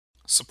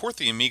Support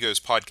the Amigos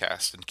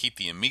podcast and keep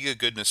the Amiga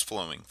goodness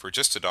flowing for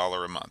just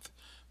 $1 a month.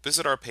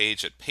 Visit our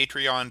page at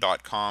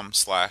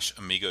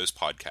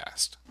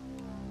patreon.com/AmigosPodcast.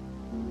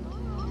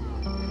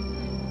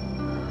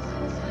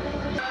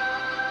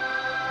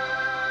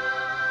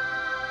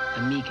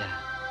 Amiga,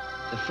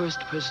 the first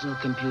personal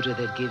computer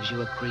that gives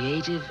you a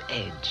creative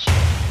edge.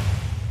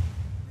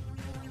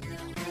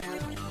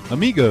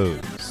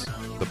 Amigos,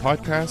 the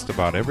podcast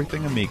about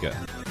everything Amiga.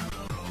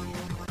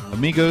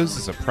 Amigos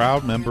is a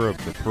proud member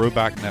of the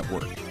Throwback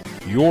Network,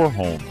 your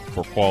home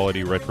for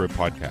quality retro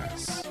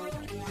podcasts.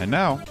 And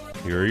now,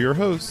 here are your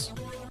hosts,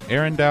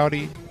 Aaron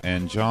Dowdy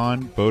and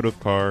John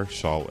Bodovkar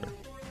Schaller.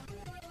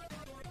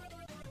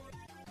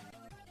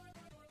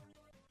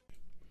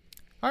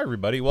 Hi,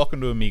 everybody.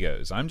 Welcome to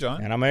Amigos. I'm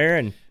John. And I'm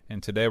Aaron.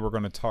 And today we're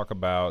going to talk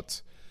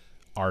about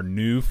our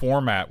new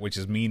format, which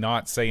is me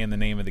not saying the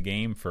name of the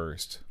game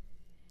first.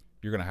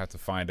 You're going to have to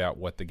find out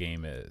what the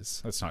game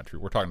is. That's not true.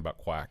 We're talking about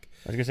Quack.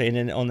 I was going to say, and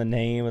then on the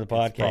name of the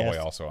podcast. It's probably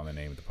also on the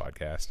name of the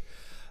podcast.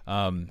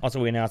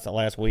 Also, we announced it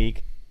last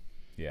week.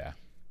 Yeah.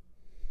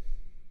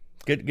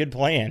 Good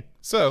plan.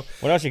 So,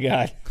 what else you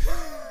got?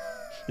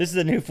 This is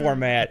a new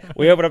format.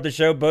 We open up the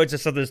show, Boats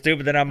is something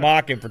stupid that I'm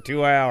mocking for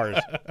 2 hours.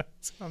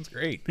 Sounds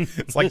great.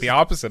 It's like the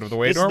opposite of the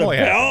way it normally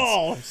happens.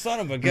 Oh,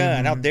 son of a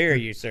gun. How dare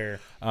you, sir?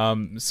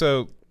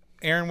 So,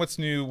 Aaron, what's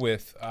new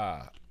with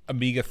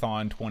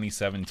Amigathon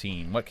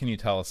 2017? What can you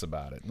tell us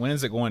about it? When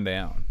is it going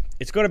down?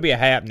 It's going to be a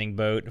happening,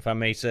 Boat, if I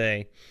may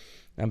say.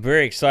 I'm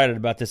very excited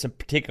about this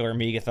particular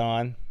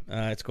Amigathon.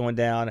 It's going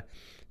down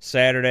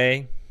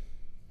Saturday,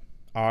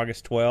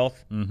 August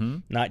 12th. Mm-hmm.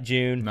 Not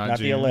June, not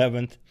June. the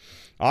 11th.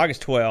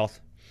 August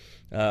 12th,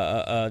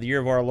 the year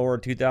of our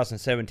Lord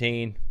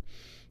 2017.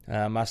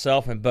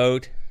 Myself and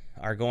Boat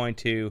are going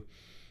to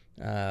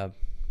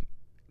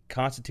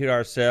constitute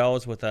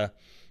ourselves with a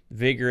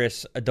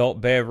vigorous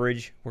adult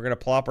beverage. We're going to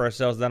plop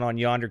ourselves down on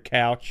yonder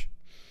couch.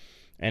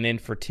 And then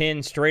for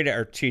 12 straight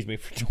hours,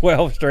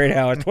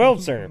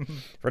 12, sir.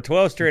 For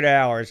 12 straight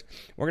hours,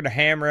 we're going to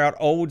hammer out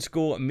old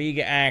school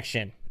Amiga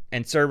action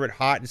and serve it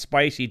hot and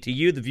spicy to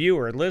you, the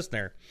viewer and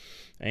listener.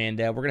 And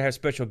we're going to have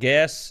special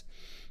guests.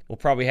 We'll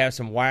probably have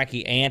some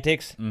wacky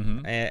antics,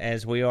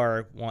 as we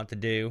want to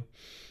do.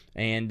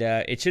 And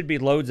it should be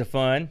loads of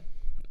fun.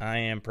 I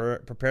am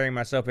preparing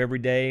myself every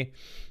day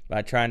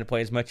by trying to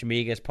play as much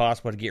Amiga as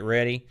possible to get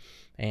ready.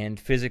 And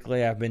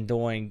physically, I've been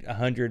doing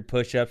 100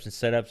 push-ups and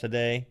sit-ups a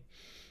day.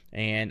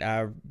 And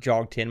I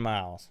jogged 10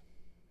 miles.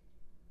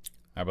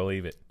 I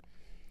believe it.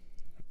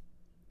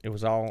 It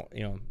was all,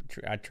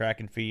 track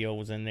and field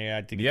was in there. I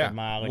had to get the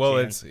mileage. Well,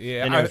 in. it's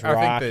yeah. Then there was I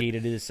Rocky think to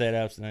do the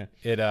setups. And then,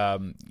 it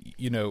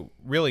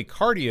really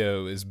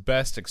cardio is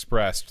best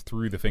expressed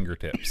through the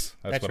fingertips.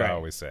 That's what right. I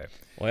always say.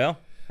 Well,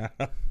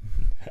 I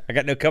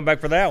got no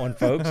comeback for that one,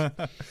 folks.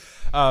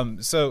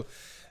 So,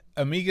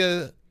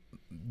 the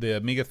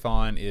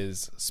Amigathon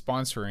is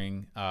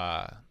sponsoring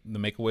the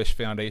Make-A-Wish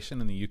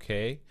Foundation in the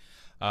UK.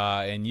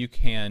 And you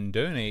can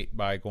donate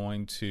by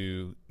going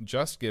to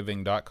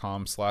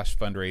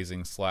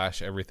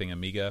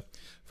justgiving.com/fundraising/everythingamiga.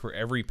 For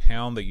every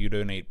 £1 that you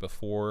donate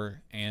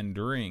before and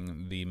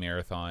during the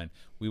marathon,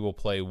 we will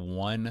play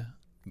 1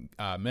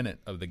 minute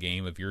of the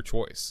game of your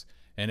choice.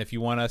 And if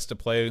you want us to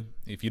play,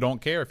 if you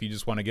don't care, if you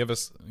just want to give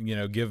us,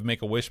 give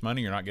Make-A-Wish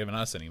money, you're not giving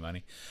us any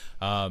money,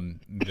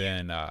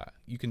 then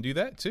you can do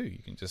that too.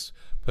 You can just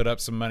put up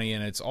some money,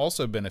 and it's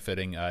also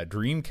benefiting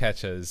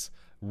Dreamcatcher's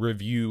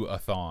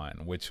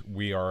Review-a-thon, which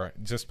we are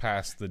just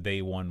past the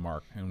day 1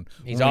 mark. And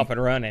He's off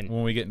and running.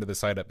 When we get into the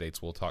site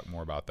updates, we'll talk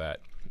more about that.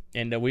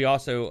 And we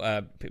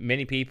also,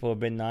 many people have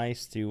been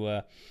nice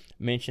to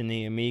mention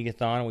the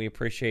Amigathon. We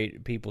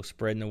appreciate people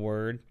spreading the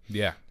word.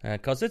 Yeah.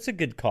 Because it's a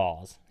good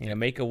cause.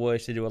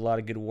 Make-A-Wish, they do a lot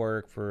of good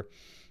work for,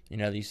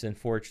 these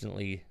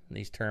terminally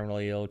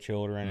ill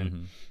children.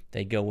 And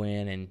they go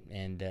in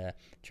and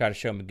try to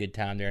show them a good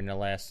time there in the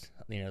last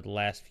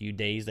few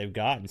days they've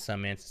got in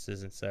some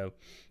instances. And so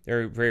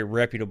they're a very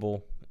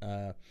reputable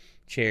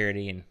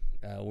charity, and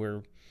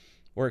we're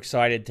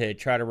excited to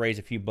try to raise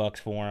a few bucks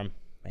for them.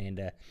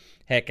 And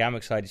heck, I'm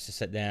excited just to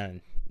sit down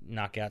and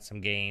knock out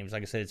some games.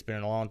 Like I said, it's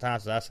been a long time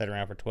since I sat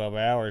around for 12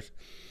 hours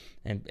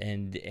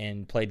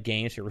and played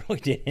games that really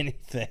did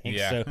anything.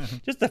 Yeah. So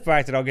just the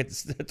fact that I'll get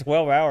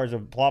 12 hours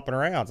of plopping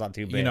around is not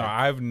too bad.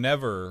 I've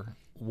never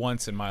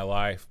once in my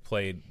life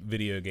played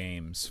video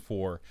games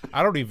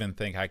I don't even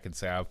think I could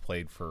say I've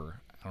played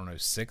for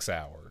 6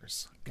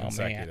 hours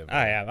consecutively. Oh, man.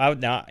 I have. I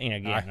would not, I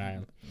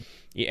am.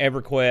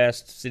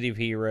 EverQuest, City of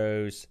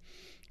Heroes.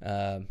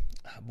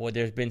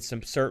 There's been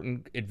some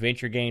certain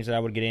adventure games that I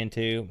would get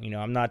into.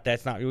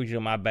 That's not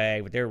usually my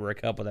bag, but there were a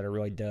couple that I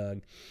really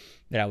dug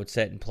that I would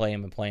sit and play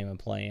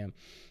them.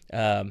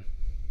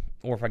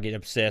 Or if I get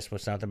obsessed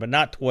with something, but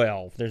not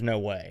 12. There's no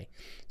way.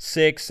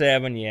 6,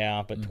 7,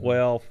 yeah, but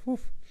 12. Whew,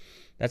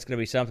 that's going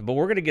to be something. But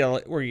we're going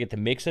to get to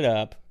mix it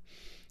up.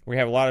 We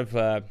have a lot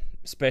of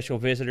special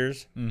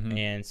visitors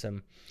and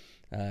some.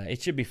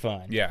 It should be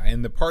fun. Yeah,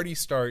 and the party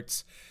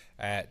starts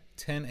at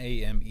 10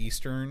 a.m.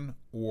 Eastern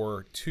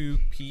or 2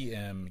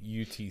 p.m.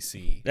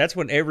 UTC. That's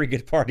when every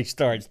good party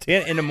starts.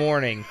 10 in the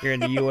morning here in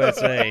the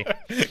USA.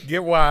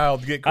 Get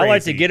wild, get crazy. I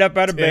like to get up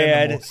out of 10 in the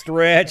bed, morning.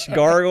 stretch,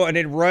 gargle, and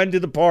then run to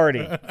the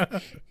party.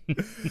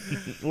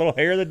 Little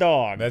hair of the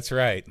dog. That's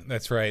right.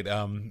 That's right.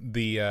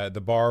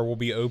 The bar will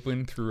be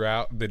open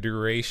throughout the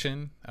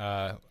duration.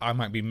 I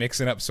might be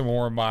mixing up some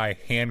more of my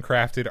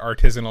handcrafted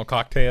artisanal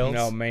cocktails.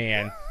 No,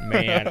 man.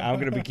 I'm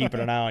going to be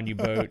keeping an eye on you,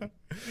 Boat.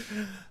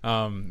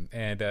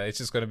 And it's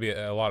just going to be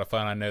a lot of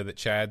fun. I know that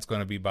Chad's going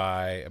to be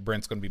by,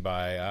 Brent's going to be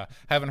by.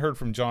 Haven't heard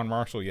from John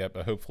Marshall yet,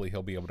 but hopefully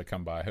he'll be able to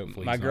come by.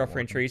 Hopefully, My he's not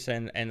girlfriend working.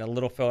 Teresa and the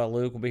little fella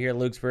Luke will be here.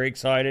 Luke's very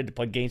excited to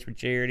play games for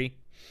charity.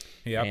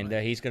 Yep. And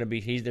they're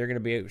going to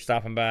be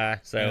stopping by.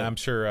 So And I'm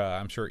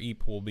sure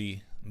Eep will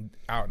be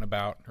out and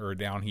about or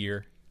down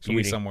here. She'll be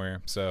Beauty.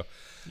 somewhere. So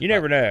you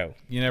never know.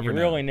 you never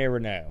know. really never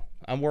know.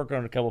 I'm working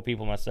on a couple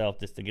people myself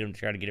just to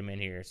try to get them in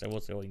here. So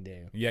we'll see what we can do.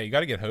 Yeah, you got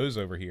to get Hose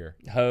over here.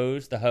 The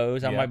hose.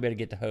 I Yeah. might be able to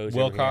get the hose.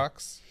 over here.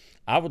 Wilcox.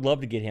 I would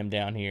love to get him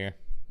down here,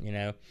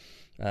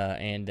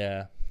 and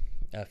a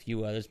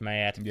few others,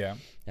 Matt. Yeah.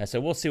 So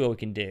we'll see what we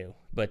can do.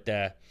 But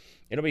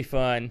it'll be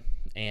fun,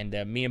 and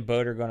me and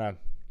Boat are going to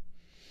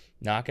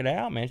knock it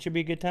out, man. It should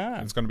be a good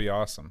time. It's going to be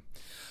awesome.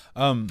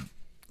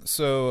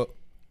 So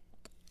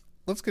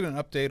let's get an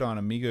update on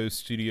Amigos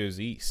Studios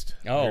East.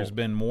 Oh. There's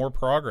been more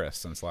progress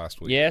since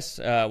last week. Yes,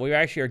 we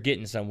actually are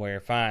getting somewhere,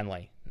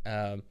 finally.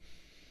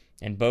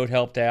 And Boat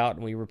helped out,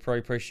 and we really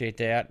appreciate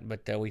that.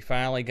 But we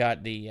finally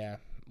got the,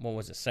 what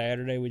was it,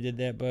 Saturday we did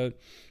that, Boat?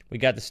 We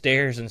got the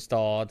stairs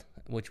installed,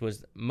 which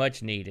was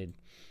much needed,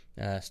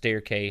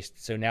 staircase.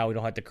 So now we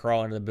don't have to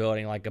crawl into the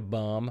building like a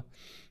bum.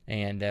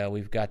 And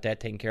we've got that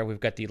taken care of. We've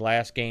got the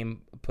last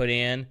game put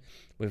in.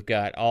 We've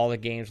got all the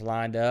games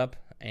lined up.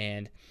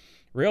 And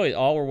really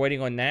all we're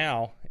waiting on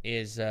now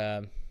is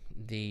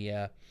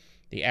the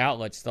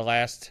outlets.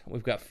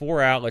 We've got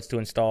 4 outlets to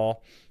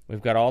install.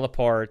 We've got all the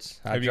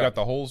parts. Have you got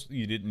the holes?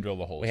 You didn't drill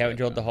the holes. We haven't yet,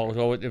 drilled the no. holes.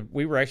 Well,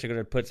 we were actually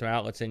going to put some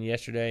outlets in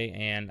yesterday,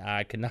 and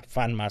I could not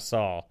find my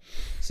saw.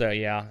 So,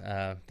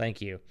 yeah,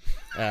 thank you.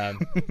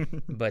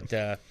 But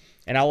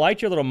and I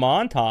liked your little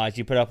montage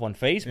you put up on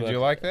Facebook. Did you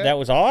like that? That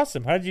was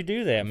awesome. How did you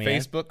do that, man?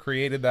 Facebook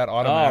created that Oh,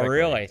 automatically.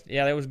 really?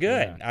 Yeah, that was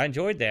good. Yeah. I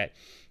enjoyed that.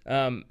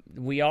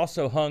 We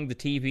also hung the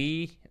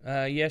TV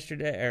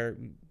yesterday.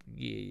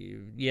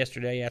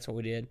 That's what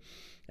we did,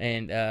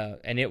 and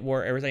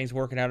everything's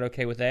working out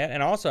okay with that.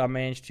 And also, I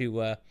managed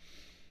to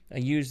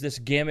use this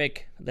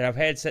gimmick that I've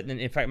had sitting.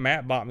 In fact,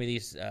 Matt bought me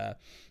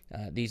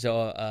these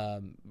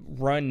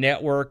run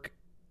network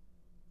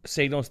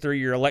signals through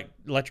your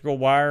electrical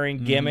wiring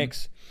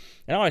gimmicks.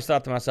 And I always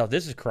thought to myself,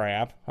 this is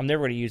crap. I'm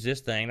never going to use this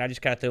thing. And I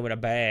just kind of threw them in a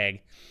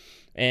bag.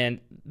 And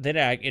then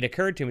it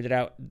occurred to me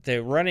that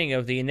the running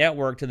of the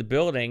network to the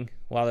building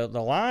while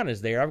the line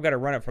is there, I've got to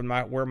run it from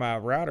where my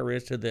router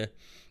is to the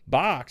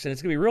box, and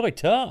it's going to be really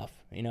tough.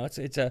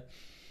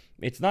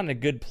 It's not in a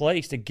good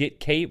place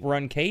to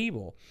run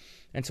cable.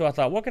 And so I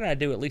thought, what can I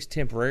do at least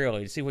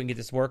temporarily to see if we can get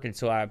this working?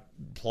 So I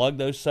plugged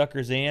those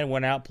suckers in,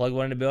 went out, plugged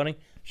one in the building.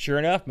 Sure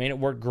enough, man, it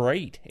worked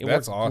great.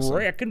 That's awesome.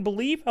 Great. I couldn't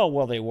believe how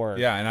well they worked.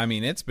 Yeah, and I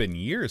mean, it's been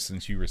years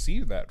since you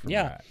received that from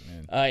Yeah,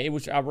 Matt.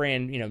 I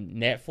ran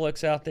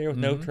Netflix out there with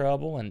no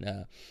trouble,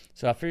 and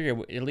so I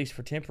figured at least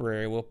for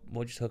temporary, we'll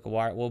just hook a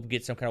wire. We'll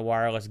get some kind of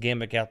wireless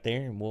gimmick out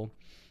there, and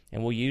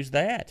we'll use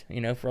that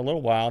for a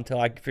little while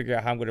until I can figure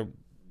out how I'm going to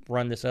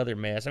run this other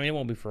mess. I mean, it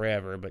won't be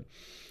forever,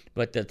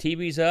 but the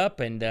TV's up,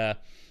 and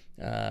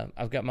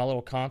I've got my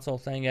little console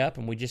thing up,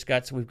 and we've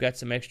got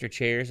some extra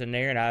chairs in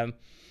there, and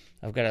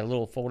I've got a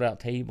little fold-out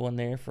table in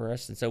there for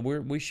us, and so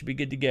we should be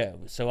good to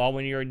go. So all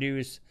we need to do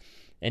is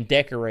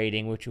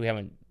decorating, which we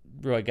haven't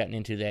really gotten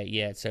into that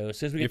yet. So as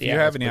soon as we get If the you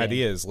have outlets any put in-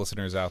 ideas,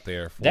 listeners out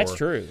there, That's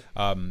true.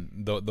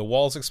 The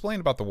walls. Explain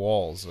about the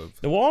walls of.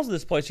 The walls of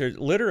this place are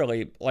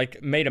literally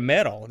like made of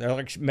metal. They're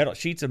like metal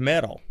sheets of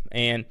metal,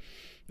 and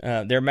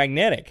they're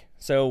magnetic.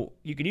 So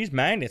you could use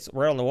magnets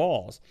right on the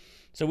walls.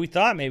 So we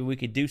thought maybe we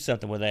could do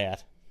something with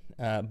that,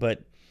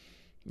 but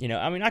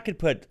I mean, I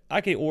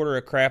could order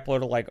a crap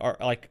load of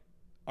like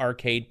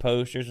arcade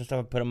posters and stuff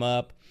and put them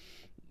up,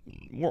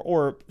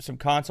 or some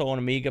console and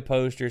Amiga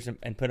posters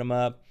and put them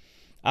up.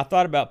 I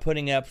thought about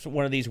putting up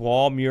one of these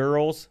wall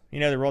murals,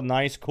 the real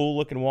nice,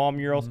 cool-looking wall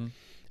murals,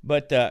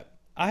 but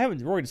I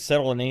haven't really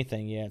settled on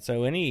anything yet.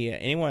 So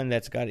anyone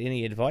that's got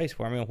any advice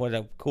for me on what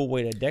a cool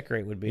way to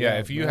decorate would be, Yeah,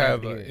 I'd if you love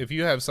have to hear it. if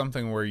you have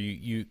something where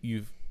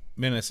you've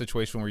been in a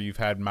situation where you've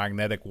had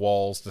magnetic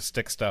walls to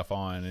stick stuff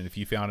on, and if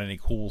you found any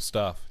cool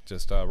stuff,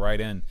 just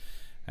write in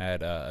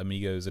at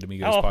Amigos at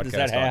How often does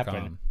that AmigosPodcast.com.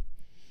 happen?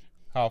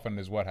 How often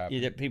does what happen?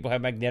 Yeah, that people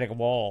have magnetic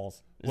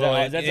walls.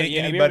 Have you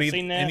anybody ever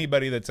seen that?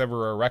 anybody that's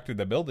ever erected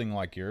a building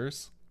like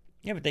yours,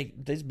 Yeah, but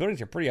these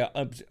buildings are pretty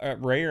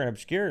rare and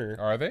obscure.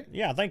 are they?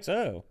 Yeah, I think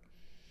so.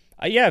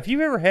 Yeah, if you've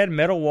ever had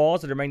metal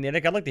walls that are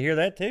magnetic, I'd like to hear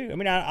that too. I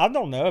mean, I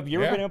don't know. Have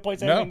you ever been in a place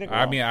that has No, magnetic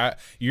I walls?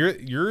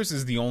 mean, yours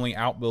is the only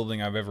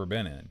outbuilding I've ever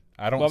been in.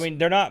 I don't. Well, I mean,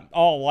 they're not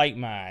all like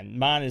mine.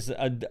 Mine is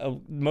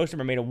most of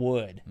them are made of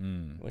wood,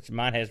 which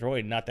mine has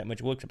really not that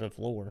much wood except the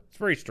floor. It's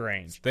very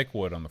strange. thick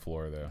wood on the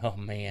floor though. Oh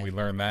man, We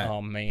learned that.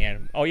 Oh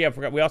man. Oh yeah, I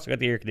forgot. We also got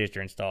the air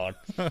conditioner installed.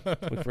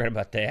 We forgot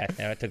about that.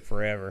 Now it took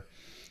forever.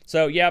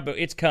 So yeah, but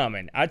it's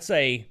coming. I'd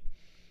say,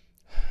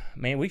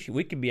 man, we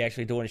could be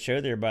actually doing a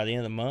show there by the end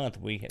of the month.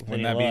 Wouldn't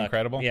that be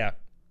incredible? Yeah.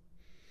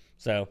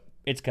 So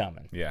it's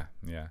coming. Yeah.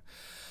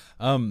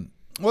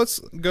 Let's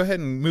go ahead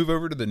and move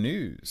over to the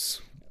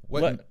news.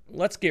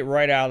 Let's get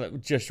right out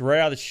of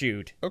the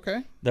chute.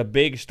 Okay. The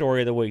big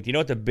story of the week. Do you know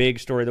what the big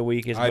story of the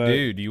week is? I Bo?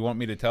 do. Do you want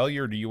me to tell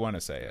you, or do you want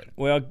to say it?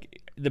 Well,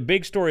 the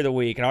big story of the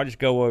week, and I'll just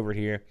go over it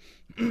here.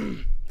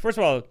 First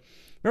of all,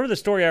 remember the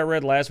story I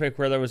read last week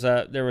where there was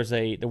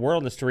the word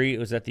on the street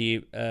was that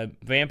the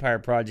Vampire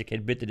Project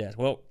had bit the dust.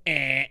 Well,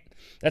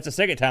 that's the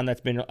second time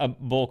that's been a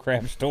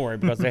bullcrap story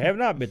because they have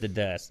not bit the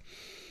dust.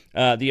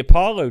 The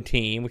Apollo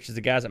team, which is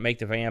the guys that make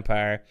the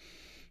Vampire,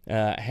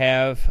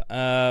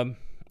 have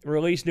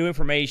released new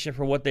information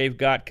for what they've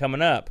got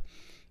coming up,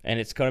 and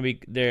it's going to be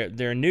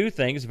their new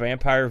things,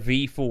 Vampire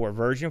V4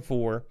 version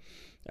 4,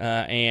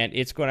 and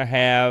it's going to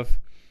have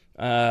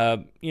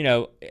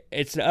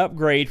it's an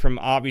upgrade from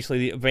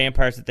obviously the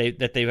vampires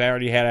that they've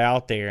already had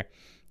out there.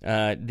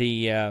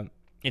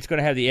 It's going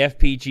to have the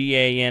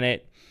FPGA in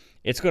it.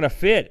 It's going to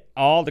fit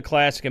all the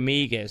classic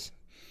Amigas.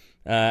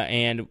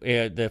 And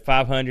the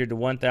 500, the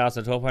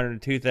 1000,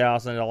 1200,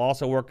 2000. It'll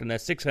also work on the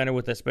 600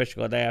 with a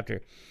special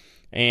adapter.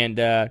 And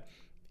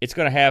it's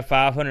going to have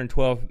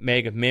 512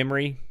 meg of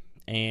memory.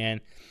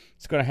 And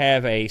it's going to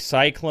have a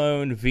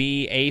Cyclone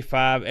V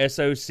A5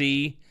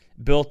 SoC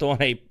built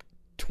on a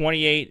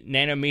 28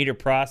 nanometer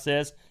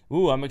process.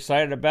 Ooh, I'm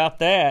excited about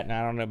that. And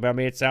I don't know, but I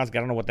mean, I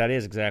don't know what that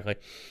is exactly.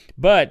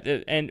 But,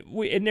 and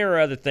there are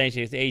other things,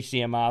 the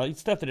HDMI,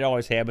 stuff that it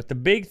always had. But the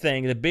big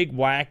thing, the big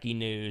wacky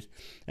news,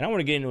 and I want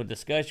to get into a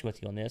discussion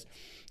with you on this,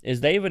 is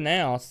they've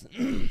announced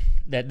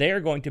that they are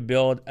going to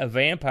build a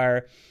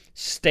Vampire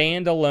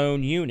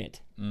standalone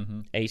unit.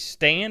 Mm-hmm. A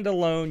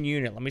standalone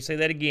unit. Let me say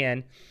that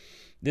again.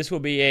 This will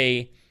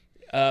be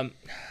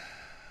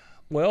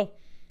well,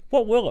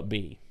 what will it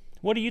be?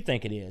 What do you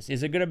think it is?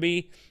 Is it going to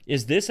be,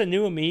 is this a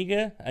new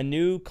Amiga, a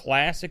new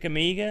classic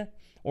Amiga,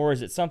 or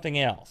is it something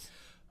else?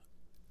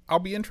 I'll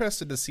be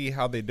interested to see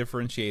how they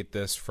differentiate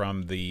this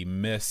from the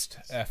Myst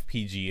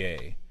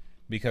FPGA,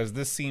 because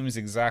this seems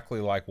exactly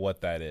like what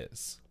that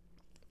is.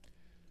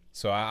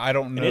 So I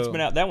don't know. And it's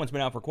been out. That one's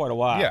been out for quite a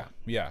while.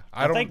 Yeah.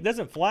 I think,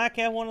 doesn't Flack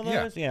have one of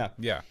those? Yeah.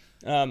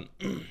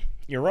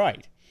 You're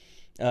right.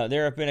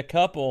 There have been a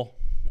couple.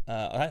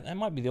 That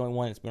might be the only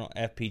one that's been on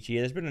FPGA.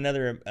 There's been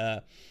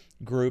another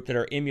group that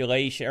are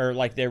emulation, or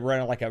like they're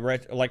running like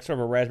sort of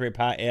a Raspberry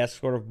Pi S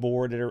sort of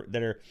board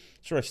that are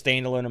sort of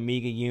standalone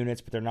Amiga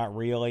units, but they're not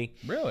really.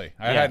 Really,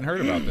 I hadn't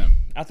heard about them.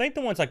 I think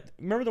the ones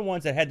remember the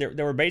ones that had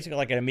they were basically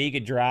like an Amiga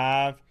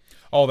drive.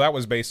 Oh, that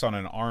was based on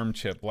an ARM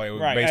chip, like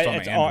right. based on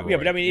Android. Yeah,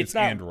 but I mean, it's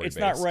not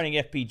Android-based. running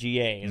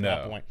FPGA. Is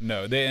my point.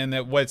 No.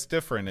 What's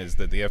different is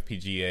that the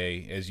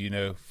FPGA, as you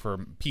know,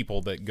 for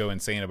people that go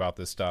insane about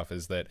this stuff,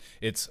 is that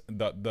it's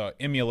the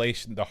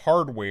emulation, the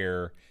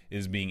hardware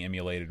is being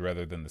emulated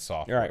rather than the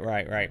software.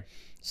 Right.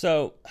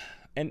 So,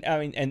 and I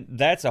mean, and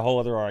that's a whole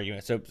other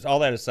argument. So all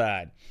that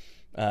aside,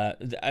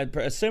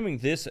 assuming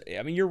this,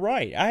 I mean, you're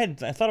right. I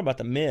thought about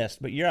the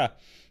Myst, but yeah.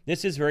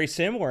 This is very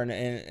similar,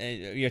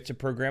 and you have to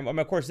program. I mean,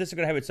 of course, this is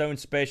going to have its own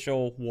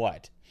special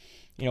what?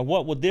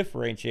 What will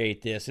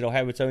differentiate this? It'll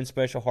have its own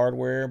special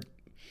hardware.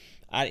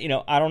 I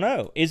don't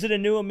know. Is it a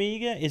new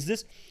Amiga? Is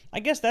this? I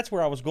guess that's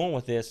where I was going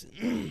with this.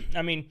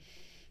 I mean,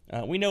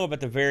 we know about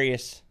the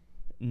various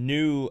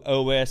new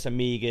OS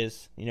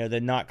Amigas.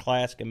 The not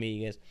classic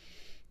Amigas.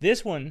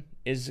 This one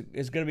is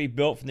going to be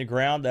built from the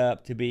ground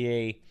up to be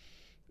a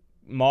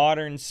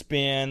modern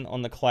spin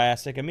on the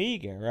classic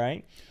Amiga,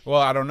 right?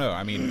 Well, I don't know.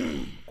 I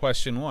mean,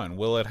 question one: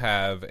 will it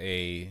have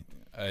a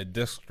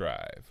disk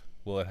drive?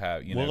 Will it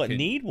have? Will it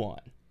need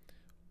one?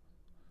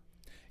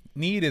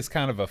 Need is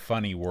kind of a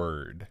funny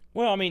word.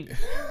 Well, I mean,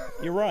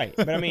 you're right,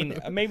 but I mean,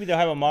 maybe they'll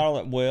have a model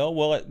that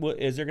will.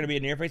 Is there going to be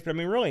an interface? But I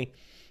mean, really,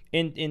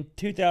 in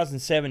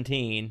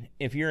 2017,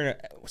 if you're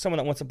someone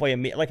that wants to play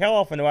Amiga, like how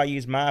often do I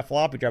use my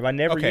floppy drive? I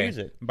never use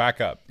it. Back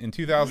up. In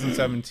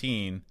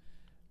 2017.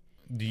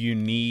 Do you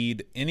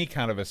need any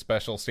kind of a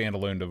special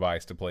standalone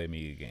device to play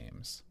Amiga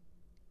games?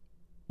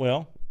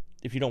 Well,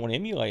 if you don't want to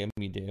emulate them,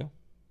 you do.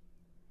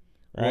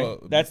 Right?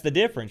 Well, that's the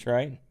difference,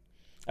 right?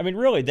 I mean,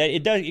 really,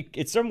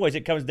 in some ways,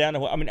 it comes down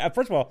to. I mean,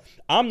 first of all,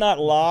 I'm not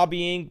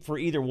lobbying for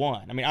either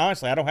one. I mean,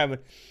 honestly, I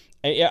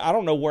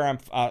don't know where I'm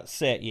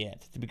set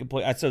yet to be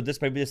complete. So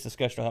maybe this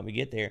discussion will help me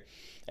get there.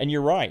 And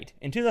you're right.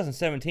 In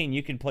 2017,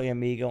 you can play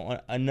Amiga on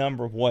a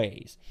number of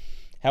ways.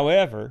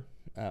 However,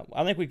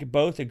 I think we could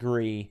both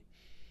agree.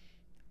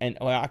 And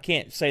I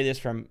can't say this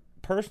from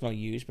personal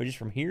use, but just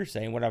from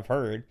hearsay and what I've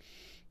heard,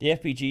 the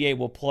FPGA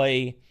will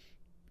play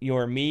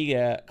your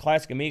Amiga,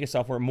 classic Amiga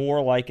software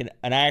more like an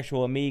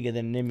actual Amiga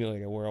than an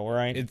emulator will,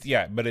 right?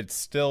 But it's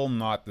still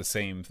not the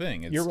same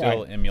thing. It's You're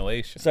still right.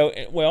 emulation. So,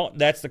 well,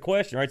 that's the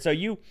question, right? So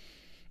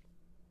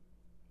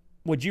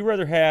would you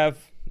rather have,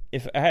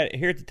 if I had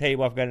here at the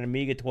table, I've got an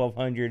Amiga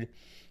 1200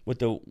 with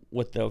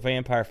the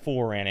Vampire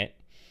 4 in it,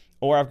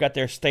 or I've got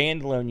their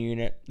standalone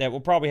unit that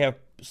will probably have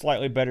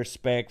slightly better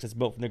specs. It's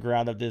built from the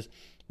ground up.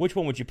 Which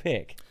one would you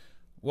pick?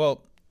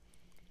 Well,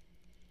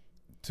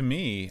 to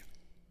me,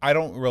 I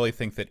don't really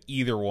think that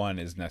either one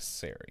is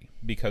necessary,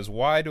 because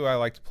why do I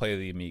like to play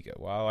the Amiga?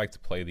 Well, I like to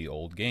play the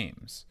old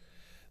games.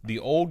 The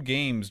old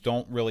games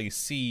don't really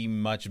see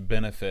much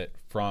benefit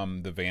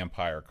from the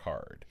Vampire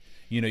card.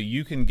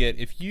 You can get,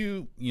 if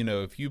you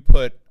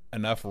put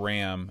enough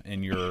RAM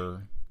in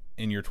your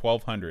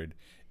 1200,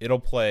 it'll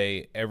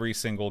play every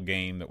single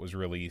game that was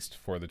released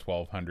for the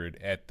 1200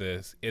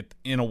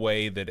 in a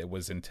way that it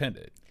was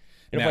intended.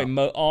 It'll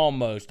play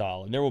almost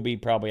all. There will be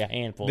probably a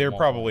handful. There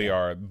probably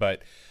are,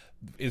 but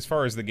as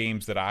far as the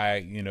games that I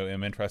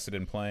am interested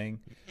in playing,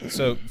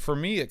 so for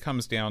me it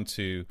comes down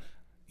to,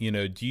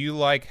 do you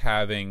like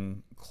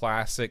having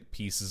classic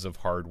pieces of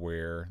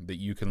hardware that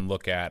you can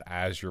look at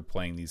as you're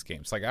playing these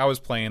games? Like I was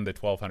playing the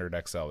 1200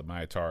 XL at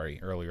my Atari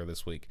earlier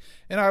this week,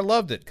 and I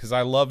loved it because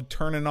I loved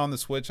turning on the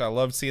switch. I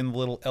loved seeing the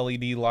little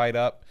LED light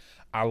up.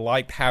 I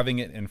liked having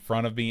it in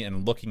front of me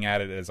and looking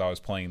at it as I was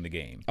playing the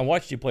game. I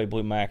watched you play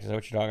Blue Max. Is that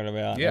what you're talking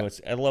about? Yeah.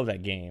 I love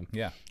that game.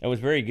 Yeah. It was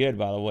very good,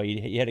 by the way.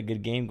 You had a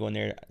good game going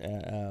there.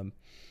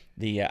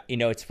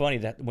 It's funny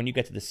that when you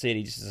get to the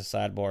city, just as a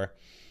sidebar,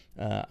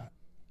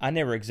 I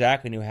never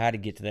exactly knew how to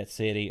get to that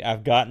city.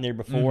 I've gotten there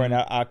before, and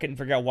I couldn't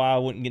figure out why I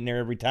wouldn't get in there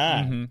every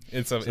time.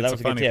 It's a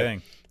funny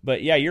thing.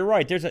 But yeah, you're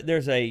right.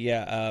 There's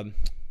a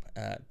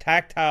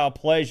tactile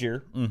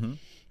pleasure,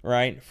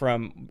 right,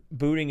 from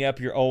booting up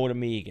your old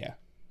Amiga.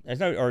 There's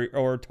no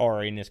or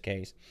Atari in this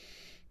case.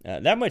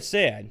 That much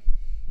said,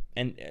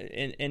 and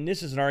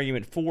this is an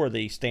argument for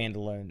the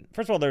standalone.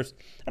 First of all, I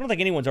don't think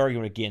anyone's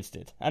arguing against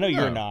it. I know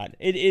you're not.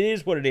 It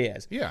is what it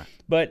is. Yeah.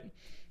 But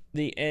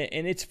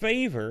in its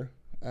favor,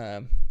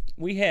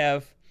 we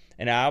have,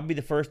 and I'll be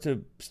the first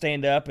to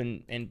stand up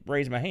and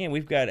raise my hand.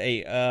 We've got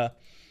a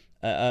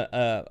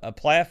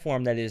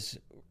platform that is,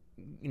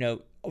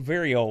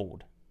 very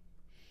old,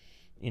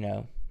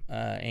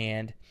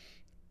 and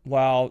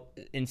while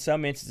in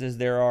some instances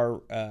there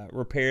are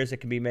repairs that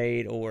can be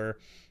made, or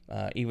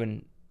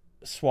even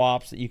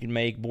swaps that you can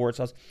make, board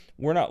swaps,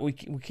 we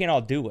can't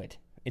all do it.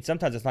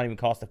 Sometimes it's not even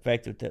cost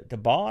effective to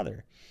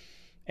bother.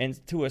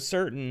 And to a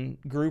certain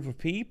group of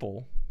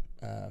people,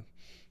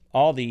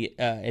 all the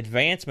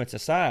advancements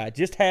aside,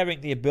 just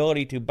having the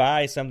ability to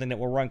buy something that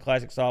will run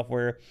classic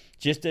software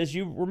just as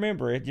you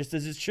remember it, just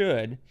as it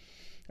should,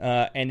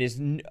 and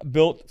is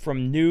built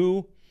from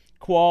new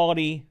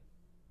quality,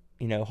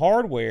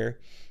 hardware,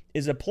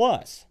 is a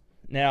plus.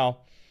 Now,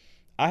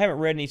 I haven't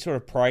read any sort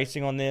of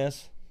pricing on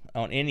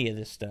any of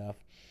this stuff,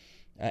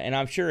 and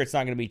I'm sure it's not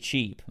going to be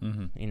cheap,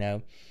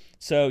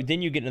 So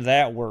then you get into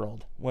that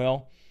world.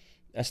 Well,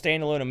 a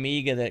standalone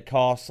Amiga that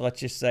costs, let's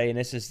just say, and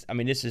this is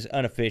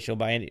unofficial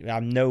by any,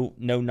 I'm no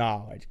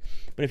knowledge,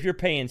 but if you're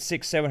paying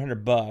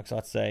 $600-700,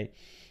 let's say,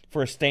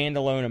 for a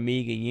standalone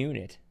Amiga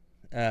unit,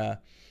 that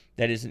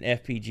is an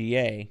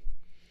FPGA,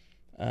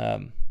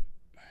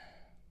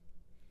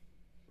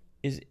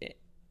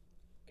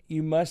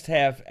 you must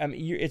have,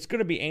 it's going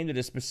to be aimed at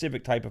a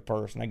specific type of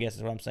person, I guess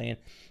is what I'm saying.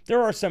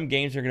 There are some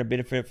games that are going to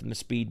benefit from the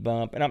speed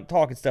bump, and I'm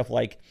talking stuff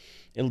like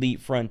Elite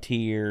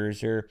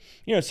Frontiers, or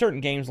certain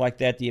games like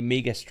that the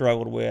Amiga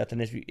struggled with,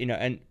 and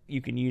and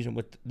you can use them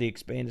with the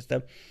expanded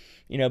stuff,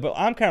 But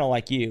I'm kind of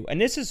like you, and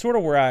this is sort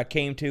of where I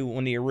came to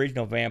on the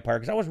original Vampire,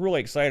 because I was really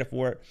excited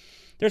for it.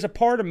 There's a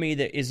part of me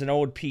that is an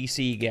old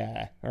PC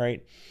guy,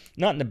 right?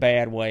 Not in a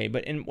bad way,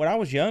 but when I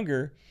was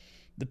younger,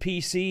 the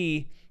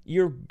PC,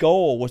 your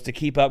goal was to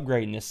keep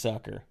upgrading this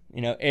sucker.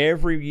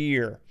 Every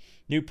year,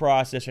 new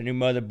processor, new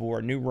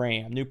motherboard, new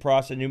RAM, new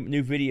processor,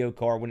 new video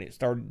card. When it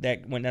started,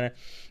 that went down,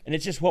 and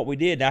it's just what we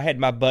did. And I had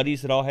my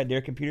buddies that all had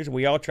their computers, and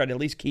we all tried to at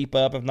least keep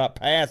up, if not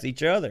pass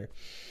each other.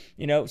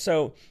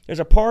 So there's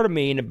a part of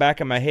me in the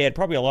back of my head,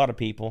 probably a lot of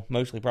people,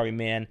 mostly probably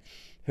men,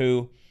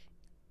 who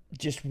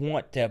just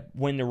want to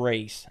win the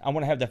race. I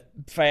want to have the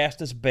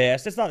fastest,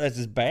 best. It's not that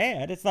it's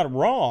bad. It's not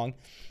wrong.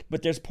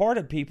 But there's part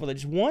of people that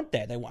just want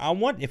that.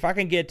 If I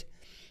can get,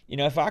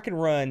 if I can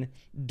run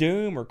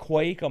Doom or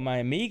Quake on my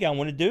Amiga, I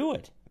want to do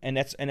it.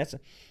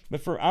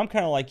 But I'm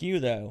kind of like you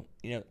though.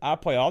 I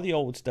play all the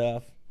old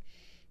stuff,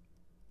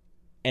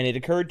 and it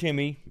occurred to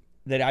me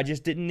that I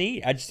just didn't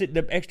need.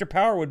 The extra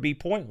power would be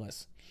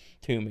pointless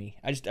to me.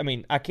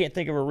 I can't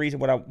think of a reason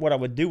what I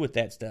would do with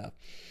that stuff.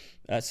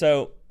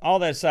 So all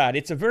that aside,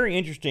 it's a very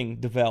interesting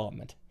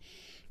development,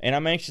 and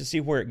I'm anxious to see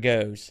where it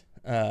goes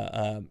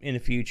in the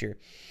future.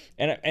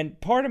 And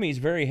part of me is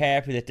very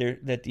happy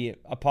that the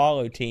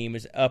Apollo team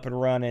is up and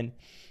running,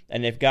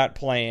 and they've got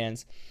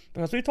plans,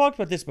 because we talked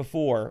about this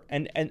before,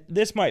 and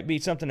this might be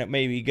something that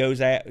maybe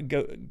goes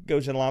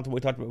in along with what we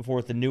talked about before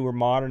with the newer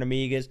modern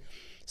Amigas.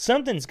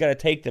 Something's got to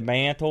take the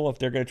mantle if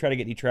they're going to try to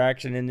get any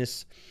traction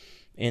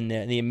in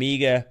the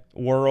Amiga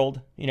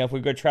world. If we're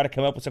going to try to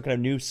come up with some kind of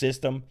new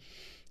system,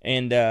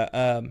 and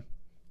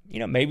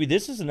maybe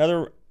this is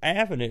another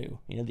avenue.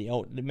 You know, the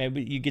old,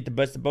 maybe you get the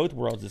best of both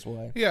worlds this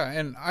way. Yeah,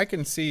 and I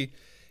can see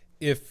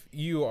if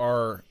you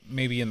are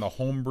maybe in the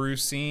homebrew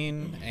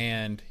scene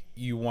and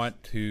you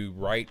want to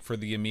write for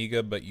the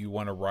Amiga, but you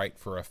want to write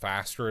for a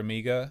faster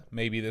Amiga,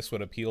 maybe this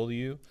would appeal to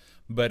you.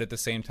 But at the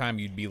same time,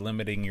 you'd be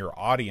limiting your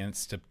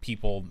audience to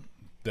people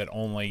that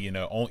only,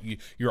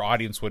 your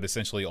audience would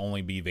essentially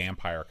only be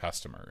Vampire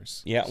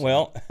customers. Yeah,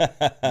 well,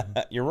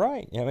 you're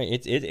right. I mean,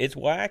 it's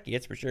wacky,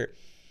 it's for sure.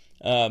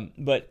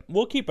 But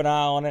we'll keep an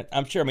eye on it.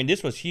 I'm sure. I mean,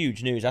 this was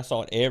huge news. I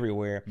saw it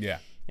everywhere. Yeah.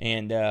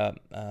 And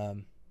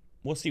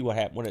we'll see what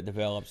happens when it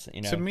develops.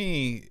 To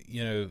me,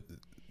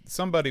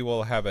 somebody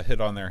will have a hit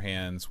on their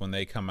hands when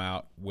they come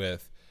out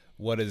with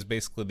what is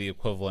basically the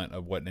equivalent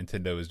of what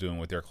Nintendo is doing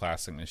with their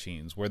classic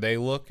machines, where they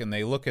look at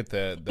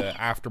the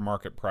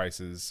aftermarket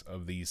prices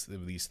of these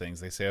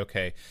things. They say,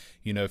 okay,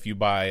 if you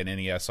buy an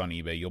NES on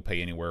eBay, you'll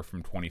pay anywhere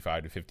from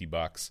 $25 to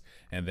 $50,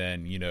 and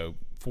then $4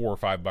 or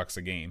 $5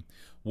 a game.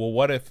 Well,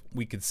 what if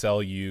we could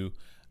sell you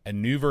a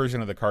new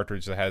version of the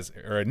cartridge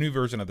or a new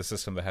version of the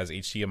system that has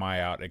HDMI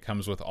out? It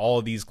comes with all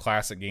of these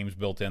classic games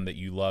built in that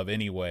you love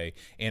anyway,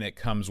 and it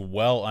comes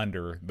well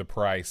under the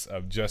price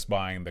of just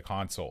buying the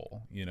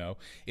console.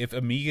 If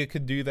Amiga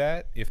could do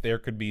that, if there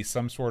could be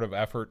some sort of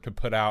effort to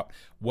put out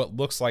what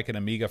looks like an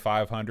Amiga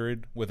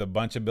 500 with a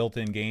bunch of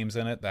built-in games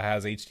in it that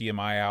has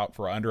HDMI out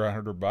for under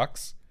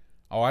 $100,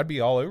 I'd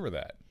be all over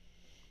that.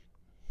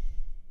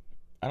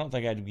 I don't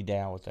think I'd be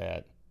down with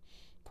that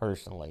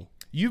personally.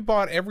 You've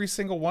bought every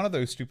single one of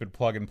those stupid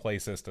plug-and-play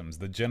systems.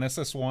 The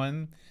Genesis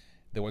one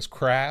that was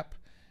crap.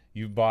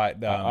 You've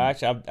bought...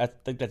 actually, I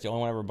think that's the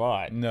only one I ever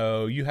bought.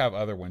 No, you have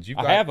other ones.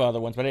 I have other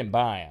ones, but I didn't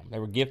buy them. They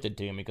were gifted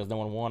to me because no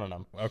one wanted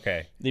them.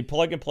 Okay. The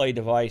plug-and-play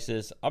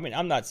devices, I mean,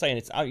 I'm not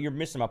saying you're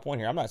missing my point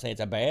here. I'm not saying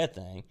it's a bad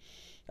thing.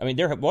 I mean,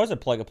 there was a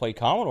plug-and-play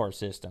Commodore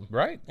system.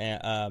 Right.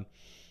 And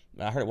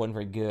I heard it wasn't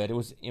very good. It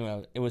was,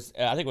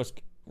 I think it was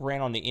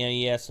ran on the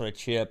NES on a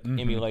chip,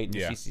 emulating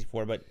the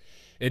C64, but...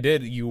 It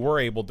did. You were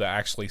able to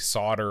actually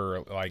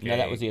solder like. No,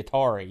 that was the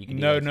Atari.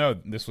 No.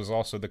 This was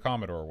also the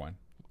Commodore one.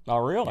 Oh,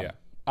 really?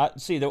 Yeah.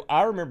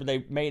 I remember they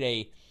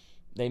made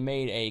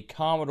a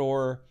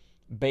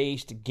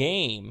Commodore-based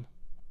game.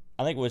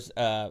 I think it was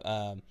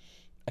I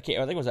think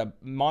it was a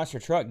monster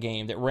truck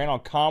game that ran on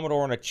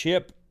Commodore on a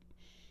chip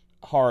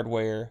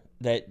hardware.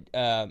 That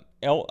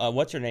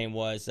what's her name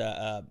was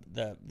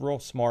the real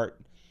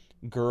smart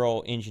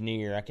girl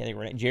engineer. I can't think of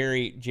her name.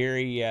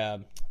 Jerry. I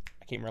can't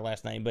remember her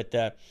last name, but.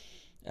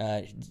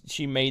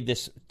 She made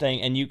this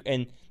thing,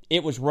 and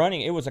it was running.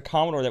 It was a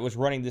Commodore that was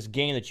running this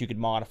game that you could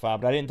modify,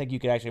 but I didn't think you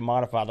could actually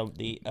modify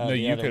the. No,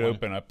 you could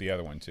open up the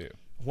other one too.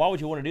 Why would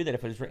you want to do that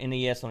if it was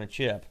NES on a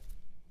chip?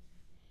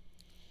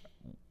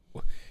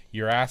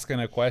 You're asking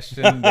a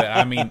question that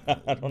I mean,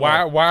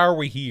 why are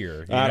we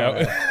here? I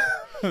don't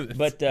know.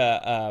 But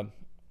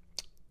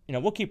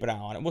we'll keep an eye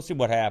on it. We'll see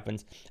what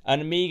happens. An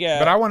Amiga,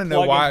 but I want to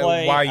know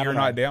why you're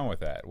not down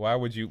with that. Why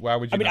would you? I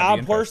mean, I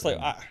personally.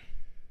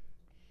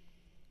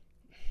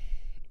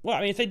 Well,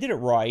 I mean, if they did it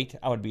right,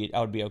 I would be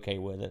okay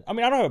with it. I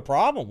mean, I don't have a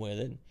problem with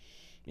it.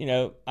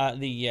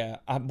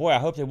 I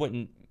hope they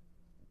wouldn't.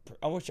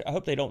 I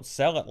hope they don't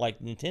sell it like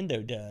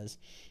Nintendo does,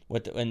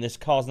 and this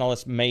causing all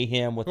this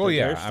mayhem with.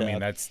 Their stuff. I mean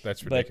that's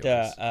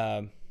ridiculous.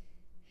 But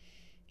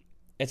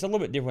it's a little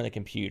bit different than a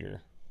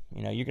computer.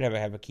 You could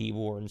have a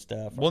keyboard and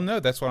stuff. Well, no,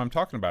 that's what I'm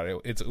talking about.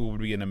 It would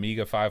be an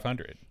Amiga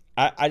 500.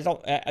 I don't.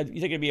 You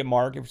think it'd be a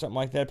market for something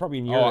like that? Probably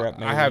in Europe.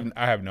 Maybe.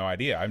 I have no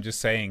idea. I'm just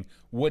saying,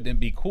 wouldn't it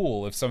be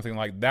cool if something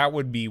like that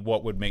would be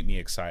what would make me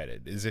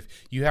excited? Is if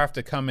you have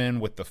to come in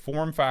with the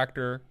form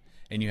factor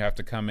and you have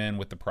to come in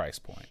with the price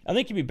point. I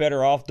think you'd be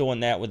better off doing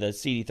that with a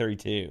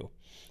CD32.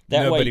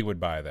 Nobody would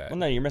buy that. Well,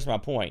 no, you're missing my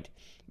point.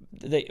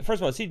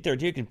 First of all,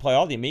 CD32 can play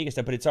all the Amiga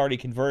stuff, but it's already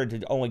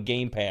converted to only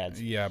gamepads.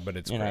 Yeah, but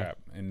it's crap.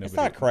 And it's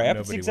not crap.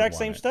 It's the exact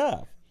same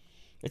stuff.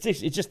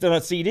 It's just on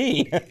a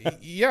CD.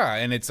 Yeah,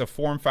 and it's a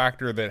form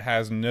factor that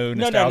has no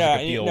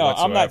nostalgic appeal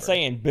whatsoever. I'm not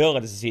saying build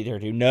it as a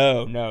CD32.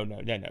 No.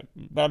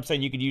 But I'm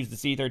saying you could use the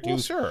CD32. Well,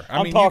 sure.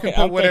 I mean, you can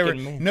put whatever.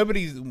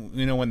 Nobody's,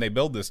 when they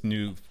build this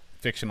new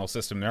fictional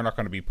system, they're not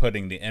going to be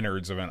putting the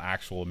innards of an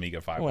actual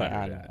Amiga 500 well,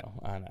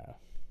 I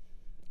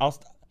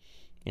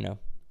know.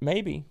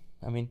 Maybe.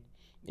 I mean,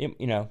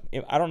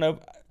 I don't know.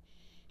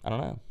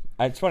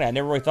 It's funny. I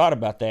never really thought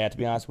about that, to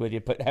be honest with you.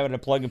 But having a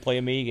plug and play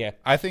Amiga,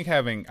 I think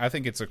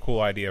it's a cool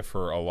idea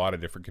for a lot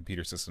of different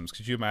computer systems.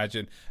 Could you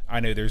imagine? I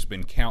know there's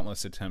been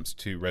countless attempts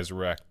to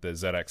resurrect the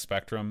ZX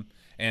Spectrum,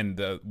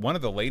 and one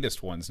of the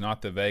latest ones,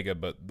 not the Vega,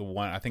 but the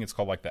one I think it's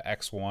called like the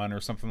X1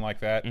 or something like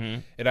that.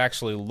 Mm-hmm. It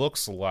actually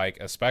looks like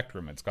a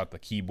Spectrum. It's got the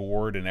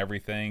keyboard and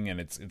everything, and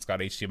it's got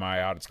HDMI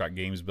out. It's got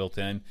games built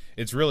in.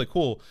 It's really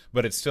cool,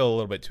 but it's still a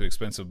little bit too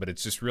expensive. But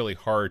it's just really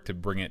hard to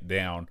bring it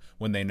down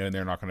when they know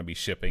they're not going to be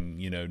shipping,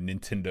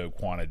 Nintendo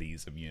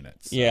quantities of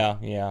units. So.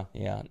 Yeah.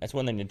 That's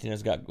one thing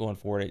Nintendo's got going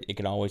for it. It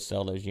can always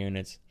sell those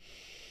units.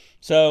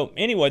 So,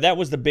 anyway, that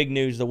was the big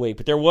news of the week.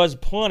 But there was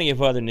plenty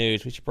of other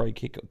news. We should probably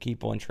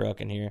keep on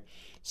trucking here.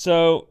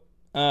 So,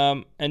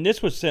 and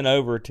this was sent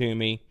over to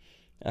me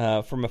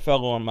from a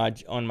fellow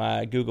on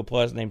my Google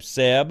Plus named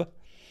Seb.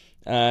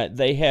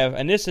 They have,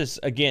 and this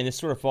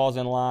sort of falls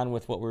in line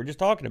with what we were just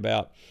talking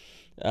about.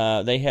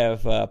 They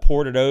have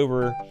ported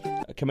over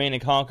Command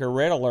and Conquer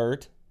Red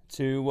Alert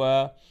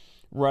to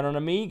run on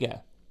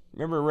Amiga.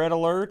 Remember Red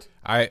Alert?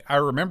 I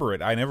remember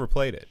it. I never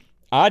played it.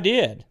 I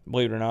did,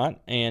 believe it or not.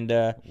 And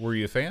were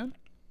you a fan?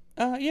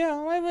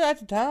 Yeah, at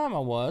the time I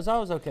was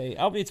okay.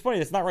 It's funny,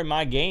 it's not really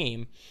my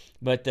game,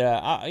 but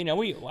I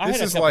this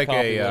had is like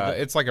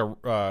it's like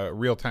a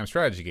real-time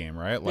strategy game,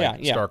 right?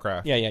 Like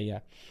StarCraft. Yeah.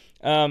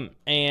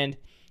 And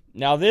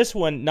now this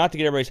one, not to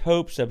get everybody's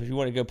hopes up, if you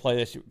want to go play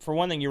this, for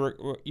one thing, you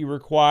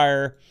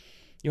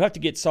have to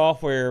get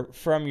software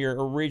from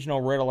your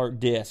original Red Alert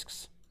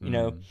discs,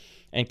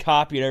 and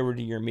copy it over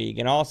to your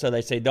Amiga. And also,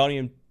 they say don't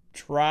even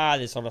try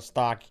this on a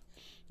stock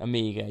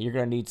Amiga. You're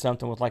going to need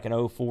something with like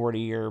an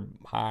 040 or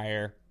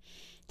higher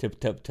to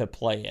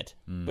play it.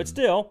 But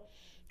still,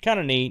 kind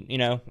of neat.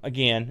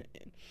 Again,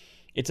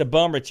 it's a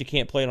bummer that you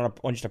can't play it on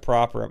just a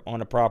proper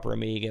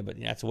Amiga, but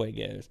that's the way it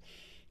goes.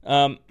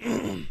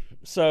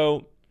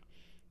 So,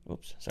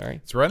 oops,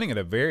 sorry. It's running at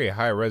a very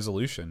high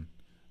resolution.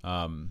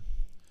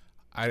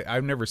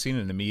 I've never seen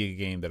an Amiga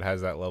game that has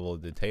that level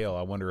of detail.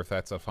 I wonder if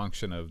that's a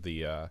function of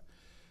a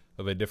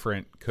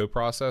different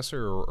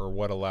coprocessor or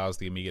what allows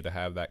the Amiga to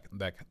have that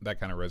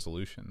kind of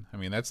resolution. I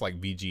mean, that's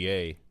like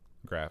VGA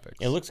graphics.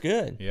 It looks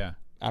good. Yeah.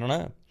 I don't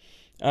know.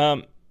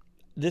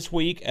 This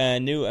week, a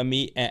new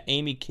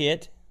Amy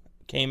Kit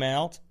came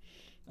out,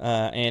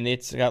 and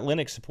it's got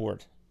Linux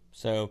support.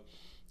 So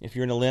if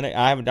you're in a Linux,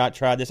 I have not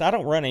tried this. I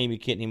don't run Amy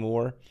Kit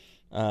anymore.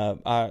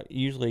 I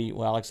usually,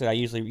 like I said,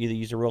 either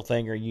use a real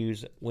thing or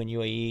use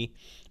WinUAE.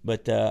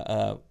 But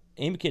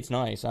Amy Kit's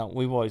nice.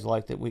 We've always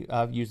liked it.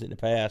 I've used it in the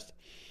past.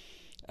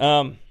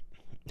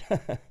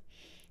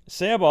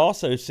 Seb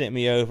also sent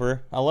me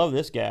over. I love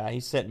this guy.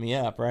 He's setting me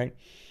up, right?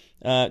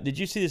 Did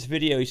you see this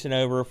video he sent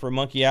over for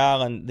Monkey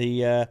Island?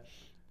 The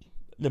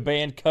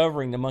band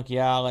covering the Monkey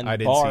Island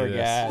bar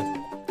guys.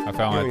 I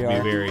found that to be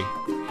very.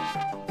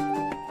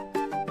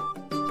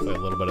 Play a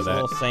little bit of that.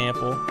 A little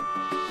sample.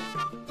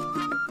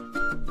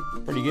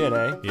 Pretty good,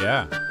 eh?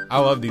 Yeah, I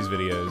love these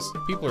videos.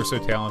 People are so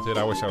talented.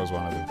 I wish I was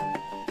one of them.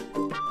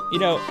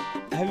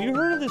 Have you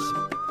heard of this?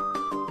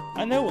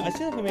 I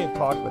feel like we may have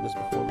talked about this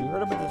before. Have you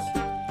heard about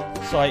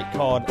this site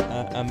called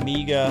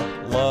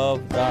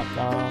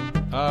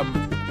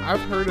AmigaLove.com?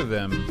 I've heard of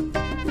them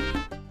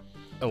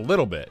a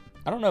little bit.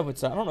 I don't know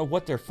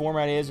what their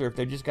format is, or if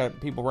they just got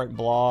people writing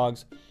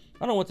blogs. I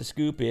don't know what the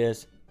scoop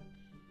is.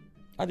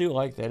 I do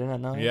like that, isn't that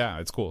nice? Yeah,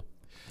 it's cool.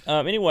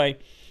 Anyway,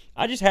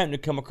 I just happened to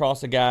come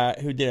across a guy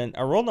who did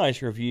a real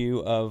nice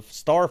review of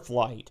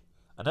Starflight,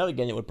 another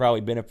game that would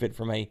probably benefit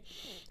from a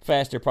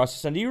faster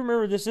processor. Do you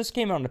remember this? This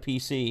came out on the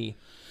PC.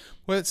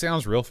 Well, it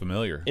sounds real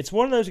familiar. It's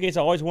one of those games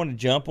I always wanted to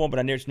jump on, but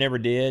I just never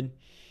did.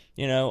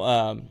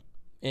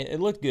 It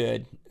looked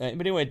good. But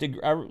anyway,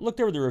 I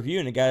looked over the review,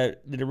 and the guy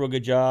did a real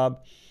good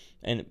job,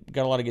 and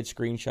got a lot of good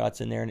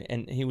screenshots in there.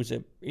 And he was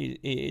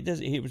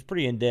he was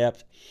pretty in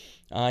depth.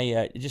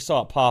 I just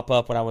saw it pop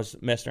up when I was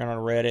messing around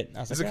on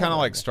Reddit. Is it kind of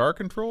like Star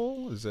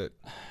Control? Is it?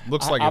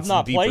 Looks like I've it's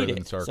not deeper played than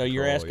it, Star so Control.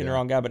 you're asking the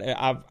wrong guy. But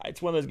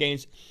it's one of those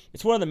games.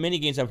 It's one of the mini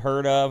games I've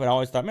heard of, and I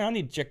always thought, man, I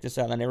need to check this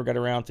out. And I never got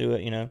around to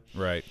it.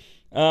 Right.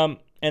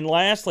 And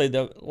lastly,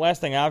 the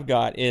last thing I've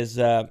got is,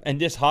 and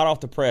just hot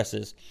off the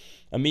presses,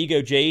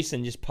 Amigo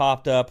Jason just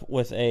popped up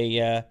with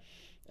a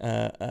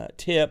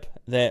tip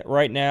that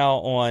right now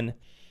on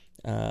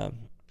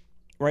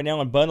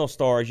Bundle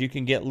Stars you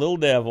can get Little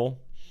Devil,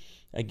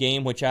 a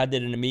game which I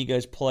did an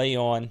Amiga's play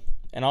on,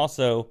 and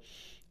also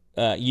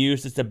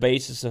used as the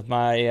basis of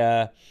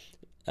my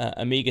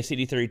Amiga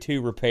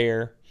CD32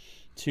 repair.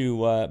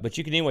 But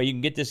you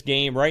can get this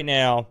game right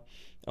now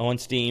on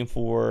Steam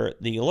for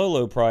the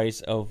low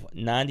price of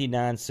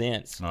 99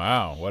 cents.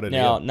 Wow, what a deal.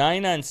 Now,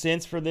 99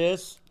 cents for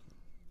this,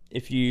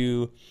 if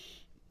you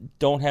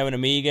don't have an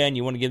Amiga and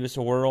you want to give this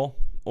a whirl,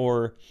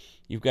 or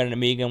you've got an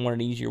Amiga and want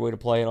an easier way to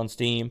play it on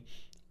Steam,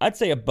 I'd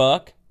say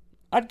 $1.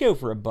 I'd go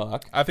for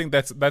 $1. I think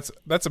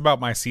that's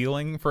about my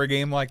ceiling for a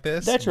game like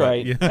this. That's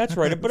right. Yeah. That's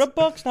right. But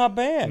 $1's not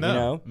bad,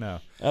 No.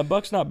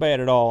 $1's not bad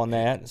at all on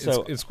that.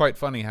 So it's quite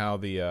funny how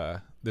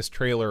the this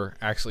trailer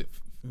actually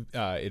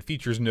it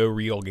features no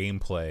real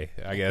gameplay,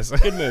 I guess.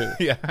 Good move.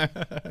 Yeah.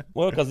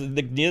 Well, because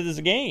neither is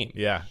a game.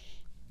 Yeah.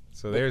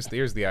 So there's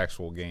the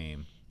actual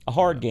game. A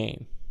hard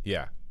game.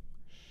 Yeah.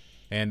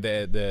 And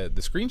the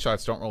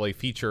screenshots don't really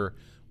feature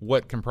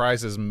what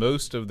comprises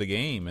most of the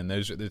game, and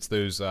it's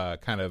those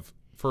kind of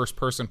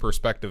first-person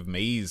perspective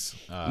maze.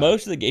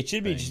 Most of the game, it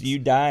should be just you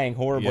dying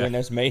horribly in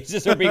those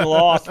mazes or being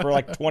lost for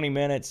like 20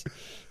 minutes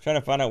trying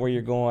to find out where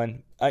you're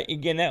going. I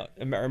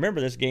remember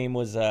this game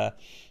was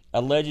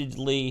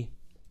allegedly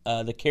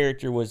the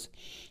character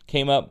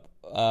came up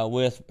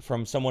with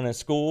from someone in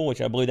school,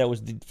 which I believe that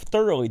was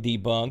thoroughly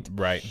debunked.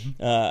 Right.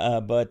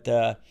 But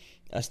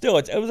still,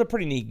 it was a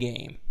pretty neat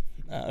game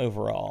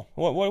overall.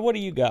 What do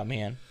you got,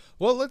 man?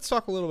 Well, let's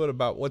talk a little bit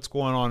about what's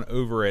going on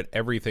over at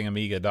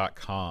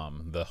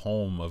everythingamiga.com, the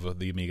home of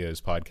the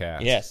Amigos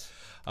podcast. Yes.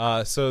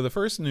 So the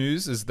first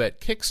news is that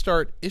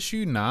Kickstart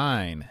issue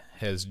 9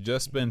 has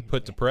just been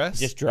put to press.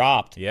 Just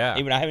dropped. Yeah.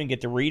 Even I haven't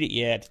get to read it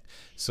yet.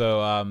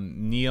 So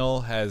Neil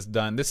has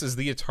done, this is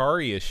the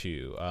Atari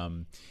issue.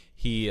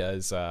 He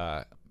is,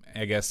 I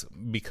guess,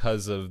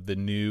 because of the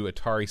new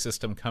Atari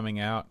system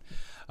coming out,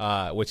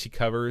 which he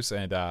covers.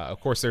 And, of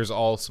course, there's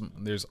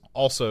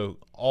also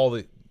all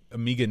the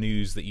Amiga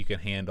news that you can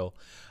handle.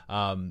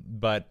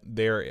 But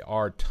there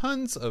are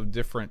tons of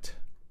different,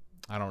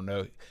 I don't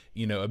know,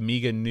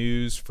 Amiga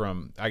news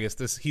from, I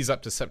guess he's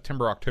up to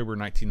September, October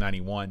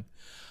 1991.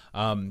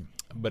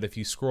 But if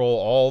you scroll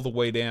all the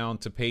way down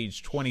to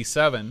page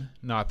 27,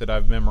 not that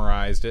I've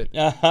memorized it,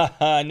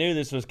 I knew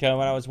this was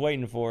coming. I was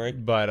waiting for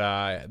it.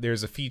 but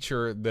there's a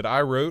feature that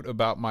I wrote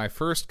about my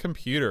first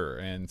computer.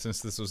 And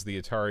since this was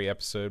the Atari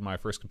episode, my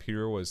first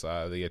computer was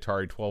the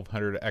Atari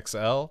 1200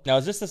 XL. Now,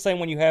 is this the same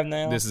one you have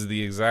now? This is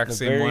the exact The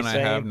same very one I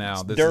have now.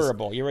 It's This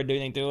durable. You ever do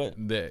anything to it?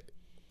 is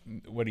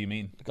what do you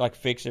mean? Like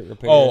fix it,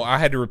 repair Oh, it? I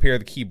had to repair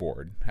the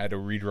keyboard. I had to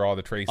redraw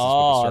the traces with the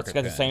Oh, circuit it's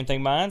got the pen. same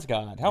thing mine's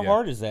got. How Yeah.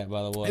 hard is that,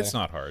 by the way? It's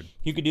not hard.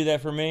 You could do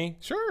that for me?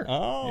 Sure.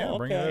 Oh, yeah, okay.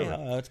 bring it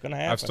over. It's going to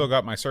happen. I've still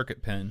got my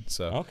circuit pen,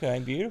 so. Okay,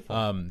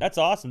 beautiful. That's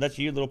awesome. That's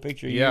you, little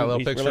picture of you. Yeah, a little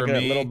We're picture looking of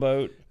at me. little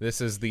boat.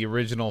 This is the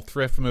original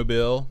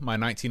Thriftmobile, my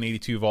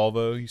 1982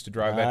 Volvo. Used to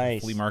drive that to the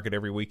Nice. flea market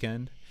every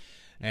weekend.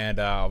 And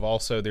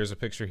there's a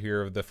picture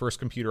here of the first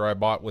computer I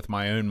bought with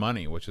my own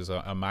money, which is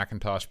a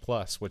Macintosh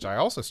Plus, which I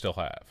also still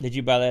have. Did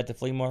you buy that at the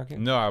flea market?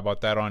 No, I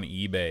bought that on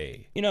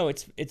eBay.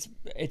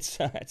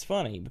 It's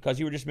funny because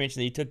you were just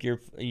mentioning that you took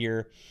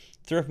your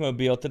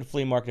Thriftmobile to the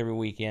flea market every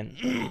weekend.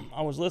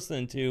 I was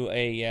listening to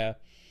a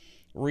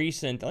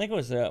recent, I think it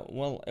was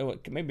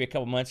maybe a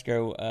couple months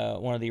ago,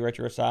 one of the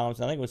Retro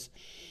Asylums. I think it was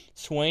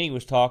Swaney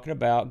was talking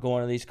about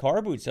going to these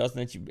car boot sales,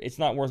 and it's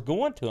not worth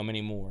going to them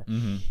anymore.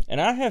 Mm-hmm.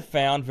 And I have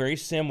found very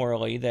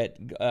similarly that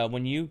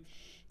when you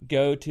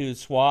go to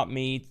swap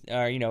meet,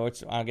 or I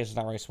guess it's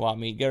not really swap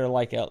meet. Go to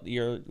like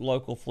your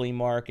local flea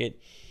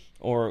market,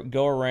 or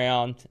go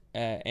around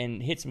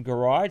and hit some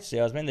garage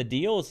sales. Man, the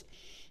deals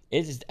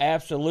is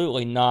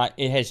absolutely not.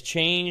 It has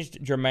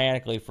changed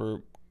dramatically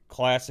for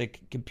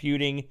classic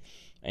computing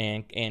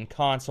and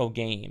console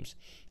games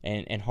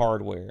and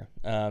hardware.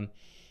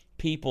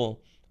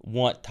 People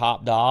want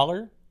top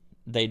dollar.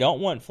 They don't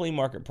want flea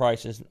market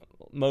prices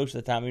most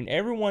of the time. I mean,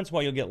 every once in a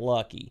while you'll get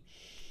lucky.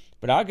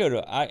 But I go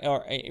to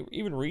or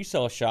even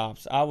resale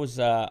shops. I was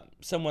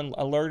someone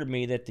alerted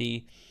me that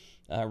the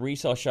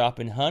resale shop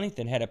in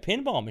Huntington had a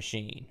pinball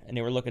machine, and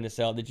they were looking to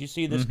sell. Did you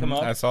see this come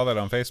up? I saw that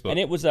on Facebook. And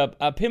it was a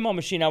pinball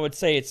machine. I would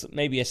say it's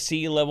maybe a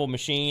C-level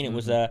machine. It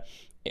was a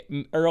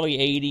early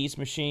 '80s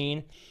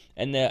machine,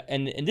 and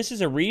this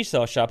is a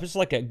resale shop. This is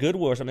like a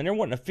Goodwill or something. They're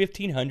wanting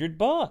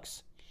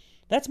 $1,500.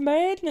 That's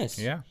madness.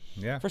 Yeah.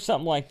 For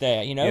something like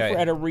that, Yeah. for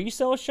at a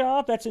resale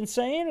shop, that's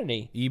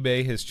insanity.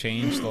 eBay has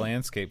changed the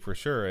landscape for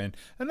sure. And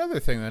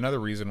another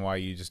reason why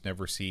you just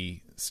never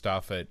see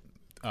stuff at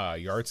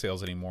yard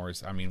sales anymore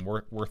is, I mean,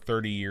 we're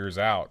 30 years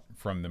out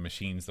from the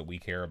machines that we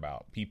care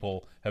about.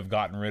 People have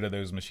gotten rid of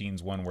those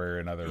machines one way or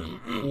another,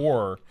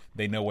 or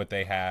they know what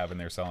they have and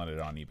they're selling it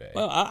on eBay.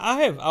 Well,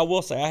 I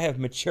will say I have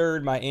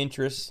matured my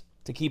interests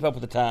to keep up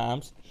with the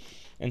times.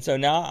 And so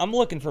now I'm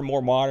looking for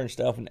more modern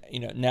stuff,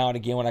 now and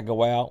again when I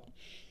go out.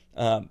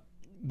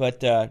 But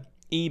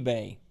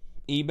eBay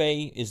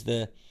is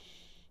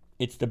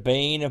the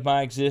bane of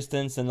my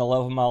existence and the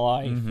love of my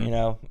life.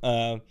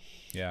 Mm-hmm.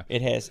 Yeah.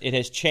 It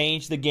has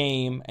changed the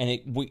game, and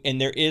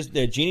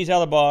the genie's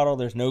out of the bottle.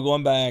 There's no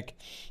going back.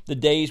 The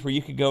days where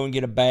you could go and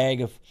get a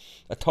bag of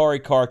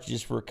Atari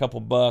cartridges for a couple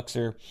bucks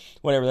or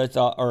whatever,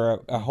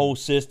 or a whole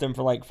system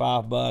for like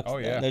 $5. Oh,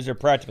 yeah. Those are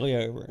practically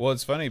over. Well,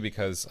 it's funny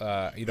because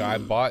I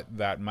bought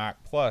that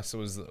Mac Plus. It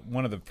was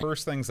one of the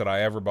first things that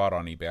I ever bought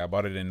on eBay. I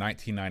bought it in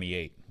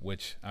 1998,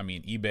 which, I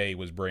mean, eBay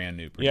was brand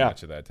new pretty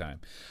much at that time.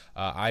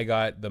 I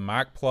got the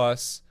Mac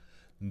Plus.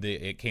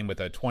 It came with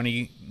a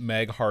 20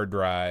 meg hard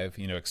drive,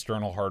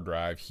 external hard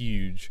drive,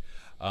 huge,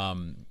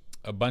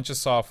 a bunch of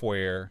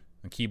software,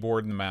 a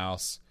keyboard and the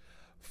mouse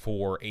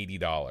for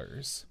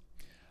 $80.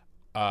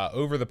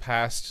 Over the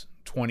past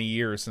 20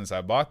 years since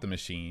I bought the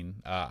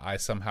machine, I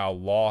somehow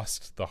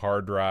lost the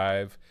hard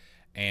drive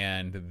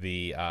and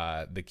the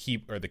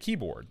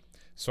keyboard.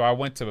 So I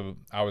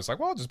was like,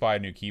 well, I'll just buy a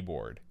new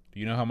keyboard. Do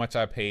you know how much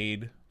I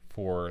paid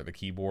for the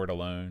keyboard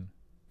alone?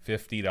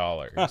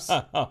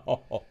 $50.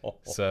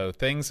 So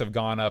things have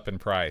gone up in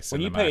price.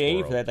 When in you the Mac pay $80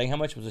 world. for that thing, how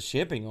much was the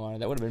shipping on it?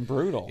 That would have been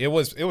brutal. It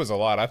was a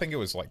lot. I think it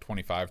was like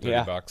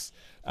 $25-$30.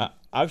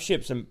 I've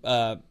shipped some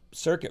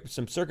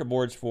circuit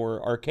boards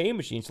for arcade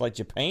machines like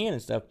Japan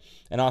and stuff,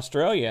 and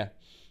Australia.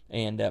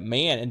 And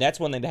and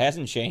that's one thing that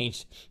hasn't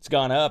changed. It's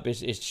gone up.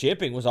 Its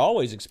shipping was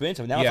always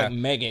expensive. Now it's like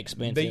mega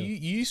expensive. You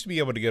used to be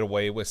able to get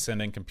away with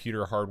sending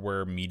computer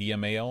hardware media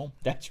mail.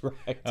 That's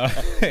right.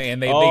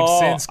 And they've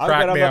since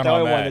cracked down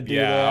on that. One to do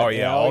that. Oh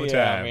yeah, all the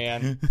time.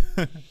 Man.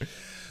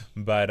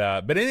 But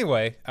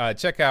anyway,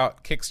 check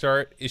out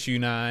Kickstart issue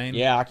 9.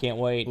 Yeah, I can't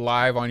wait.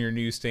 Live on your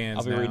newsstands.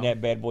 I'll be now. reading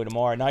that bad boy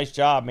tomorrow. Nice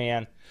job,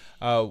 man.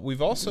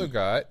 We've also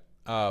got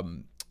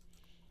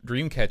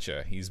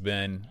Dreamcatcher. He's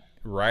been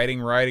writing.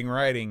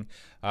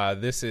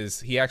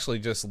 He actually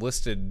just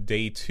listed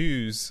day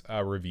 2's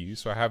review,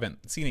 so I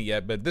haven't seen it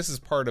yet, but this is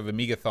part of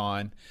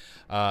Amigathon,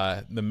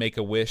 the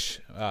Make-A-Wish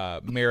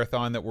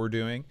marathon that we're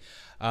doing.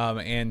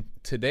 And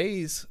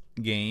today's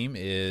game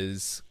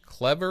is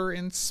Clever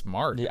and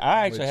Smart.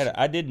 Yeah,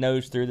 I did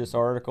nose through this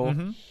article,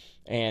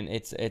 and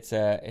it's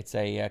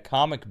a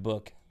comic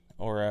book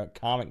or a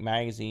comic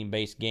magazine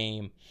based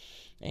game,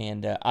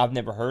 and I've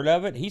never heard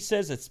of it. He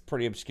says it's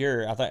pretty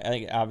obscure. I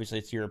think obviously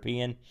it's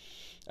European.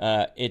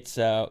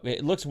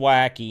 It looks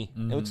wacky.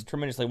 It looks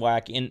tremendously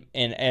wacky,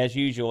 and as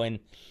usual in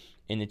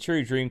the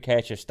true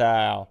Dreamcatcher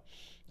style,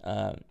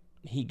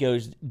 he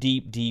goes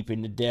deep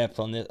into depth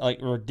on this, like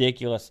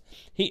ridiculous.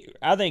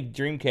 I think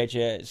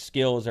Dreamcatcher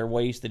skills are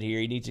wasted here.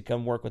 He needs to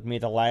come work with me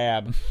at the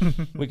lab.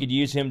 We could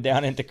use him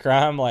down at the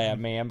crime lab,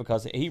 man,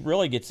 because he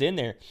really gets in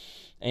there.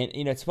 And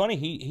it's funny.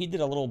 He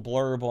did a little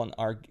blurb on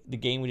the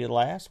game we did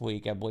last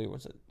week. I believe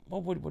was it.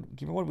 What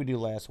did we do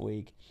last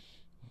week?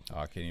 Oh,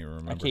 I can't even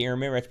remember. I can't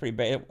remember. That's pretty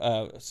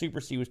bad. Super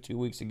C was 2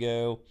 weeks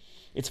ago.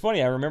 It's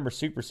funny. I remember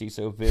Super C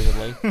so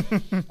vividly.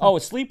 Oh,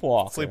 it's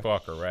Sleepwalker.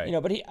 Sleepwalker, right?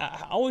 But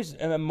I always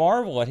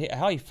marvel at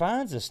how he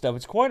finds this stuff.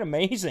 It's quite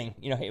amazing.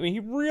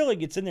 He really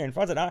gets in there and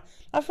finds it.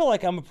 I feel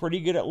like I'm pretty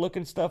good at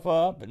looking stuff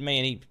up, but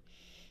man,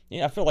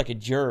 I feel like a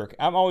jerk.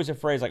 I'm always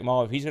afraid, like,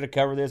 Mom, if he's going to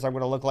cover this, I'm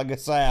going to look like a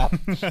sap.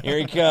 Here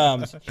he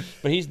comes.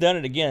 But he's done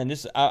it again.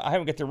 I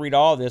haven't got to read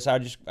all this. I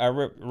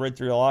read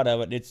through a lot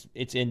of it.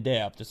 It's in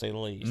depth, to say the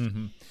least.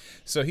 Mm-hmm.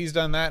 So he's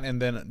done that, and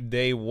then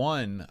day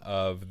 1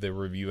 of the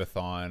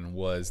review-a-thon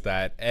was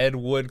that Ed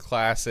Wood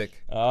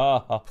classic,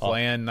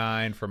 Plan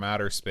 9 from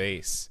Outer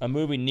Space. A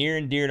movie near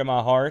and dear to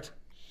my heart.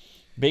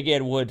 Big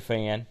Ed Wood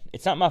fan.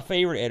 It's not my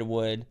favorite Ed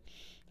Wood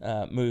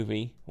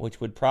movie,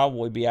 which would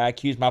probably be I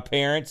Accuse My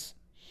Parents.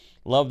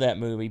 Love that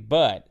movie,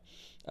 but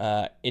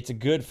it's a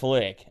good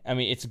flick. I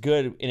mean, it's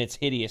good in its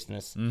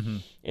hideousness. Mm-hmm.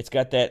 It's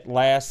got that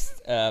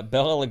last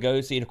Bela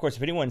Lugosi, and of course,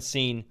 if anyone's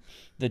seen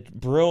the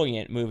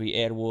brilliant movie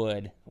Ed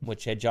Wood,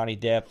 which had Johnny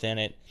Depp in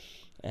it,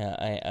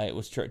 it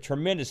was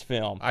tremendous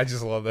film. I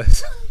just love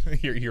this.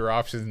 your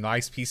options: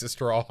 nice piece of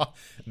straw,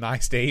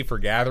 nice day for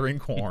gathering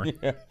corn.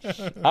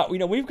 Yeah.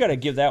 We've got to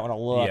give that one a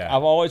look. Yeah.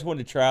 I've always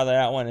wanted to try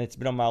that one. It's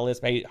been on my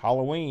list. Hey,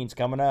 Halloween's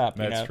coming up.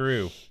 That's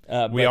true.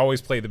 We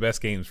always play the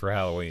best games for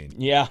Halloween.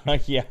 Yeah.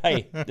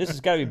 Hey, this has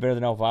got to be better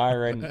than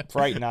Elvira and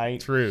Fright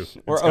Night. True.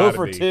 We're 0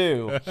 for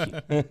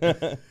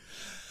 2.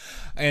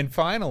 And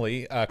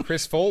finally,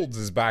 Chris Folds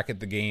is back at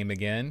the game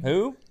again.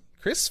 Who?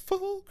 Chris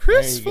Folds.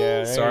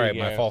 Sorry,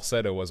 my go.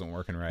 falsetto wasn't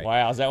working right.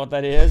 Wow, is that what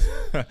that is?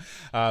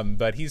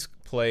 But he's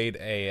played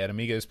an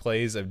Amigos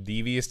Plays of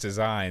Devious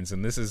Designs,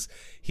 and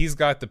he's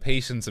got the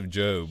patience of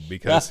Job,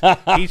 because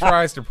he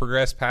tries to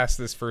progress past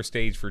this first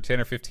stage for 10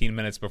 or 15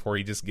 minutes before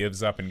he just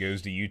gives up and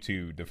goes to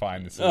YouTube to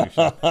find the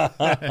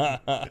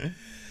solution.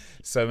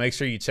 So make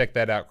sure you check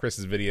that out.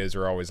 Chris's videos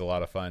are always a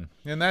lot of fun.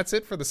 And that's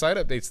it for the site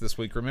updates this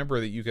week. Remember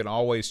that you can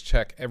always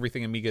check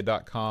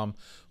everythingamiga.com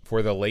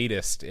for the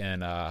latest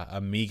in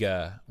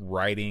Amiga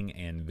writing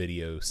and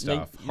video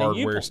stuff,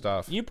 hardware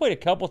stuff. You played a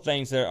couple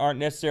things that aren't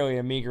necessarily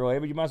Amiga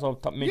related, but you might as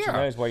well mention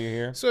those while you're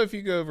here. So if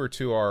you go over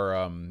to our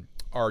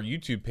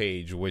YouTube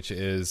page, which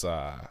is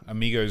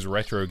Amigos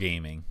Retro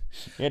Gaming.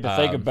 You had to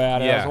think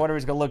about it. I was wondering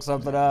if he's going to look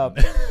something up.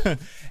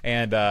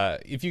 And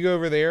if you go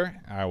over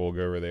there, I will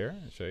go over there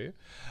and show you.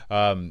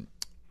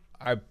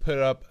 I put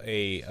up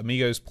a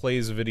Amigos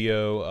Plays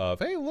video of,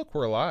 hey, look,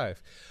 we're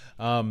live,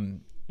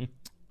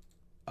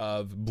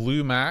 of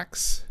Blue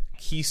Max,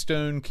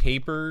 Keystone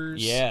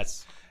Capers.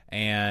 Yes.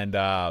 And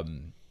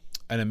an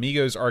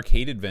Amigos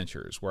Arcade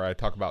Adventures, where I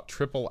talk about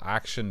triple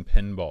action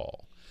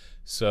pinball.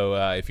 So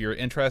if you're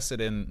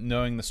interested in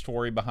knowing the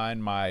story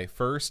behind my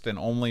first and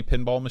only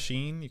pinball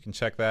machine, you can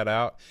check that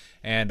out.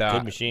 And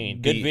good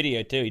machine. Good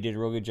video, too. You did a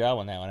real good job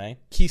on that one, eh?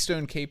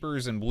 Keystone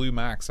Capers and Blue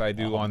Max I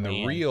do on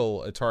the real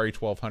Atari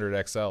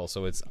 1200 XL,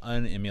 so it's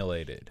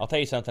unemulated. I'll tell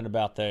you something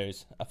about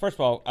those. First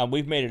of all,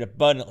 we've made it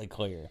abundantly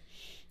clear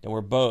that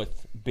we're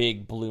both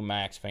big Blue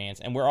Max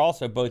fans, and we're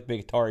also both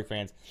big Atari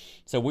fans.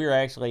 So we're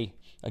actually,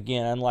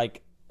 again,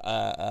 unlike...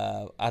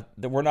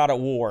 we're not at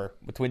war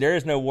between. There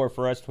is no war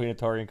for us between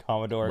Atari and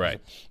Commodore.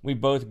 Right. We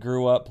both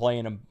grew up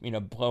playing.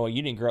 Well,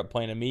 you didn't grow up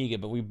playing Amiga,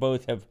 but we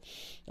both have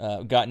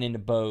gotten into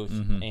both.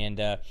 Mm-hmm.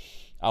 And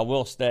I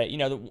will say,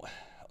 the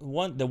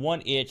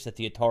one itch that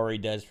the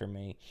Atari does for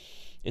me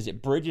is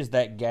it bridges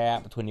that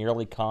gap between the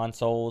early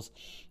consoles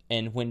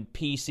and when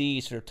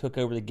PC sort of took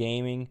over the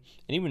gaming,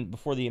 and even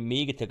before the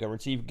Amiga took over.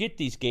 So you get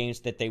these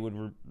games that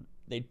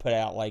they'd put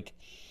out like.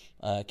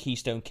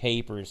 Keystone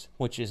Capers,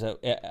 which is of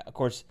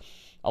course,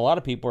 a lot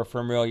of people are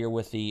familiar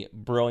with the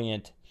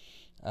brilliant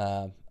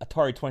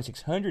Atari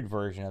 2600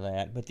 version of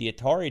that, but the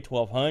Atari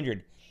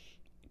 1200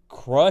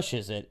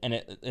 crushes it, and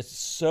it's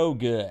so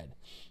good.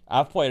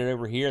 I've played it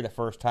over here the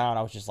first time, and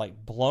I was just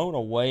like blown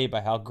away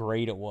by how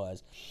great it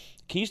was.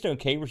 Keystone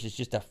Capers is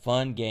just a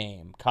fun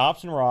game.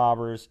 Cops and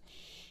robbers,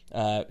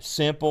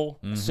 simple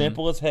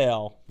as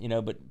hell,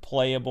 but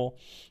playable.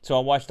 So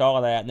I watched all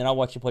of that, and then I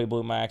watched you play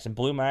Blue Max. And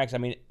Blue Max, I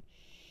mean,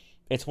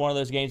 it's one of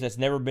those games that's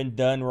never been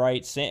done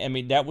right. I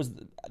mean, it was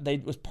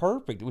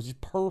perfect. It was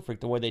just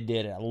perfect the way they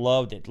did it. I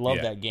loved it.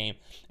 Loved that game.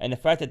 And the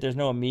fact that there's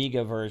no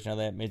Amiga version of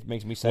that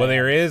makes me sad. Well,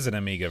 there is an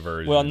Amiga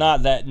version. Well,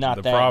 not that game.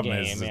 The problem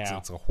is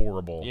it's a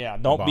horrible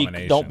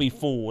abomination. Don't be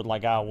fooled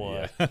like I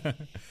was.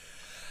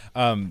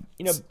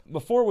 Yeah.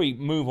 Before we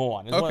move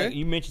on, okay.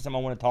 You mentioned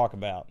something I want to talk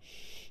about.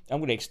 I'm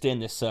going to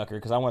extend this sucker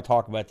because I want to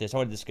talk about this. I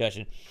want a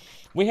discussion.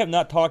 We have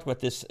not talked about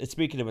this.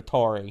 Speaking of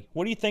Atari,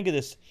 what do you think of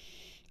this?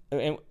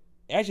 And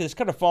actually, this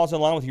kind of falls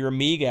in line with your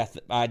Amiga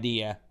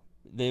idea,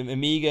 the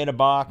Amiga in a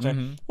box.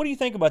 Mm-hmm. What do you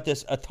think about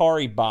this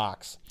Atari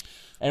box?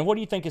 And what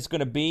do you think it's going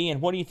to be?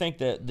 And what do you think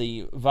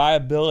the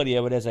viability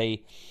of it as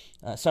a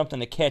something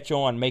to catch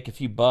on, make a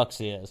few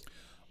bucks is?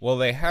 Well,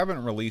 they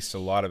haven't released a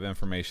lot of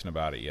information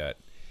about it yet.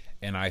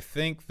 And I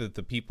think that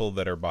the people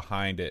that are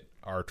behind it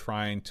are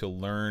trying to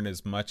learn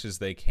as much as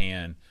they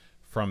can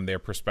from their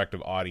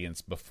prospective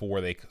audience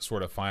before they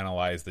sort of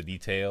finalize the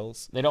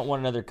details. They don't want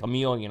another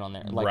chameleon on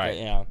there.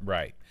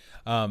 Right.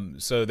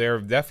 So there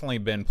have definitely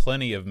been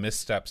plenty of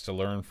missteps to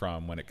learn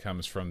from when it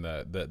comes from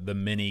the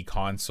mini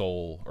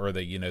console or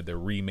the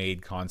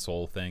remade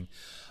console thing.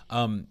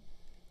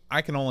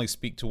 I can only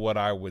speak to what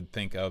I would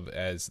think of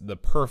as the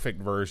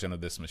perfect version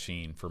of this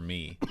machine for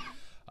me.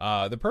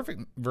 The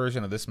perfect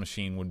version of this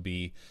machine would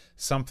be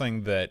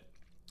something that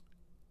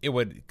it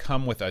would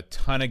come with a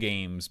ton of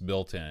games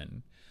built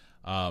in.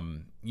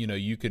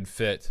 You could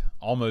fit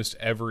almost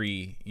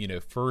every,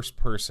 first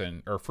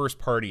person or first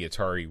party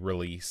Atari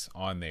release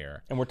on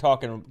there. And we're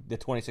talking the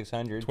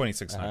 2600.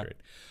 2600.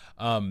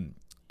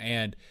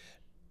 And,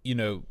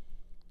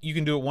 you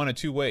can do it one of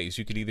two ways.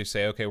 You could either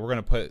say, okay, we're going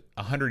to put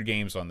 100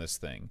 games on this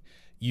thing.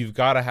 You've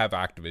got to have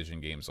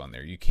Activision games on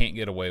there. You can't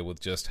get away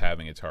with just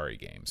having Atari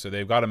games. So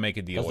they've got to make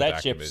a deal with Activision.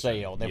 Because that ship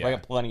sailed. They've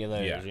got plenty of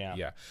those.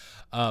 Yeah.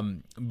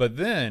 But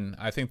then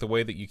I think the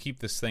way that you keep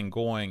this thing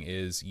going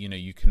is,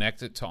 you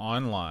connect it to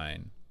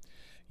online.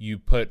 You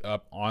put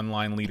up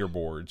online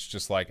leaderboards,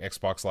 just like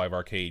Xbox Live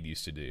Arcade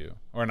used to do.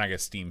 Or, and I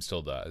guess Steam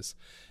still does.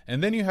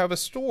 And then you have a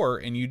store,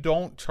 and you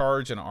don't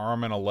charge an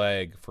arm and a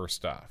leg for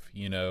stuff.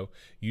 You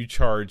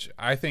charge,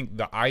 I think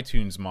the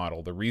iTunes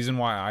model, the reason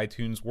why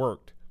iTunes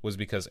worked was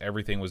because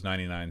everything was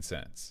 99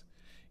 cents.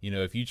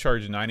 If you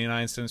charge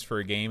 99 cents for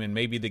a game, and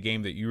maybe the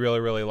game that you really,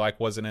 really like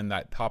wasn't in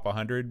that top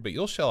 100, but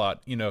you'll shell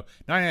out,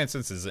 99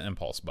 cents is an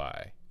impulse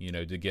buy,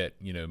 to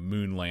get,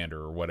 Moonlander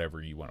or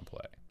whatever you want to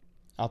play.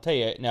 I'll tell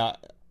you, now,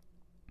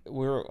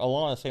 we're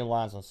along the same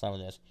lines on some of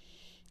this.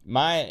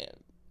 My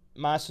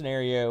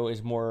scenario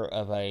is more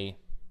of a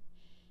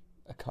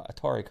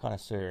Atari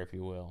connoisseur, if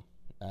you will,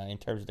 in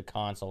terms of the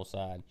console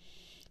side.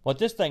 What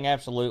this thing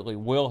absolutely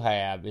will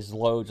have is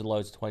loads and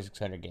loads of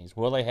 2600 games.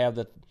 Will they have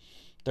the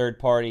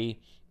third-party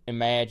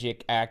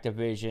Imagic,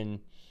 Activision,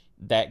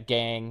 that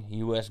gang,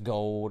 US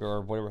Gold,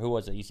 or whatever, who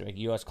was it? Used to make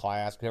US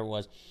Classic, whatever it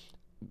was.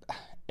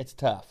 It's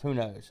tough. Who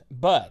knows?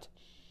 But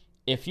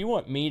if you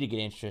want me to get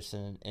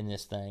interested in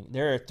this thing,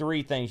 there are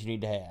three things you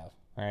need to have,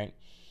 all right?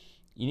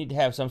 You need to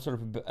have some sort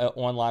of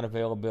online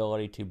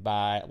availability to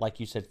buy, like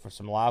you said, for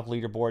some live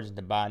leaderboards and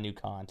to buy new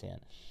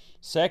content.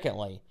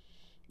 Secondly,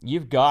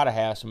 you've got to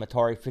have some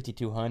Atari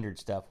 5200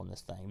 stuff on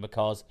this thing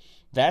because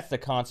that's the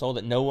console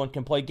that no one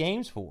can play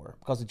games for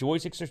because the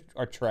joysticks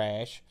are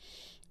trash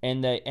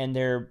and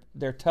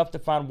they're tough to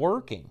find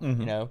working.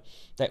 Mm-hmm.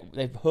 That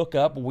they hook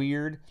up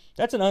weird.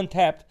 That's an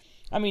untapped.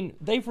 I mean,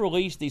 they've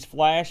released these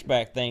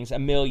flashback things a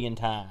million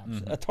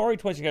times. Mm-hmm. Atari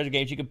 2600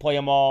 games, you can play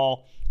them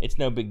all. It's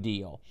no big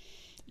deal.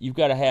 You've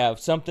got to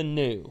have something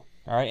new.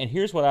 All right, and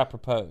here's what I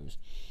propose.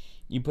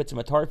 You put some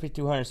Atari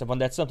 5200 stuff on.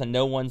 That's something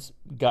no one's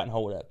gotten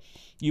hold of.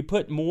 You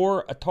put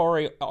more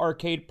Atari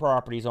arcade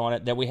properties on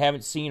it that we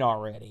haven't seen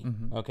already,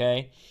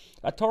 okay?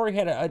 Atari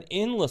had an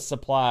endless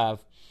supply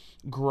of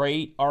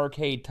great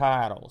arcade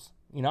titles.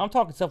 I'm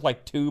talking stuff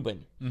like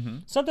Tubin,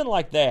 something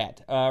like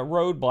that,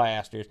 Road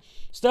Blasters,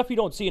 stuff you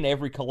don't see in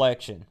every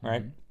collection,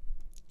 right?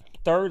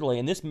 Thirdly,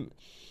 and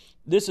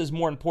this is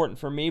more important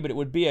for me, but it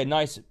would be a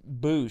nice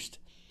boost,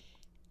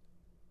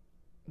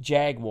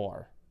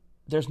 Jaguar.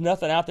 There's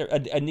nothing out there.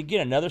 And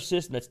again, another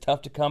system that's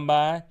tough to come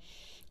by.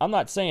 I'm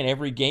not saying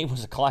every game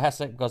was a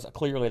classic because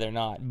clearly they're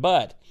not.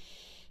 But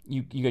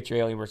you got your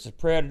Alien vs.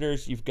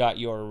 Predators. You've got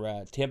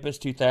your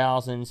Tempest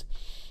 2000s.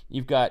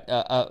 You've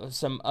got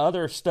some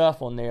other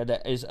stuff on there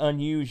that is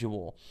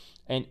unusual.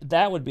 And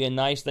that would be a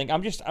nice thing.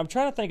 I'm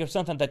trying to think of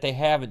something that they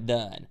haven't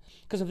done.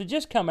 Because if they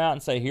just come out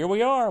and say, here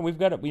we are, we've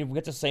got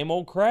the same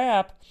old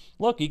crap.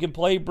 Look, you can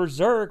play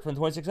Berserk from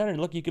 2600.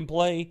 Look, you can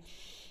play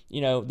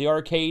the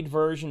arcade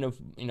version of,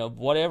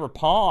 whatever,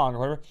 Pong or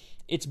whatever.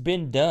 It's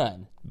been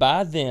done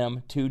by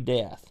them to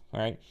death,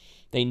 right?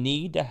 They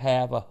need to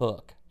have a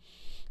hook,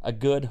 a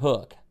good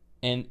hook.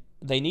 And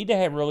they need to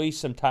have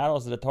released some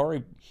titles that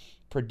Atari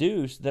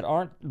produced that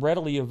aren't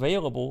readily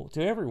available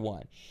to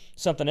everyone.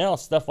 Something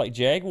else, stuff like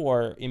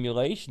Jaguar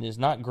emulation is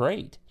not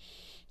great.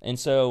 And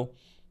so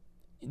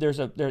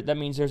that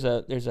means there's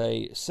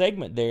a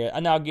segment there.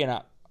 Now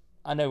again,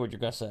 I know what you're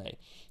gonna say.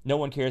 No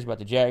one cares about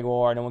the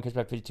Jaguar. No one cares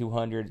about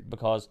 5200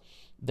 because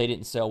they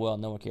didn't sell well.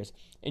 No one cares.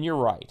 And you're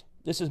right.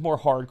 This is more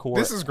hardcore.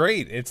 This is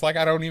great. It's like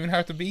I don't even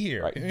have to be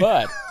here.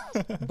 Right.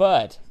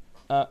 But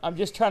I'm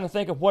just trying to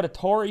think of what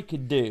Atari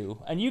could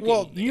do. And you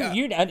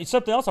can, and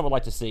something else I would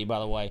like to see, by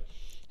the way.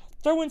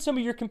 Throw in some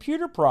of your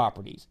computer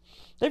properties.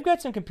 They've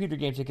got some computer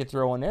games they could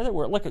throw in there that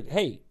were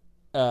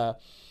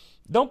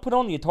don't put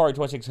on the Atari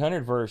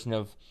 2600 version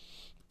of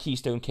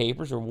Keystone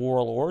Capers or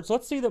Warlords.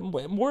 Let's see the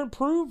more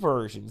improved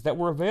versions that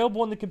were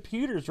available on the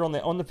computers or on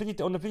the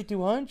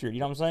 5200. You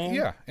know what I'm saying?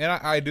 Yeah, and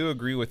I do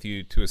agree with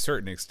you to a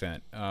certain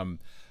extent.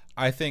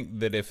 I think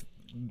that if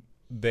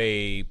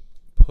they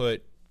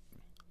put,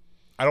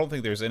 I don't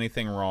think there's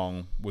anything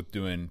wrong with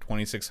doing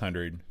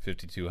 2600,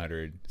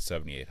 5200,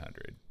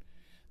 7800.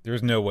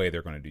 There's no way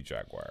they're going to do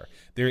Jaguar.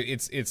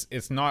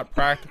 It's not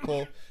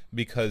practical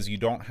because you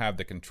don't have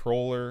the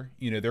controller.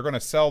 You know, they're going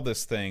to sell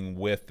this thing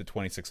with the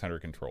 2600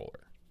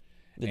 controller.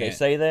 Did they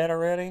say that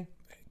already?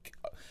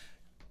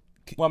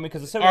 Well, I mean,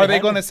 because are they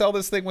going to sell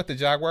this thing with the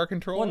Jaguar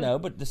controller? Well, no,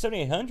 but the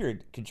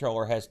 7800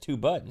 controller has 2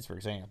 buttons, for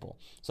example.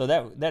 So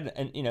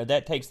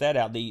that takes that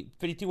out. The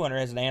 5200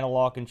 has an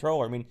analog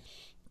controller. I mean,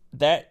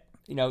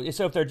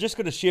 so if they're just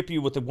going to ship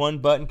you with the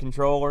 1-button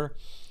controller,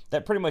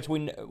 that pretty much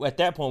at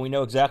that point we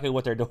know exactly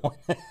what they're doing.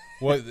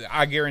 Well,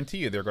 I guarantee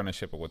you they're going to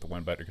ship it with the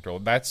 1-button controller.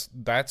 That's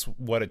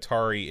what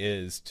Atari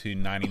is to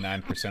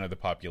 99% of the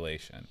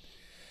population.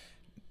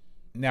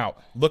 Now,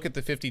 look at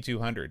the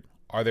 5200.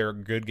 Are there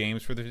good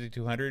games for the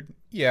 5200?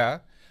 Yeah.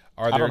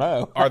 I don't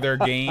know. Are there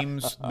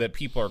games that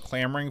people are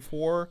clamoring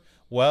for?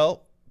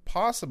 Well,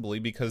 possibly,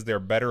 because they're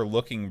better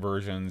looking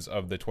versions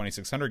of the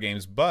 2600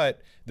 games,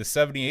 but the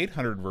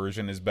 7800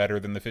 version is better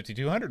than the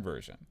 5200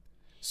 version.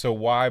 So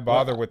why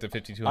bother with the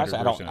 5200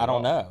 version? I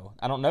don't know.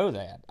 I don't know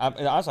that. I've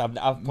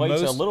played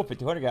a little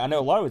 5200 game. I know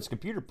a lot of it's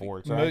computer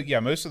ports, right?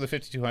 Most of the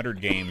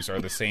 5200 games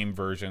are the same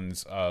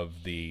versions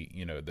of the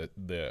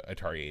Atari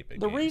 8-bit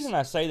games. The reason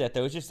I say that,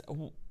 though, is just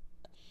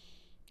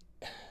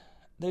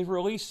they've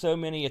released so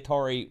many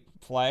Atari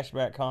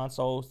flashback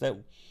consoles that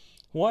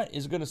what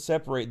is going to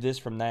separate this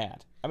from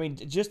that? I mean,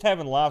 just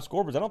having live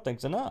scoreboards, I don't think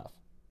is enough.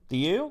 Do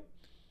you?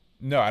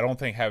 No, I don't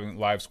think having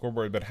live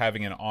scoreboard, but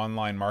having an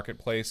online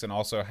marketplace and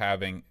also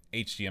having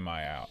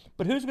HDMI out.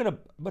 But who's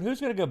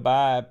gonna go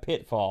buy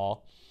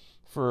Pitfall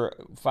for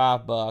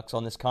 $5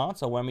 on this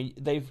console? I mean,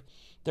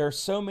 there are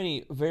so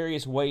many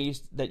various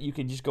ways that you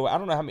can just go. I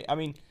don't know how many. I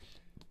mean,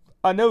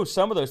 I know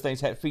some of those things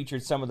had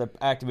featured some of the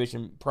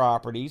Activision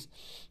properties,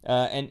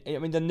 and I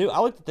mean I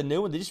looked at the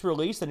new one. They just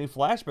released a new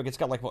flashback. It's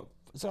got like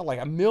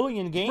 1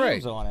 million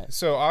games on it.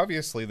 So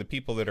obviously the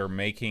people that are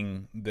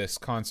making this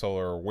console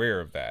are aware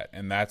of that,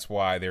 and that's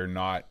why they're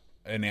not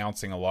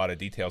announcing a lot of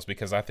details,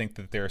 because I think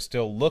that they're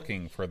still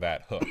looking for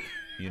that hook.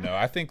 You know,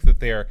 I think that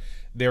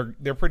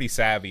they're pretty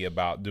savvy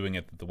about doing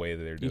it the way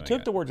that they're doing it. You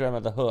took the words out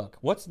of the hook.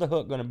 What's the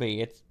hook going to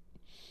be?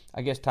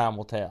 I guess time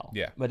will tell.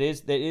 Yeah, but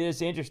it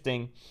is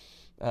interesting.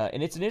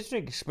 And it's an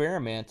interesting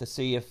experiment to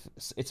see if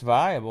it's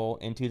viable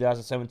in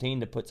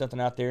 2017 to put something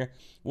out there.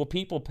 Will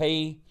people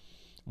pay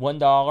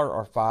 $1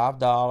 or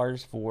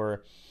 $5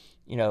 for,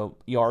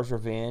 Yar's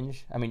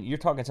Revenge? I mean, you're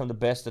talking some of the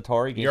best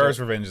Atari games. Yar's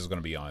Revenge is going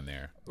to be on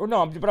there. Or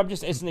no, but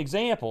it's an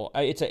example.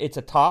 It's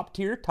a top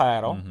tier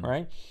title,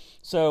 right?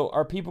 So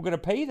are people going to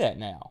pay that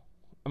now?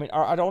 I mean,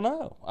 I don't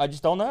know. I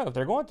just don't know if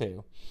they're going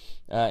to.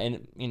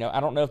 And I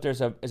don't know if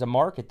there's a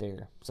market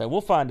there. So we'll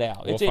find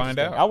out. We'll find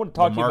out. I want to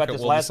talk to you about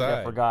this last week.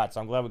 I forgot,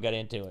 so I'm glad we got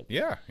into it.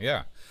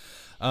 Yeah.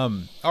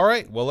 All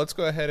right. Well, let's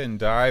go ahead and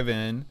dive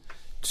in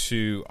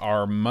to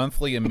our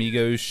monthly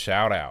Amigos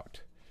shout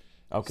out.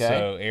 Okay.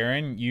 So,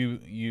 Aaron,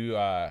 you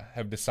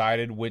have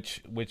decided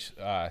which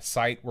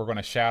site we're going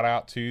to shout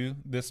out to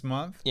this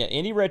month. Yeah,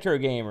 Indie Retro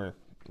Gamer.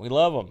 We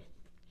love them.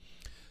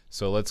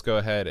 So let's go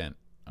ahead and.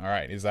 All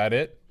right. Is that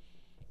it?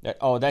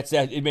 That's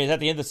that. I mean, is that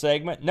the end of the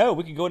segment? No,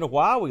 we can go into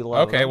why we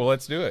love them. Okay, well,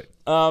 let's do it.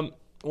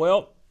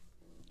 Well,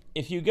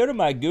 if you go to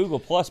my Google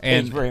Plus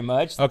page very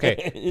much,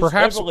 okay,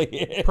 perhaps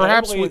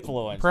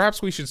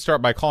we should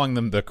start by calling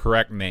them the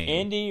correct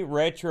name. Indie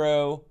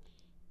Retro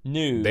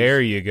News. There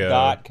you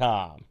go.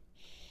 .com.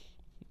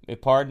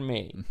 Pardon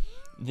me.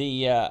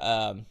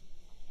 The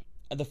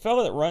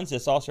fellow that runs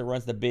this also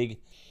runs the big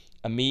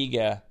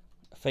Amiga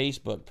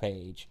Facebook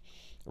page.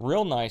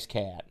 Real nice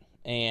cat,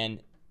 and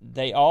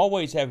they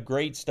always have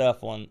great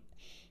stuff on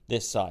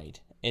this site.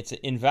 It's an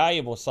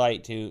invaluable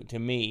site to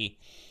me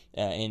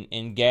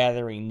in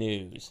gathering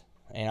news,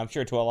 and I'm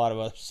sure to a lot of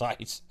other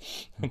sites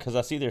because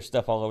I see their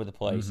stuff all over the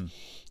place.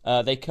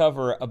 Mm-hmm. They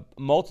cover a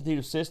multitude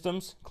of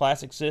systems,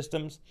 classic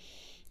systems,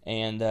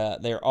 and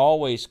they're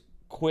always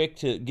quick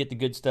to get the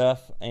good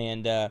stuff,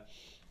 and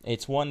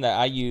it's one that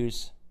I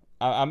use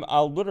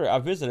I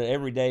visit it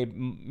every day,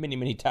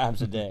 many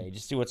times a day,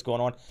 just see what's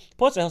going on.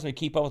 Plus, it helps me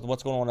keep up with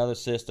what's going on in other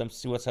systems,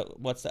 see what's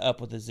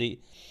up with the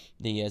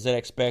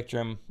ZX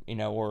Spectrum,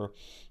 or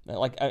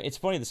like it's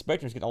funny, the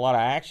Spectrum's getting a lot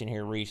of action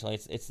here recently.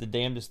 It's the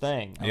damnedest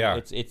thing. Yeah.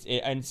 And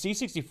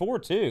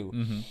C64 too.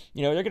 Mm-hmm.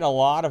 They're getting a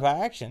lot of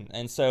action,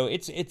 and so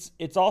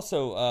it's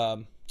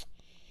also.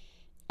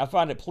 I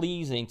find it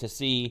pleasing to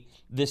see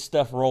this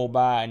stuff roll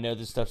by. I know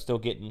this stuff's still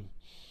getting.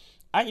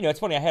 It's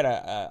funny. I had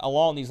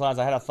along these lines.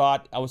 I had a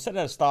thought. I was sitting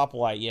at a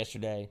stoplight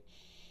yesterday,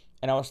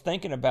 and I was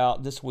thinking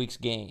about this week's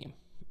game,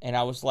 and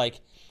I was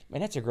like,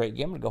 "Man, that's a great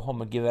game. I'm gonna go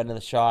home and give that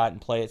another shot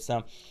and play it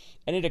some."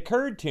 And it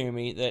occurred to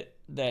me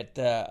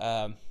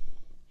that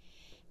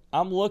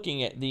I'm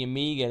looking at the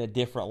Amiga in a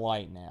different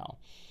light now.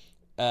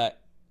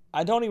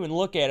 I don't even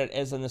look at it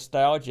as a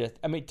nostalgia.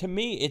 I mean, to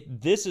me,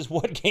 this is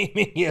what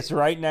gaming is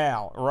right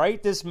now,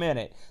 right this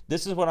minute.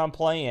 This is what I'm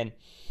playing.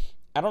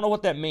 I don't know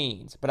what that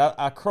means, but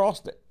I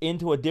crossed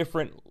into a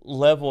different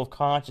level of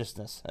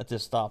consciousness at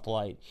this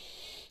stoplight.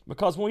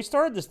 Because when we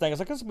started this thing, I was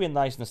like, this would be a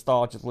nice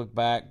nostalgia to look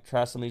back,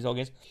 try some of these old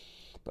games.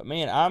 But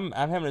man, I'm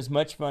having as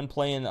much fun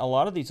playing a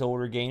lot of these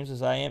older games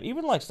as I am.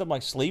 Even like something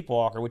like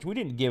Sleepwalker, which we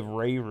didn't give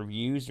rave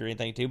reviews or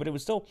anything to, but it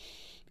was still,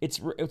 it's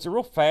a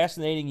real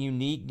fascinating,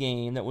 unique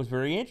game that was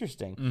very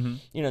interesting.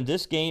 Mm-hmm.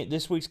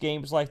 This week's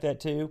game was like that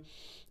too,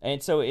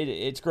 and so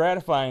it's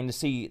gratifying to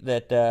see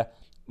that.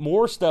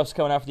 More stuff's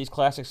coming out for these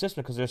classic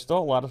systems because there's still a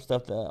lot of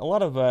stuff,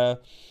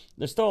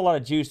 there's still a lot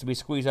of juice to be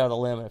squeezed out of the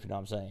lemon, if you know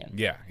what I'm saying.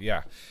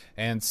 Yeah.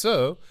 And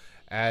so,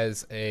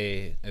 as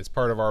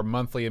part of our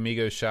monthly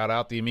Amigos shout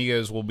out, the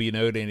Amigos will be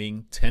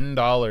donating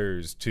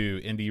 $10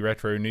 to Indie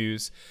Retro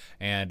News,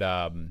 and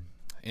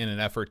in an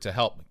effort to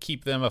help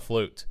keep them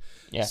afloat.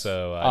 Yeah.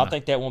 So I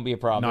think that won't be a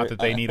problem. Not that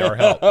they need our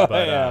help,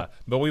 but Yeah.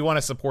 But we want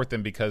to support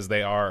them because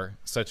they are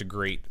such a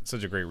great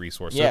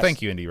resource. Yes. So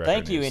thank you, Indie Retro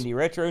News. Thank you, Indie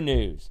Retro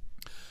News.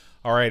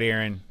 All right,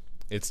 Aaron,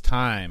 it's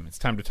time. It's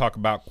time to talk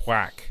about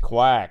Quack.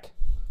 Quack.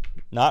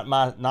 Not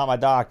my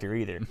doctor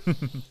either.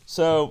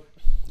 So,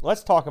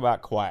 let's talk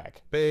about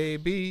Quack.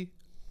 Baby,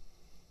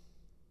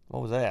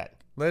 What was that?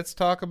 let's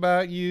talk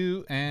about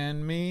you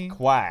and me.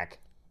 Quack.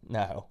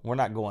 No, we're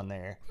not going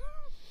there.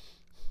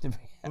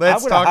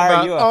 Let's talk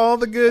about all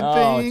the good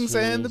Oh, things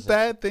and the Jesus.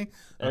 bad things.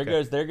 There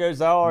Okay.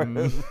 goes our.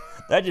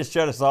 That just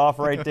shut us off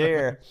right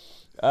there.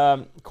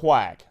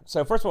 Quack.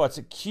 So first of all, it's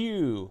a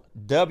QWAK.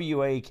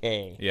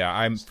 Yeah,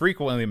 I'm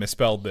frequently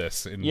misspelled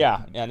this.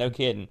 Yeah, no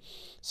kidding.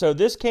 So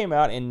this came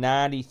out in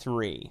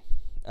 '93.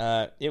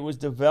 It was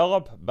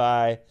developed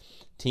by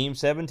Team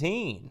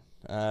 17.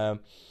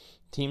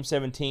 Team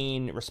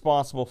 17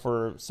 responsible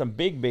for some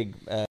big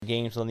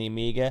games on the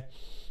Amiga.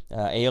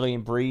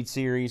 Alien Breed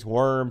series,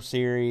 Worm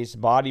series,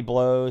 Body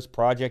Blows,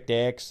 Project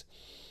X,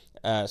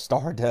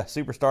 Stardust,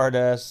 Super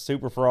Stardust,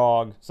 Super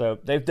Frog. So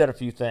they've done a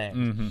few things.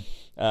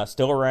 Mm-hmm.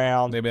 Still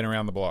around. They've been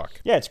around the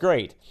block. Yeah, it's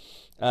great.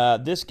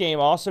 This game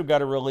also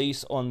got a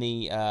release on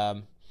the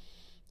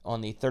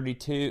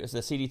 32, the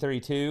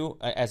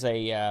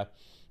CD32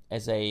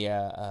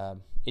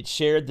 it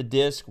shared the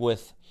disc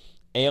with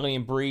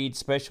Alien Breed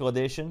Special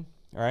Edition.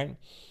 All right.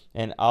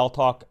 And I'll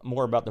talk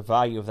more about the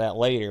value of that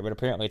later, but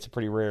apparently it's a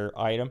pretty rare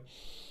item.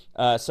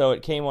 So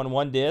it came on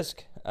one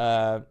disc.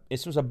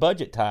 This was a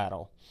budget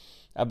title.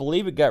 I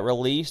believe it got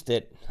released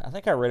I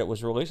think I read it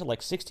was released at like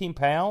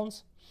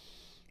 £16.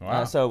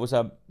 Wow. So it was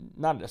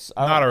not a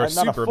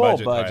super full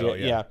budget budget. title,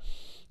 yeah.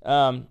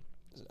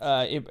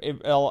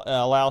 It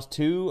allows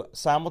two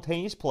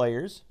simultaneous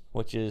players,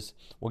 which is,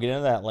 we'll get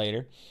into that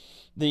later.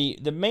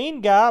 The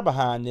main guy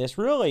behind this,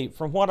 really,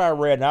 from what I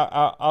read, and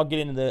I'll get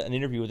into an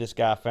interview with this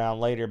guy I found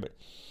later, but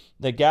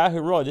the guy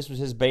who really, this was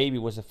his baby,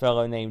 was a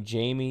fellow named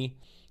Jamie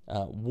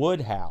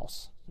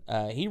Woodhouse.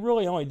 He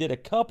really only did a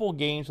couple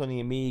games on the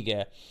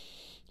Amiga.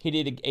 He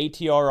did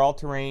ATR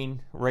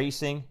All-Terrain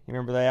Racing, you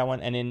remember that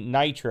one? And then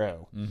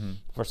Nitro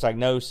for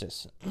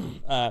Psygnosis.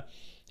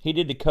 He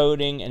did the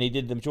coding, and he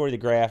did the majority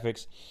of the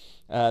graphics.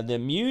 The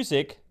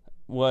music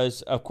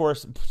was, of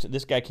course,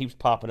 this guy keeps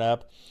popping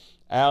up,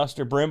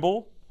 Alistair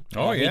Brimble.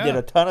 Oh, yeah. He did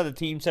a ton of the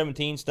Team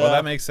 17 stuff. Well,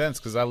 that makes sense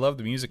because I love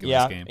the music in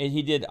this game. And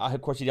he did,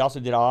 of course, he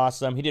also did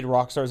Awesome. He did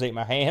Rockstars Ate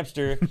My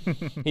Hamster.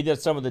 He did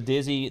some of the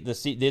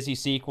Dizzy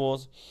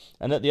sequels.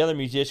 And the other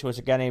musician was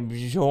a guy named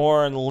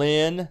Bjorn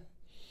Lynn.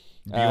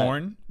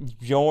 Bjorn?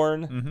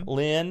 Bjorn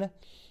Lynn.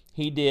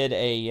 He did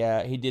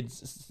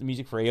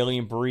music for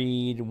Alien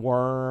Breed,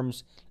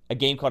 Worms, a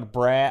game called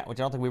Brat, which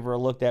I don't think we've ever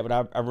looked at, but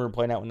I remember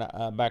playing that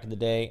one back in the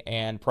day,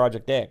 and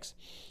Project X.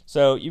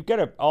 So you've got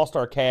an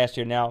all-star cast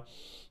here. Now,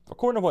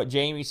 according to what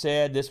Jamie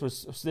said,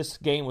 this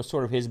game was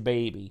sort of his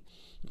baby,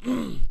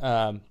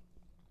 and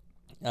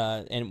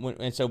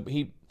so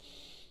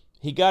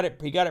he got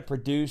it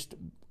produced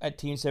at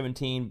Team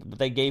 17, but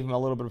they gave him a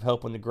little bit of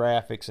help on the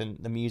graphics and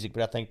the music,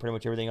 but I think pretty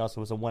much everything else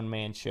was a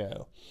one-man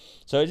show.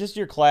 So it's just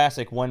your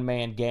classic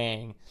one-man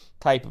gang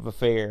type of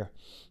affair,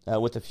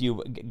 with a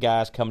few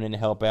guys coming in to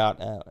help out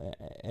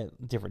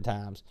at different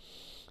times.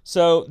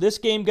 So this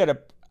game got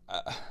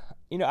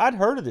I'd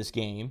heard of this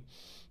game.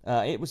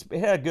 It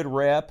had a good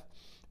rep.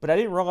 but I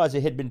didn't realize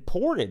it had been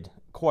ported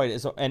quite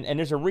as. And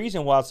there's a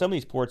reason why some of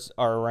these ports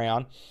are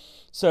around.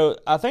 So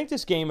I think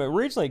this game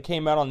originally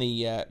came out on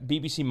the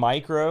BBC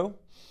Micro.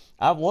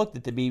 I've looked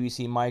at the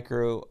BBC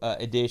Micro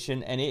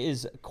edition, and it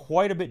is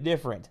quite a bit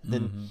different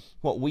than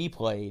what we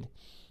played.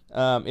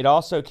 It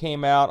also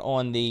came out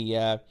on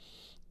the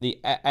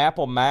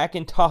Apple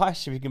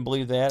Macintosh, if you can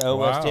believe that,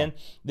 OS 10.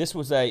 This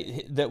was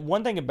the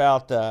one thing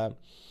about Woodhouse.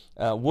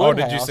 Oh,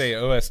 did you say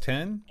OS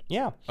 10?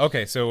 Yeah.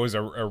 Okay, so it was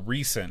a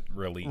recent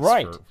release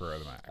for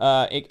the Mac.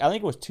 I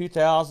think it was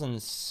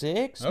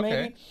 2006,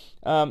 maybe.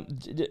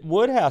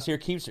 Woodhouse here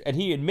keeps, and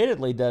he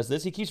admittedly does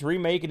this, he keeps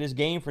remaking his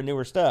game for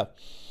newer stuff.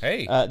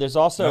 Hey, there's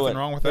also nothing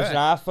wrong with there's that.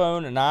 an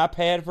iPhone, an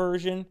iPad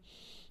version,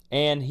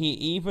 and he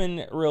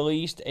even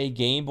released a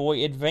Game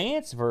Boy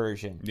Advance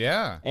version.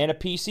 Yeah. And a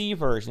PC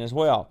version as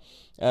well.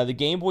 The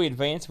Game Boy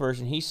Advance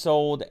version he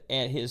sold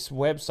at his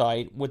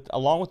website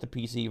along with the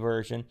PC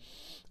version.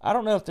 I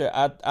don't know if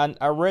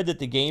I read that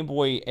the Game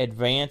Boy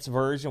Advance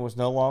version was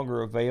no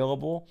longer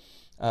available,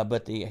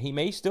 but he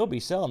may still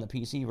be selling the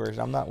PC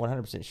version. I'm not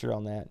 100% sure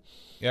on that.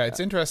 Yeah, it's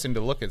interesting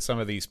to look at some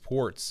of these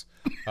ports.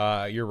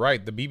 You're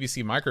right. The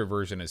BBC Micro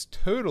version is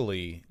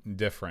totally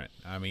different.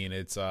 I mean,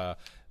 it's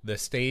the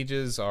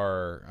stages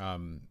are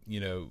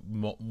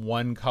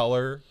one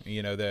color.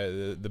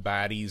 The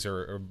baddies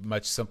are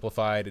much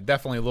simplified. It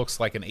definitely looks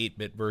like an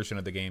 8-bit version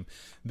of the game.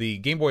 The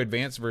Game Boy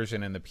Advance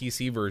version and the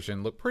PC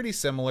version look pretty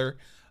similar.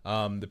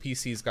 The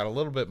PC's got a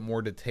little bit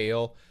more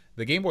detail.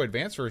 The Game Boy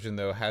Advance version,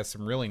 though, has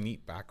some really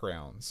neat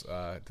backgrounds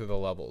to the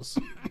levels,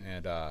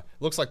 and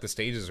looks like the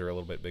stages are a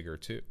little bit bigger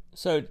too.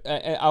 So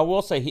I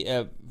will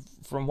say,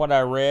 from what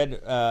I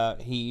read,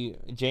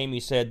 Jamie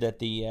said that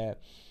the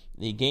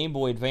Game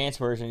Boy Advance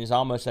version is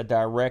almost a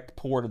direct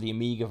port of the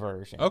Amiga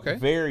version. Okay,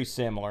 very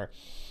similar.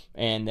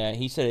 And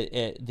he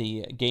said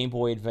the Game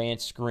Boy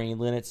Advance screen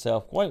lent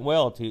itself quite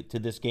well to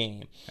this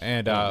game.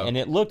 And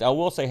it looked, I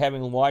will say,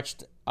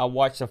 I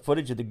watched some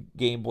footage of the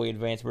Game Boy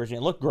Advance version.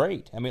 It looked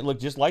great. I mean, it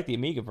looked just like the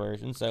Amiga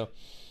version, so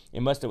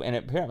it must have, and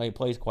apparently it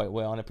plays quite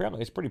well, and apparently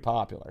it's pretty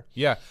popular.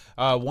 Yeah.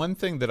 One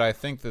thing that I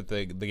think that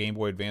the Game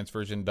Boy Advance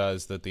version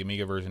does that the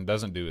Amiga version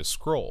doesn't do is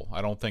scroll.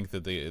 I don't think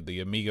that the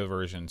Amiga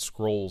version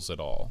scrolls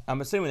at all.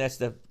 I'm assuming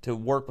that's to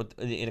work with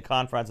in the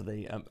confines of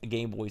the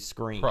Game Boy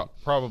screen.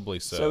 Probably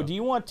so. So do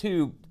you want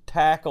to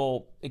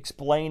tackle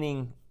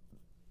explaining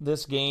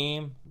this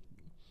game?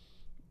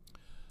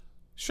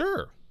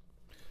 Sure.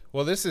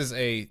 Well, this is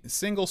a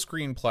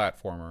single-screen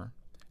platformer.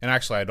 And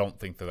actually, I don't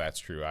think that that's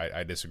true.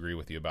 I disagree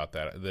with you about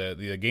that.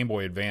 The Game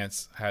Boy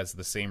Advance has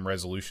the same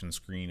resolution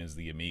screen as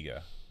the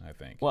Amiga, I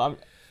think. Well,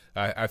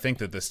 I think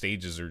that the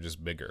stages are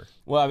just bigger.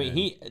 Well, I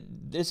mean,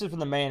 this is from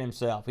the man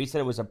himself. He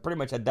said it was pretty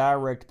much a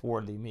direct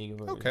port of the Amiga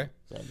version. Okay.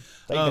 So take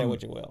that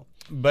what you will.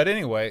 But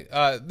anyway,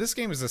 this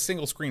game is a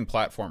single-screen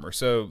platformer.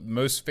 So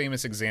most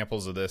famous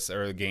examples of this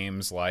are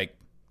games like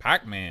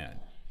Pac-Man.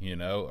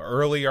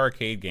 Early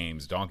arcade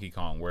games, Donkey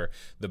Kong, where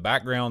the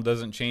background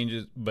doesn't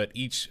change, but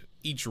each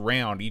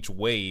round, each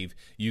wave,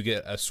 you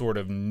get a sort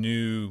of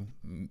new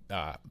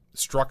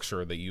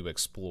structure that you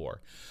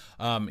explore.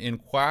 In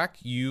Quack,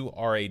 you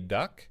are a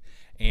duck,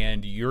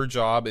 and your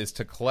job is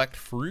to collect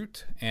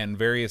fruit and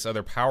various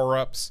other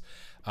power-ups,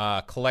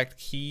 collect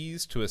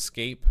keys to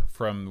escape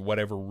from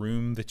whatever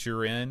room that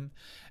you're in,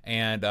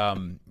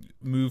 and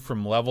move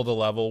from level to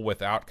level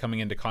without coming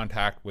into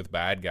contact with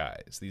bad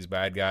guys. These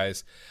bad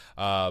guys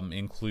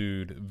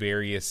include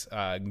various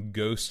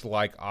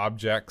ghost-like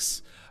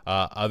objects,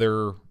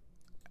 other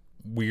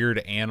weird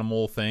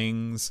animal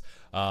things.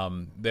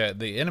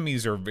 The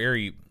enemies are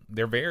varied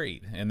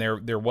and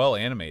they're well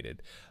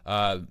animated.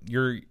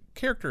 Your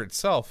character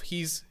itself,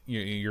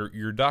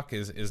 your duck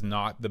is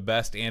not the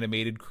best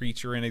animated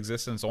creature in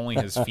existence. Only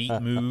his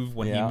feet move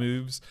when he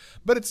moves,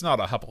 but it's not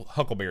a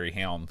Huckleberry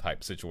Hound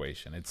type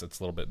situation. It's a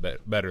little bit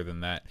better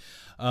than that.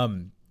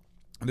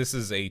 This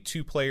is a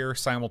 2-player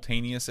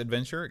simultaneous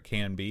adventure. It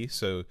can be,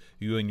 so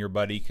you and your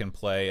buddy can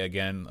play,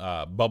 again,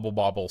 Bubble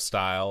Bobble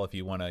style if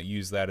you want to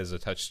use that as a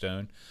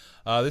touchstone.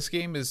 This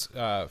game is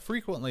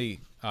frequently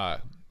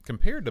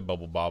compared to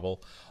Bubble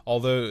Bobble,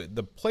 although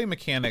the play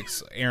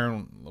mechanics,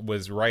 Aaron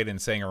was right in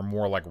saying, are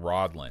more like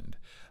Rodland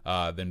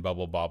than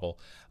Bubble Bobble,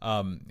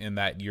 in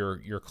that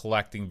you're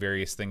collecting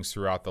various things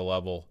throughout the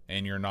level,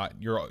 and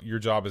your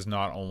job is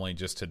not only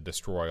just to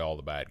destroy all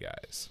the bad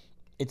guys.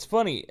 It's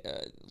funny,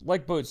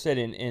 like Boat said,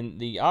 in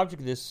the object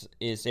of this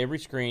is every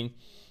screen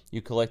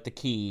you collect the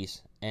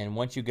keys, and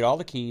once you get all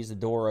the keys, the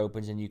door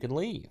opens and you can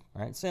leave.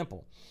 Right?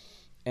 Simple.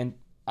 And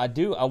I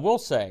will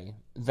say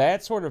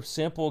that sort of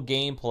simple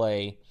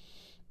gameplay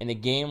in a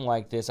game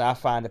like this I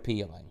find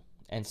appealing,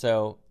 and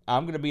so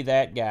I'm going to be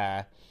that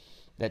guy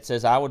that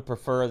says I would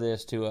prefer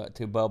this to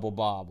Bubble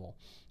Bobble.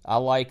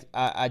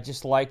 I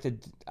just like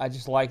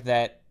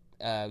that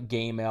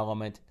game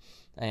element,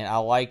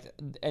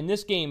 and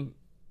this game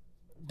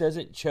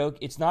doesn't choke.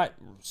 It's not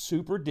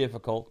super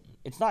difficult.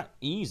 It's not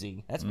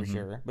easy, that's for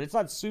sure, but it's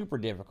not super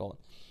difficult,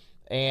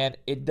 and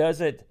it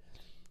doesn't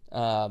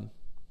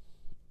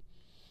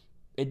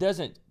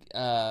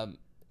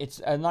it's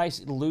a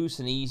nice, loose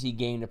and easy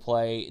game to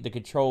play. The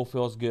control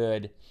feels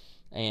good,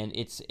 and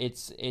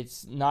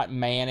it's not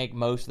manic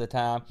most of the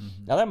time.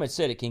 Mm-hmm. Now, that much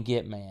said, it can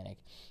get manic.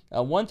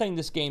 One thing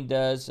this game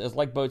does is,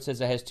 like Boat says,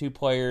 it has 2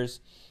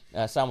 players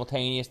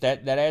simultaneous.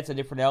 That adds a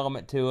different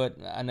element to it.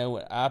 I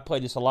know I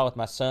played this a lot with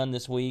my son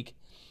this week,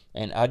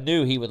 and I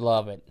knew he would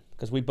love it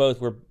because we both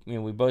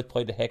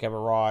played the heck of a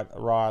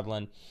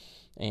Rodland,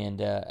 and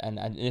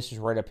this is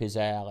right up his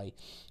alley.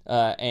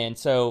 And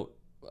so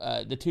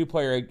the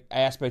 2-player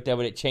aspect of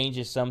it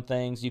changes some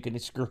things. You can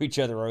screw each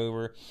other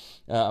over,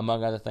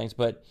 among other things.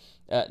 But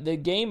the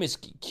game is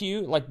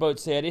cute, like Boat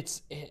said.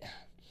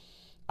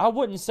 I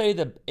wouldn't say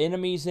the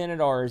enemies in it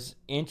are as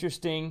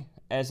interesting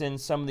as in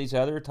some of these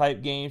other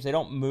type games. They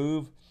don't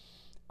move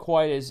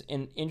quite as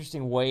in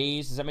interesting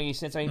ways. Does that make any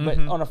sense? I mean, but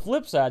on the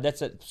flip side,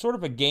 that's a sort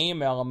of a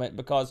game element,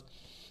 because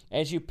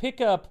as you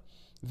pick up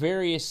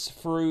various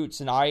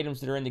fruits and items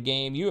that are in the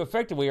game, you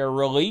effectively are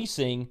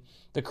releasing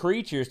the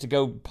creatures to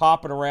go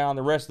popping around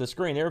the rest of the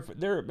screen.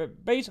 They're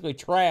basically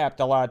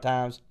trapped a lot of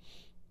times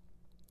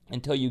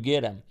until you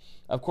get them.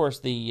 Of course,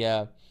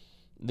 the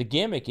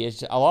gimmick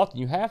is often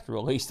you have to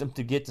release them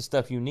to get the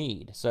stuff you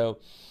need. So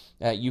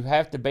you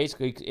have to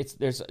basically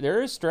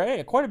there is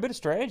quite a bit of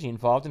strategy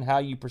involved in how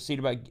you proceed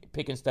about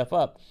picking stuff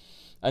up.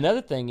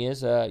 Another thing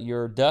is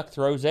your duck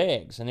throws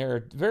eggs, and there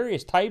are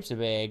various types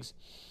of eggs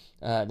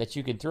that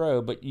you can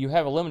throw, but you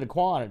have a limited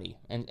quantity,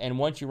 and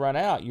once you run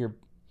out, you're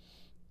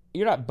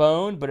not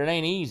boned, but it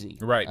ain't easy.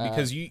 Right,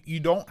 because you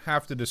don't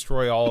have to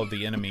destroy all of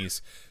the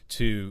enemies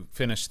to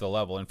finish the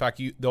level. In fact,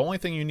 the only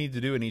thing you need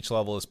to do in each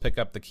level is pick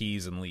up the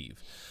keys and leave.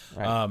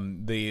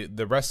 Right.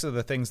 The rest of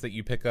the things that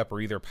you pick up are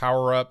either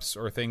power-ups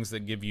or things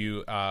that give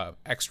you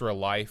extra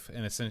life.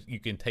 In a sense, you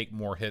can take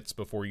more hits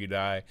before you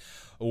die,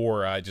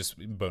 or just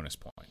bonus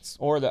points.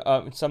 Or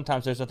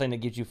sometimes there's a thing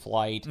that gives you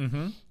flight.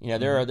 Mm-hmm.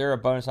 There are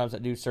bonus items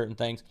that do certain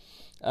things.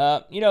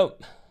 This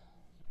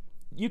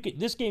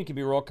game can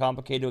be real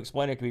complicated to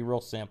explain. It can be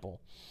real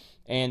simple,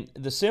 and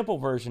the simple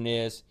version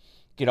is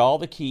get all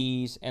the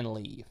keys and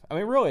leave. I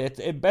mean, really,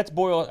 that's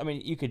boiled. I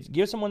mean, you could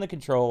give someone the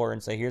controller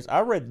and say, "Here's."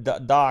 I read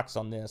docs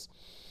on this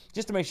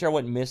just to make sure I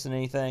wasn't missing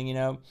anything,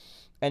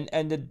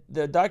 And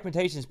the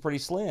documentation is pretty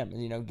slim.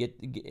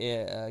 Get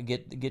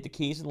the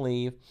keys and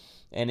leave,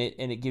 and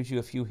it gives you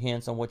a few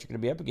hints on what you're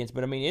going to be up against.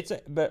 But I mean,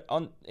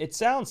 it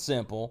sounds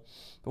simple,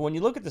 but when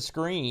you look at the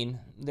screen,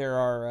 there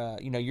are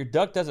your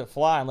duck doesn't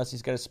fly unless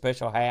he's got a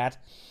special hat.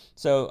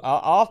 So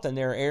often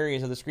there are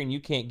areas of the screen you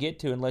can't get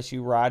to unless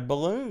you ride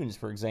balloons,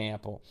 for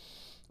example,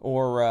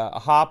 or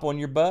hop on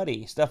your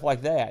buddy, stuff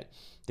like that.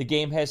 The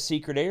game has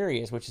secret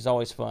areas, which is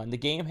always fun. The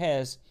game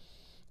has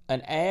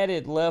an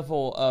added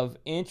level of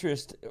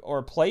interest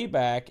or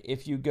playback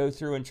if you go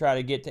through and try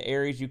to get to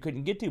areas you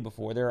couldn't get to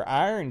before. There are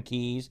iron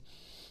keys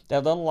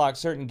that unlock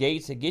certain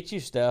gates that get you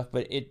stuff,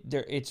 but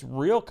it's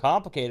real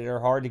complicated or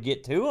hard to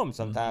get to them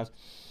sometimes.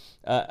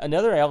 Mm-hmm.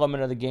 Another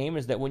element of the game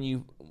is that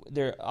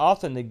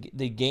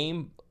the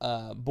game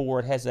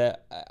board has a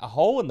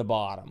hole in the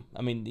bottom.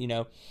 I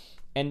mean,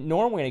 and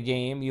normally in a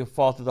game you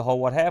fall through the hole.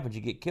 What happens?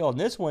 You get killed. In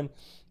this one,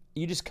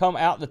 you just come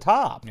out the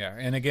top. Yeah,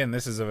 and again,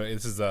 this is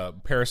a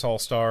Parasol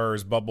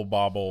Stars Bubble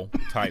Bobble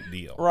type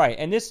deal. Right,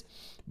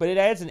 but it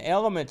adds an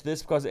element to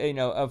this because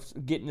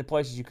of getting to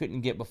places you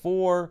couldn't get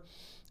before.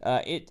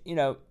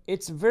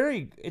 It's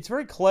very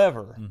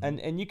clever, mm-hmm.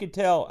 and you can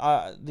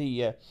tell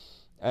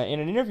in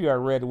an interview I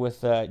read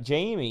with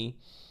Jamie,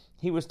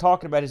 he was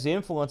talking about his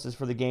influences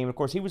for the game. Of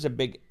course, he was a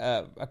big,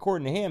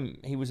 according to him,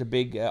 he was a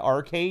big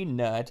arcade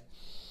nut,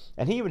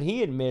 and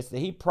he admits that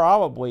he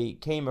probably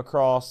came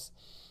across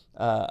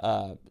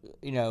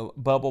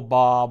Bubble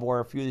Bob or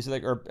a few of these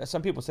or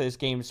some people say this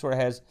game sort of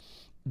has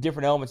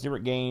different elements,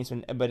 different games,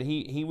 but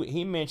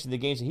he mentioned the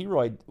games that he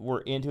really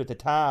were into at the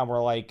time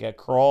were like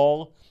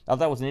Crawl. I thought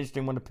that was an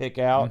interesting one to pick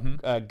out.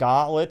 Mm-hmm.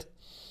 Gauntlet,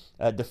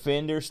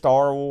 Defender,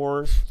 Star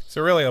Wars.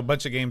 So really a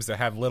bunch of games that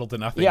have little to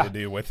nothing to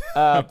do with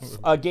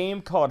a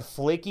game called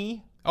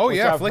Flicky. Oh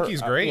yeah,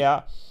 Flicky's great.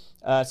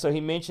 So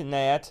he mentioned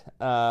that,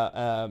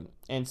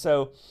 and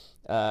so.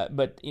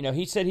 But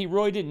he said he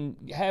really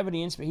didn't have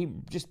any inspiration.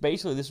 He just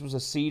basically this was a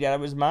seed out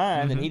of his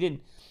mind, mm-hmm. and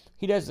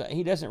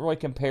he doesn't really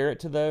compare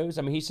it to those.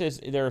 I mean, he says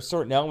there are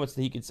certain elements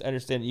that he could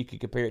understand that you could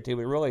compare it to,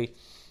 but really,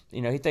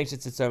 he thinks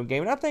it's its own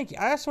game, and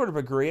I sort of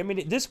agree. I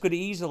mean, this could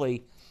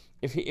easily,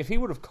 if he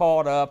would have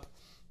called up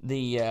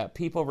the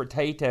people over at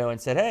Taito and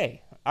said,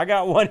 "Hey, I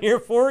got one here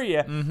for you,"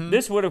 mm-hmm.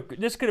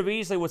 this could have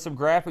easily with some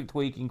graphic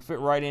tweaking fit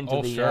right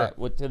into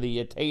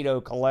the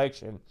Taito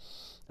collection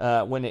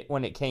when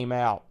it came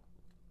out.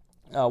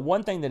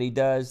 One thing that he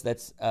does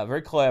that's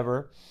very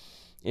clever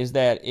is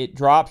that it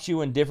drops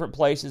you in different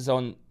places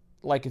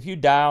like if you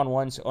die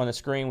on the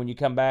screen, when you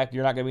come back,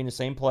 you're not going to be in the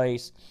same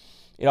place.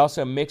 It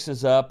also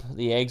mixes up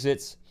the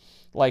exits.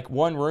 Like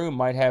one room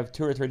might have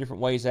 2 or 3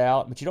 different ways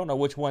out, but you don't know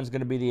which one's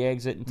going to be the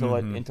exit until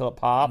mm-hmm. it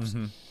pops.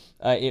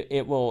 Mm-hmm.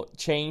 It will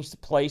change the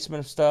placement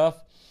of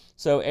stuff.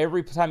 So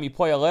every time you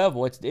play a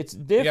level, it's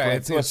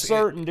different to a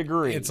certain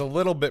degree. It's a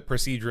little bit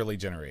procedurally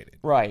generated.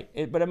 Right.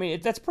 But I mean,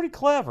 that's pretty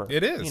clever.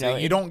 It is.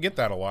 You don't get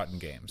that a lot in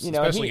games,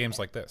 especially games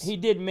like this. He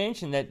did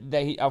mention that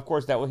he, of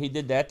course, he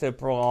did that to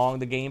prolong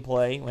the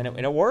gameplay, and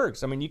it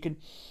works. I mean, you can.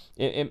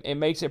 It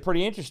makes it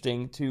pretty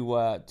interesting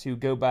to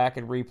go back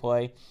and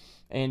replay,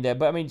 and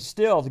but I mean,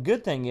 still, the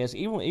good thing is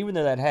even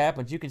though that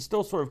happens, you can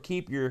still sort of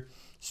keep your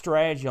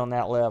strategy on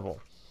that level.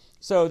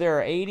 So there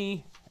are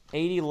 80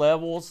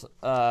 levels.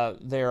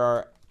 There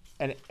are,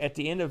 and at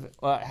the end of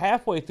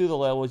halfway through the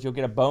levels, you'll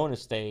get a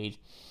bonus stage.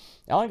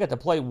 I only got to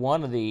play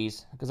one of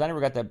these because I never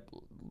got that.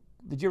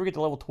 Did you ever get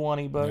to level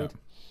 20, Bud? No.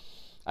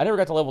 I never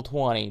got to level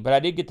 20, but I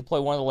did get to play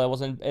one of the levels.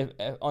 And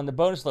on the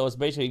bonus levels,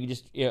 basically, you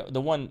just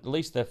the one, at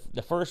least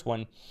the first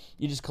one,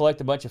 you just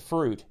collect a bunch of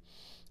fruit,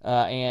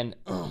 and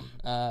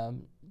try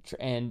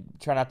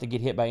not to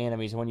get hit by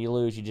enemies. And when you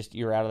lose,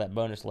 you're out of that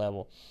bonus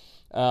level.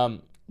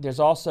 There's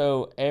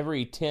also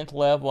every 10th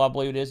level, I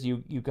believe it is,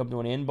 you come to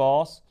an end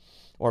boss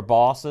or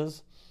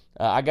bosses.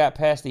 I got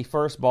past the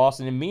first boss,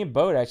 and then me and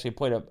Bo actually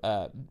played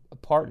a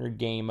partnered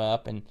game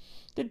up and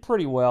did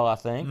pretty well, I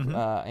think.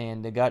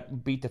 And they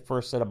beat the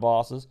first set of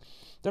bosses.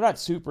 They're not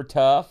super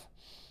tough,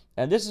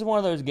 and this is one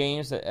of those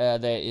games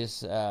that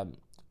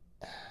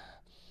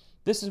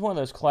this is one of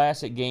those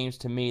classic games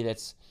to me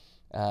that's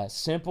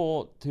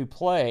simple to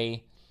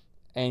play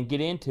and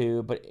get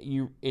into, but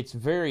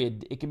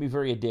it can be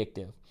very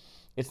addictive.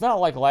 It's not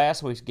like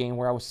last week's game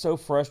where I was so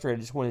frustrated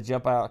I just wanted to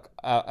jump out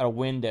a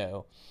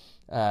window.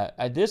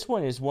 This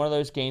one is one of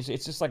those games.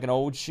 It's just like an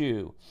old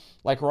shoe.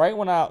 Like right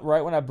when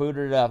I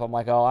booted it up, I'm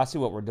like, oh, I see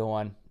what we're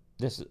doing.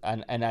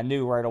 And I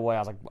knew right away. I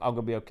was like, I'm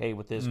gonna be okay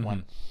with this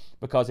one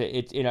because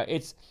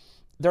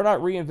they're not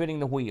reinventing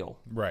the wheel.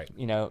 Right.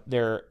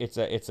 It's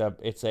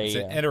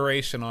an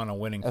iteration on a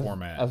winning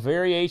format. A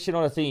variation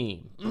on a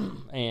theme,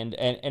 and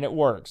it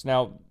works.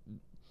 Now,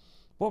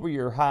 what were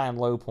your high and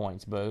low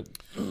points, Bo?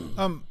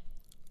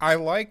 I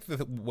like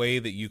the way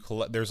that you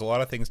collect. There's a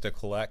lot of things to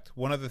collect.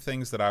 One of the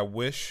things that I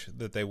wish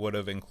that they would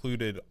have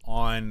included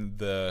on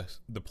the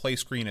play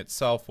screen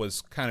itself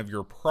was kind of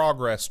your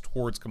progress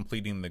towards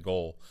completing the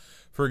goal.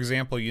 For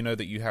example,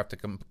 that you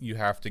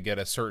have to get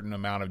a certain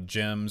amount of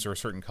gems or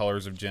certain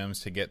colors of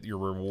gems to get your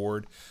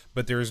reward,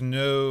 but there's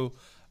no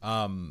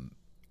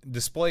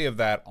display of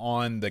that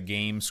on the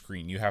game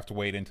screen. You have to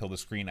wait until the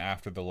screen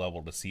after the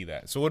level to see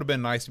that. So it would have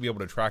been nice to be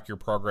able to track your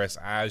progress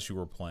as you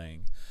were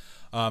playing.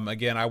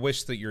 Again, I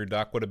wish that your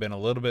duck would have been a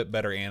little bit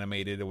better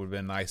animated. It would have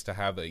been nice to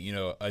have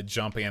a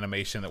jump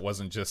animation that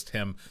wasn't just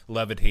him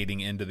levitating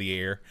into the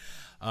air.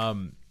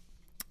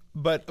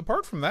 But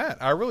apart from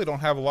that, I really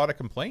don't have a lot of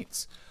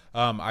complaints.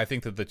 I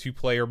think that the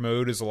 2-player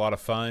mode is a lot of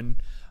fun.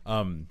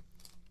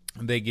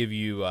 They give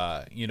you,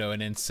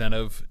 an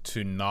incentive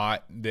to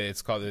not.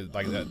 It's called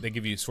like that. They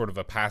give you sort of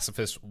a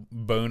pacifist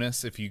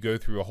bonus if you go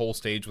through a whole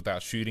stage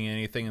without shooting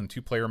anything. In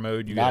 2-player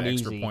mode, you get an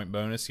extra point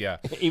bonus. Yeah,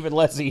 even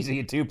less easy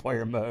in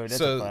 2-player mode.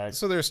 That's a fact.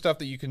 So there's stuff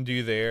that you can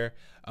do there.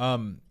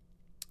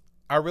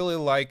 I really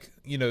like,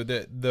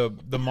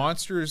 the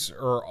monsters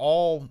are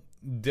all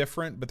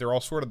different, but they're all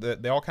sort of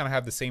they all kind of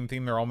have the same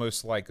theme. They're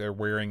almost like they're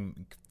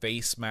wearing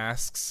face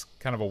masks,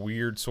 kind of a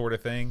weird sort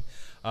of thing.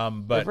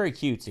 But they're very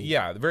cutesy.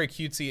 Yeah, very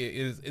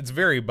cutesy. It's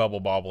very Bubble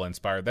Bobble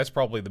inspired. That's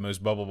probably the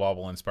most Bubble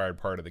Bobble inspired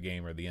part of the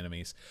game are the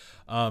enemies.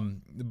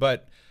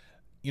 But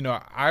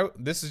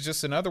this is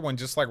just another one,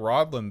 just like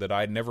Rodland, that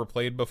I'd never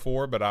played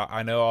before, but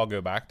I know I'll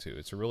go back to.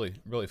 It's a really,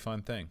 really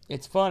fun thing.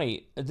 It's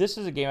funny. This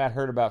is a game I'd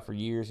heard about for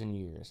years and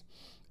years.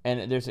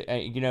 And there's,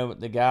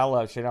 the guy I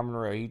love, Shane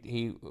Monroe,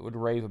 he would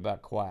rave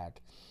about Quack.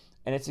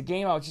 And it's a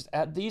game I was just,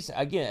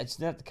 it's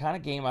not the kind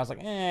of game I was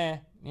like, I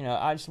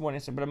just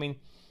want to, but I mean,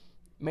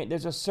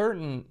 there's a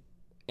certain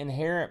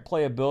inherent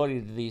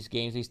playability to these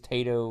games, these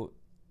Tato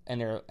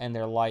and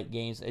their light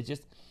games. It's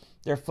just,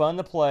 they're fun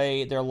to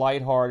play, they're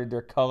lighthearted,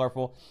 they're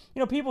colorful.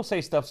 People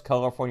say stuff's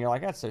colorful, and you're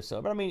like, that's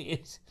so. But I mean,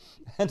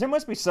 there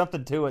must be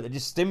something to it that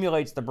just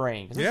stimulates the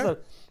brain. Because it's a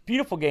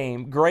beautiful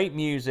game, great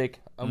music,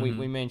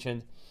 we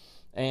mentioned.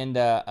 And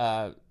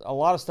a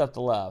lot of stuff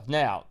to love.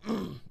 Now,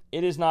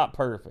 it is not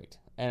perfect,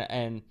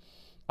 and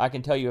I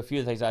can tell you a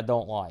few things I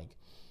don't like.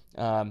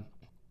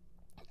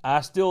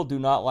 I still do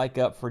not like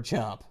Up for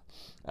Jump,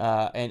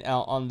 and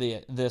on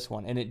this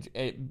one, and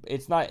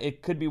it's not.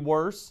 It could be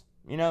worse,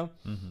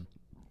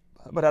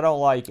 but I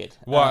don't like it.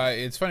 Well,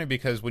 it's funny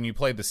because when you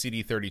play the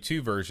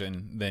CD32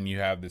 version, then you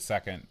have the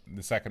second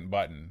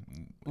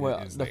button.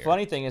 Well, the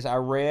funny thing is, I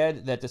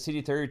read that the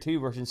CD32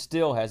 version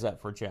still has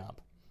Up for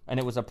Jump. And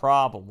it was a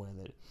problem with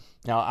it.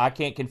 Now I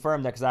can't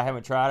confirm that because I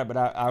haven't tried it, but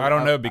I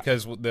don't know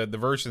because the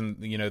version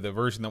the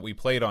version that we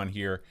played on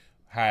here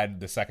had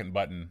the second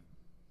button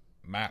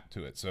mapped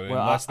to it. So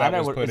unless that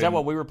was put in, is that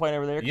what we were playing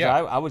over there? Yeah,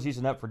 I was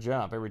using Up for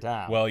Jump every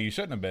time. Well, you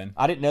shouldn't have been.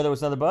 I didn't know there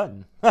was another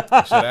button. Should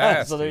have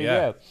asked. So there you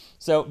go.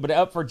 So, but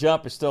Up for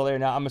Jump is still there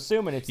now. I'm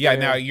assuming it's there.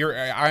 Now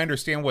I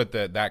understand what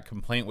that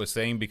complaint was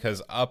saying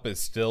because Up is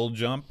still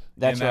Jump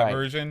in that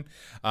version,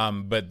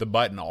 but the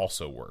button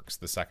also works.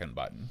 The second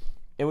button.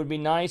 it would be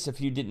nice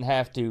if you didn't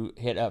have to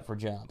hit up for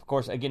jump. Of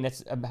course, again,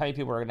 that's how many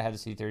people are going to have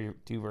the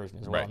C32 version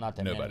as well? Right. Not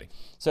that Nobody. many.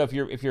 So if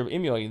you're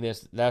emulating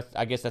this,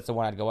 I guess that's the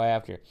one I'd go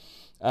after.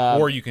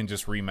 Or you can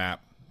just remap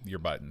your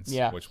buttons,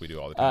 Yeah. which we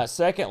do all the time.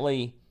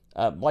 Secondly,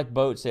 like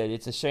Boat said,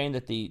 it's a shame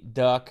that the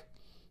duck.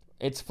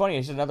 It's funny.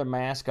 It's another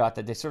mascot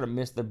that they sort of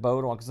missed the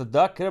boat on, because the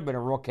duck could have been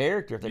a real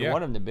character if they Yeah.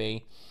 wanted him to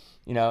be.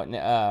 You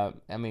know,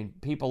 I mean,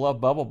 people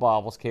love Bubble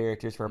Bobble's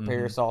characters for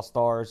Parasol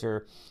Stars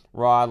or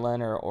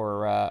Rodlin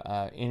or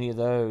any of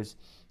those.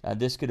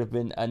 This could have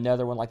been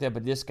another one like that.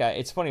 But this guy,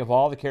 it's funny, of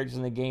all the characters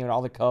in the game and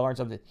all the colors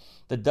of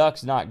the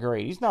duck's not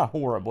great. He's not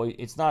horrible.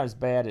 It's not as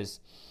bad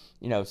as,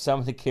 you know, some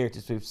of the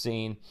characters we've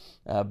seen.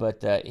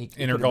 But he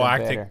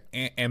Intergalactic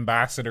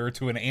ambassador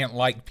to an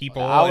ant-like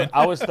people.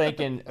 I was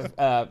thinking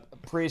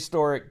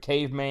prehistoric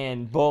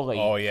caveman bully.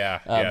 Oh yeah,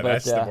 but,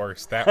 that's the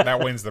worst. That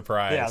wins the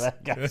prize. Yeah,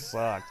 that guy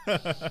sucked.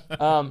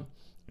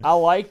 I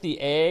like the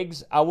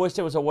eggs. I wish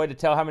there was a way to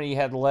tell how many you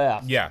had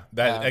left. Yeah,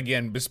 that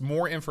again, just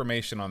more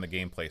information on the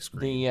gameplay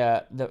screen.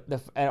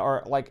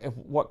 Or like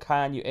what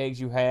kind of eggs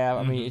you have.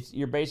 I mean,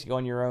 you're basically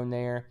on your own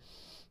there.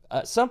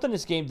 Something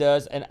this game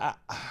does, and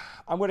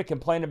I'm going to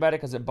complain about it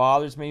because it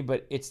bothers me,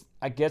 but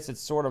I guess it's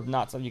sort of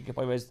not something you can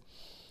complain about. Is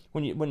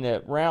when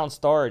the round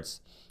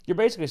starts, you're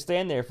basically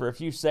standing there for a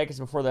few seconds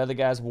before the other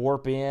guys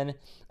warp in,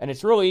 and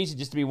it's really easy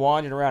just to be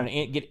wandering around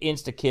and get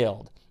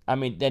insta-killed. I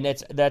mean, then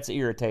that's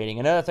irritating.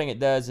 Another thing it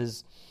does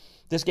is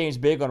this game's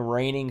big on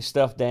raining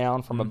stuff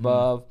down from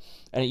above,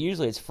 and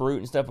usually it's fruit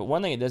and stuff, but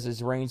one thing it does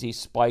is rains these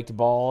spiked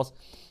balls,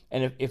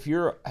 and if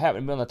you're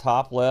happen to be on the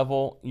top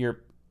level,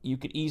 you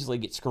could easily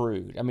get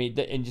screwed. I mean,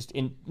 and just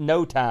in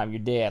no time, you're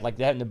dead. Like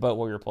that happened in the boat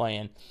while we were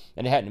playing,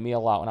 and it happened to me a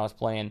lot when I was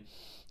playing.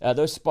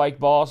 Those spike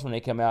balls, when they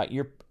come out,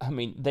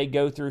 they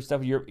go through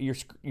stuff. You're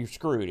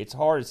screwed. It's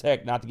hard as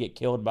heck not to get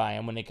killed by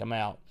them when they come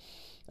out.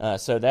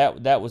 So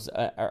that was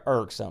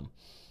irksome.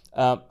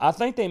 I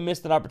think they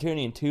missed an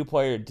opportunity in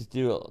 2-player to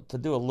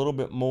do a little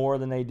bit more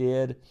than they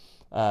did.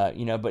 But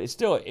it's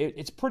still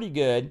it's pretty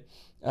good.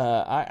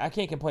 I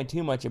can't complain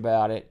too much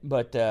about it.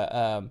 But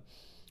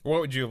what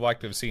would you have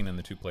liked to have seen in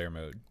the 2-player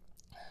mode?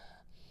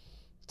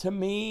 To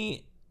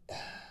me,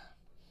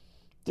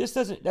 this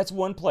doesn't. That's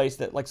one place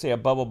that, like, say, a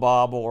Bubble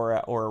Bobble or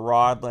a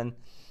Rodlin.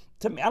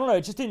 To me, I don't know.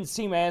 It just didn't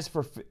seem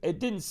It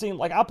didn't seem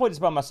like I played this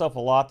by myself a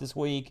lot this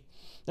week.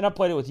 Then I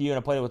played it with you and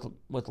I played it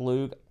with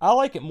Luke. I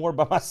like it more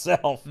by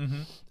myself.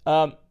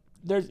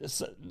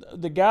 There's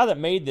the guy that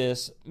made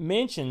this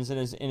mentions in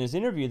his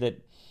interview that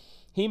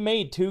he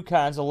made 2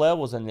 kinds of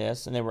levels in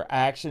this, and they were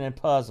action and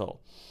puzzle.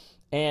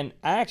 And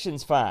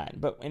action's fine,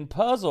 but in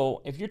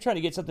puzzle, if you're trying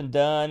to get something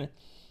done,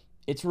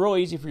 it's real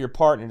easy for your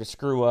partner to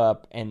screw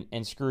up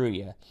and screw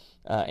you.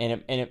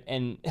 And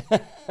I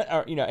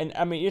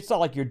mean, it's not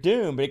like you're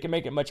doomed, but it can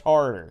make it much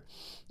harder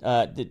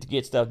to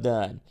get stuff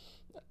done.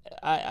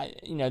 I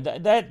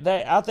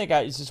think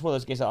it's just one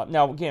of those games.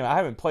 Now, again, I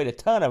haven't played a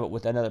ton of it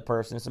with another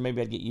person, so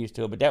maybe I'd get used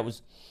to it. But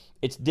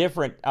it's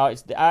different. I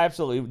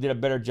absolutely did a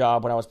better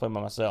job when I was playing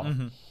by myself.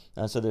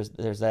 So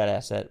there's that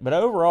asset. But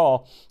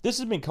overall, this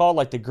has been called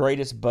like the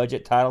greatest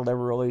budget title ever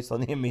released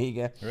on the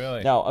Amiga.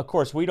 Really? Now, of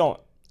course, we don't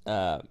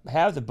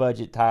have the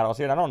budget titles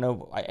here. And I don't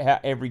know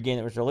every game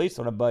that was released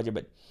on a budget,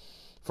 but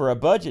for a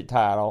budget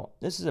title,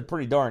 this is a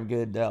pretty darn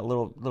good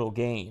little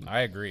game. I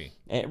agree.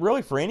 And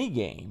really, for any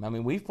game, I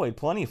mean, we've played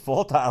plenty of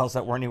full titles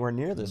that weren't anywhere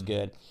near this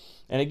good.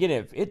 And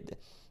again,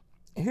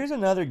 here's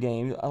another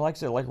game. I like I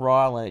said, like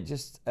Rodlin. It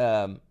just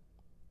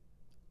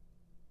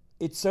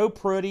it's so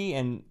pretty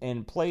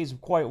and plays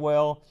quite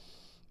well.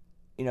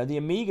 You know, the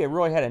Amiga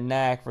really had a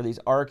knack for these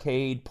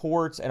arcade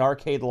ports and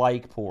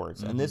arcade-like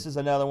ports, and this is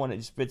another one that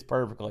just fits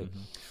perfectly.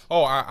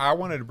 Oh, I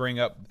wanted to bring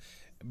up,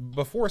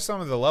 before some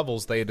of the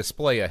levels, they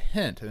display a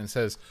hint, and it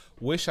says,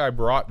 "Wish I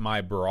brought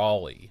my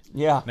brawly."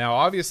 Yeah. Now,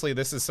 obviously,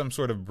 this is some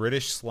sort of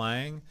British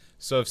slang,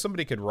 so if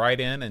somebody could write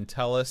in and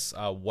tell us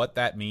what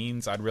that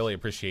means, I'd really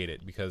appreciate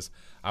it, because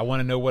I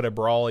want to know what a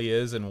brawly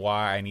is and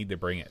why I need to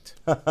bring it.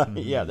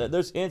 Yeah,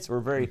 those hints were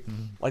very,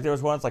 like there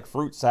was one that's like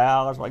fruit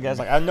salad. I guess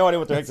I have no idea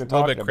what the heck they're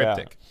talking about. A little bit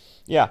cryptic.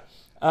 Yeah.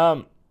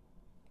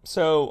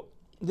 So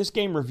this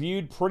game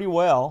reviewed pretty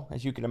well,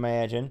 as you can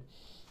imagine.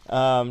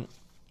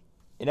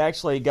 It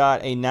actually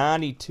got a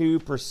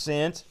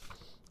 92%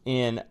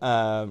 and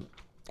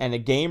a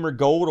Gamer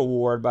Gold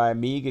Award by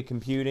Amiga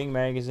Computing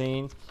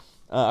magazine.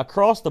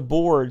 Across the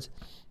boards,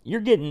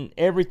 you're getting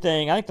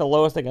everything. I think the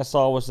lowest thing I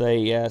saw was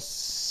a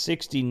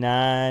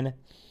 69%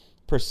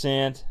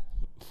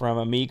 from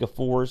Amiga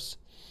Force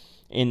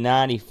in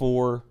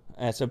 94.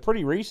 So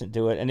pretty recent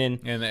to it. And then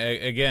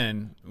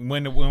again,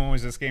 when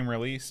was this game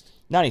released?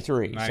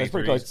 93. So it's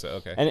pretty close. So,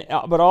 okay. And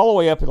but all the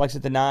way up, like I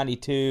said, to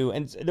 92,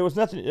 and there was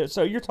nothing.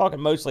 So you're talking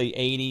mostly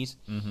 80s.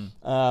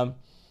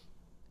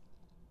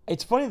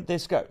 It's funny that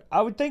this got.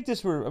 I would think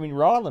this were. I mean,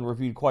 Rodlin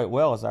reviewed quite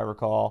well, as I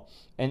recall,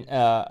 and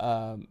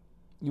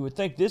you would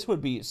think this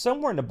would be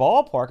somewhere in the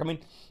ballpark. I mean,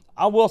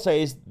 I will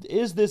say,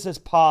 is this as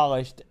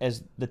polished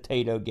as the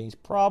Taito games?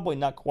 Probably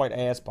not quite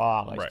as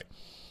polished. Right.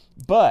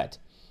 But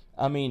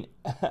I mean,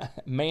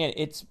 man,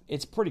 it's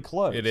pretty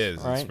close. It is.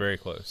 Right? It's very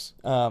close.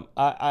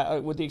 I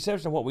with the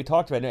exception of what we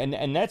talked about,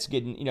 and that's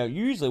getting,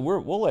 usually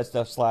we'll let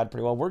stuff slide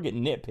pretty well. We're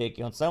getting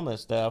nitpicky on some of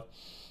this stuff,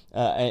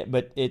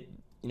 but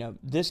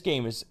this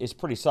game is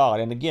pretty solid.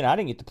 And again, I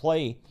didn't get to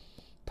play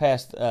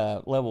past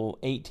level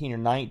 18 or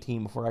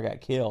 19 before I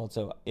got killed,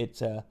 so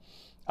it's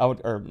I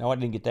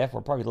didn't get that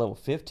far, probably level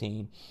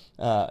 15.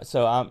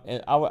 So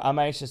I'm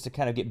anxious to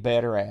kind of get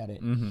better at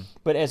it. Mm-hmm.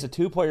 But as a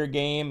 2-player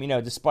game,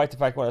 despite the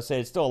fact what I said,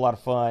 it's still a lot of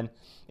fun.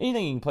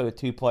 Anything you can play with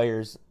 2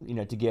 players,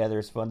 together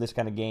is fun. This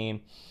kind of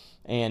game,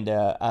 and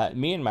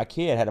me and my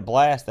kid had a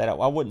blast at it.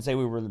 I wouldn't say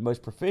we were the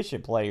most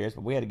proficient players,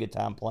 but we had a good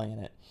time playing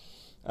it.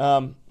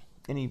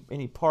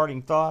 Any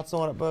parting thoughts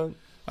on it, Bo?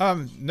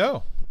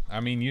 No. I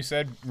mean, you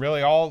said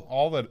really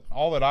all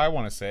that I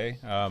want to say.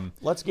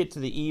 Let's get to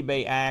the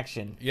eBay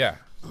action. Yeah.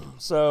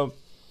 So,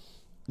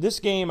 this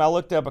game, I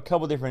looked up a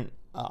couple different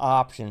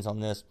options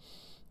on this.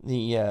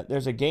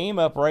 There's a game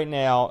up right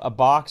now, a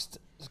boxed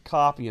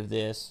copy of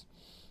this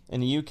in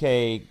the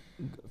UK,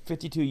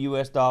 $52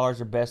 US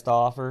or best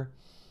offer.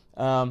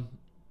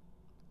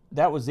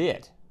 That was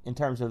it in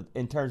terms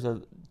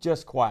of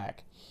just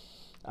Quack.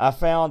 I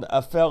found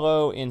a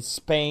fellow in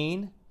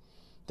Spain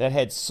that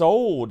had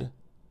sold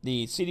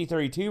the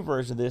CD32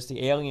 version of this,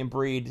 the Alien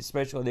Breed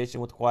Special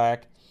Edition with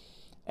Quack,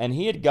 and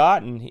he had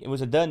gotten, it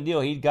was a done deal,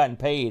 he'd gotten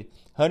paid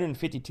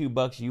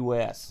 $152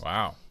 US.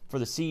 Wow. For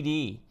the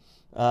CD.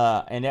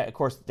 And that, of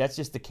course, that's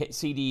just the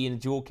CD in the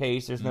jewel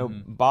case. There's no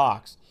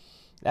box.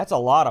 That's a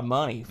lot of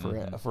money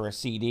for a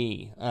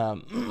CD.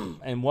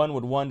 And one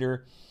would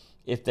wonder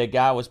if the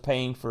guy was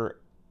paying for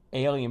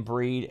Alien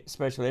Breed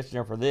Special Edition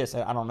or for this.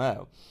 I don't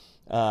know.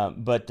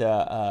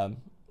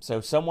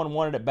 So someone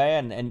wanted it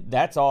bad, and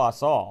that's all I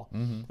saw.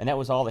 Mm-hmm. And that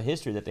was all the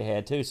history that they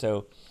had, too.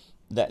 So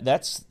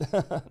that's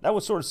that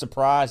was sort of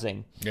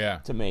surprising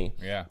to me.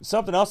 Yeah.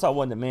 Something else I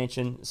wanted to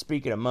mention,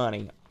 speaking of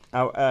money,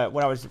 when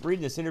I was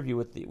reading this interview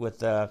with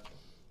the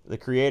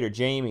creator,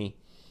 Jamie,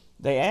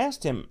 they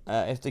asked him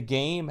if the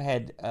game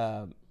had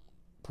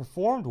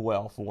performed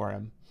well for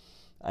him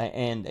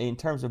and in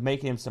terms of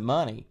making him some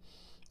money.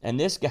 And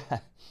this guy,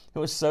 it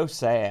was so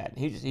sad.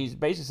 He's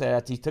basically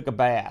said he took a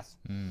bath,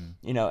 and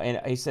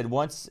he said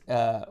once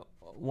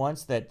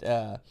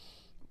that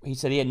he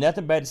said he had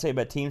nothing bad to say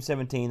about Team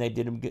 17. They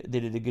did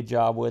a good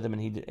job with him,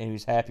 and he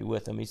was happy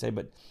with them. He said,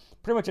 but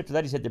pretty much after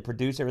that, he said to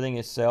produce everything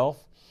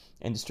himself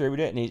and distribute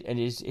it, and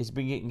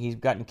he's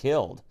gotten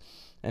killed.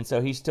 And so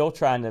he's still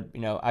trying to,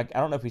 I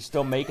don't know if he's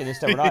still making this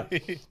stuff or not.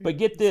 But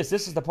get this.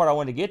 This is the part I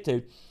wanted to get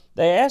to.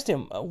 They asked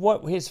him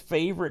what his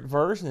favorite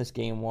version of this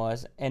game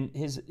was, and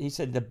he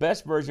said the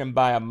best version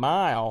by a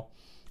mile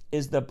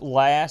is the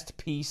last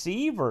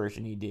PC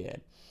version he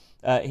did.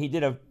 He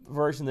did a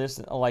version of this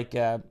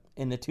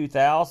in the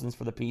 2000s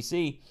for the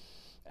PC,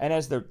 and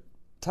as the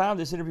time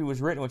this interview was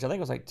written, which I think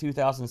was like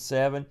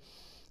 2007,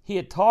 he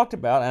had talked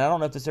about, and I don't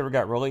know if this ever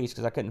got released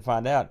because I couldn't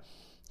find out,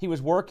 he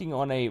was working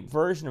on a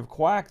version of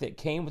Quack that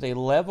came with a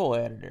level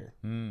editor.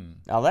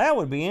 Now that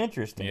would be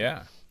interesting.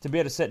 Yeah. To be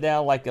able to sit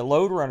down like a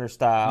Lode Runner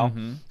style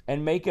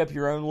and make up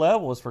your own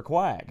levels for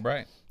Quack.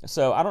 Right.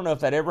 So I don't know if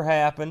that ever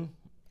happened.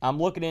 I'm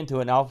looking into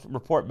it, and I'll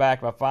report back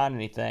if I find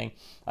anything.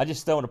 I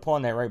just stumbled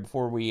upon that right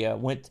before we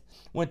went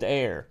to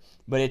air.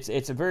 But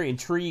it's a very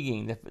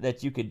intriguing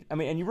that you could. I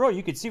mean, and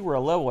you could see where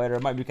a level editor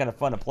might be kind of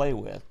fun to play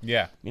with.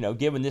 Yeah.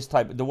 Given this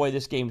the way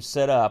this game's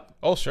set up.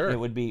 Oh, sure. It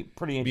would be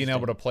pretty interesting. Being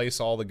able to place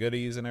all the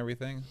goodies and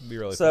everything would be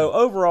really So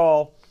fun.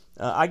 overall,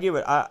 I give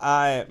it.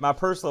 My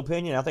personal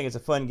opinion. I think it's a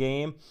fun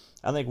game.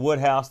 I think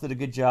Woodhouse did a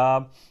good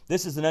job.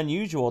 This is an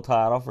unusual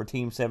title for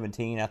Team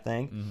 17, I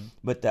think.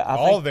 But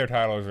all of their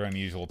titles are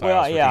unusual titles.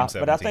 Well, for yeah, Team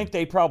 17. but I think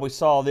they probably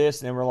saw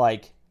this and they were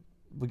like,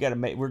 "We got to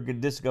make.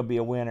 This is going to be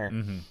a winner."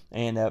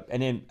 And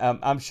then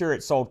I'm sure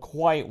it sold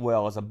quite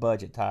well as a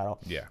budget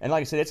title. Yeah. And like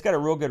I said, it's got a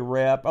real good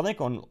rep. I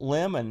think on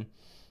Lemon,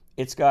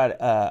 it's got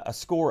a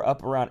score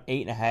up around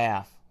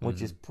 8.5,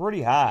 which is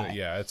pretty high.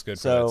 Yeah, it's good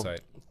for that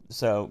site.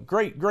 So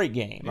great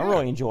game. Yeah. I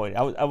really enjoyed it.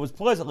 I was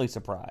pleasantly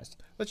surprised.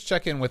 Let's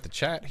check in with the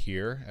chat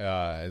here.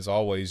 As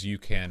always, you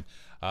can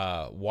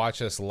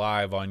watch us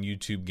live on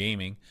YouTube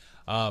Gaming.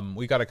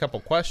 We got a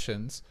couple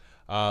questions.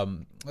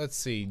 Let's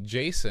see.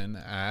 Jason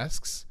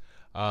asks,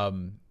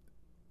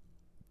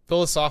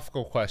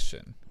 philosophical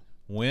question.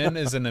 When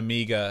is an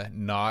Amiga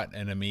not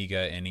an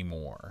Amiga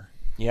anymore?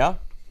 Yeah.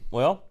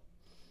 Well,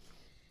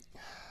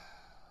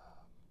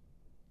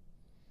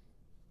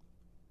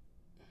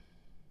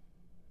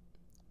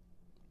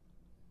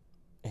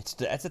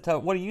 that's a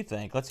tough. What do you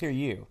think? Let's hear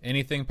you.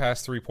 Anything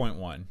past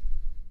 3.1.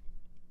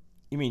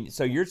 You mean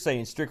so you're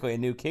saying strictly a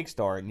new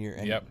Kickstart and you're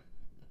Yep.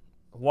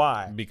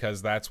 Why?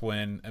 Because that's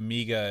when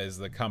Amiga as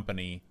the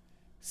company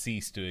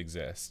ceased to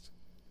exist.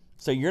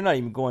 So you're not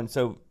even going.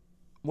 So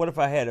what if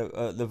I had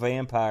the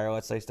Vampire?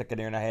 Let's say stuck in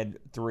there and I had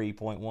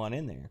 3.1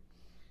 in there.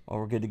 Well,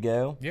 we're good to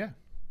go. Yeah.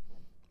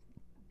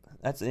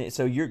 That's it.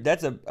 So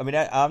That's a. I mean,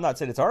 I'm not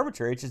saying it's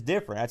arbitrary. It's just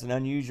different. That's an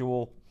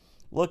unusual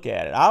look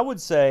at it. I would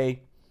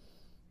say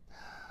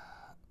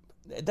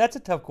that's a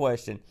tough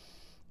question.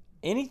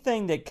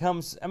 anything that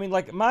comes, I mean,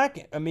 like my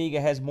Amiga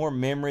has more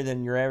memory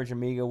than your average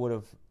Amiga would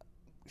have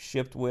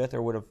shipped with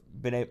or would have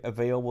been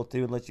available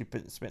to unless you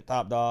spent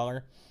top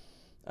dollar.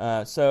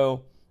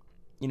 So,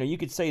 you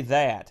could say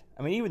that.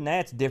 I mean, even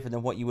that's different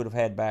than what you would have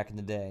had back in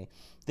the day.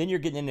 Then you're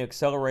getting into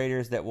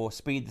accelerators that will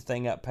speed the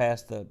thing up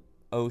past the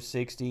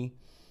 060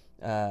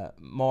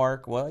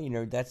 mark. Well,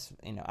 that's,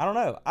 I don't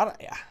know.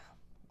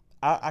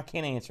 I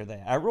can't answer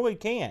that. I really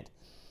can't.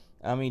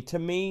 I mean, to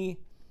me,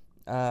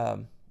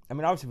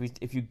 obviously,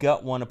 if you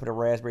got one to put a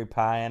Raspberry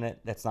Pi in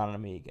it, that's not an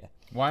Amiga.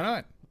 Why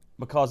not?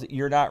 Because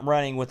you're not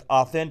running with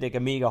authentic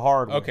Amiga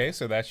hardware. Okay,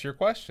 so that's your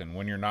question.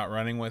 When you're not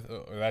running with,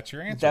 that's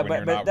your answer.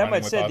 That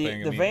might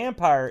say the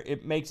Vampire,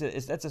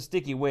 that's a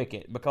sticky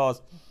wicket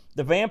because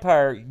the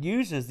Vampire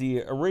uses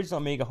the original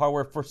Amiga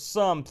hardware for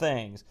some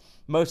things,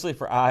 mostly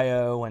for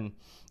I/O and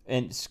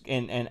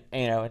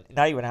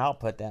not even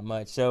output that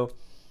much. So,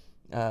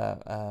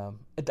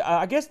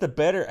 I guess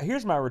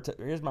here's my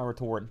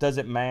retort. Does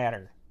it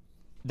matter?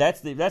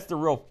 That's the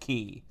real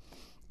key.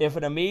 If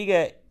an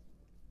Amiga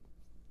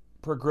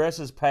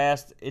progresses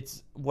past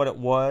what it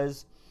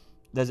was,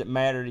 does it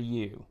matter to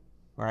you?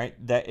 Right?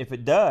 That if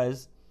it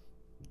does,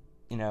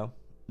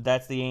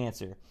 that's the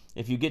answer.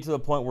 If you get to the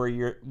point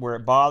where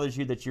it bothers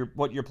you that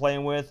what you're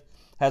playing with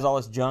has all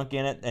this junk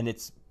in it and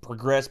it's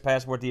progressed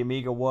past what the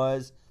Amiga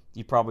was,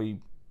 you probably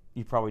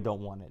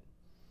don't want it.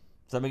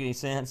 Does that make any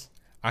sense?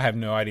 I have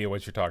no idea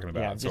what you're talking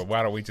about. So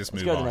why don't we just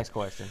move on? Let's go to the next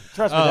question.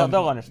 Trust me,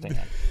 they'll understand.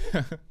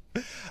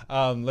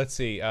 Let's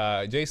see.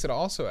 Jason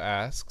also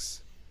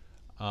asks.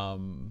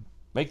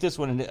 Make this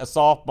one a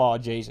softball,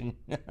 Jason.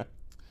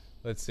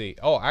 Let's see.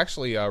 Oh,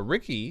 actually,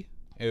 Ricky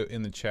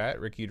in the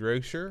chat, Ricky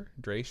Drescher,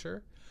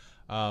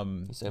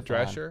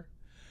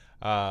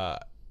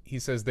 he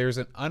says there's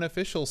an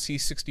unofficial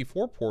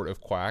C64 port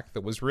of Quack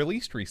that was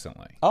released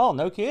recently. Oh,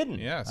 no kidding.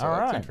 Yeah, so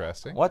that's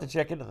interesting. We'll have to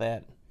check into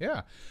that.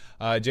 Yeah.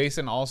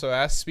 Jason also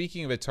asks,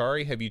 speaking of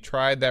Atari, have you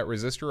tried that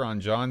resistor on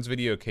John's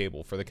video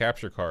cable for the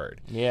capture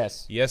card?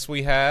 Yes. Yes,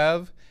 we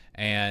have.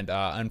 And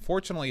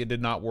unfortunately, it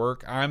did not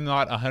work. I'm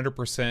not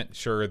 100%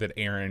 sure that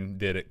Aaron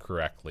did it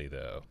correctly,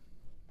 though.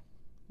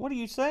 What are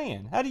you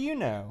saying? How do you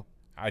know?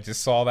 I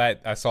just saw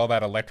that. I saw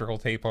that electrical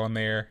tape on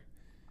there.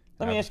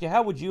 Let me ask you,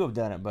 how would you have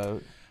done it,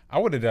 Boat? I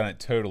would have done it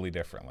totally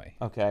differently.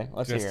 Okay,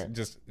 let's hear it.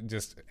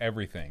 Just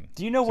everything.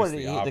 Do you know what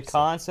the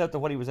concept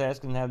of what he was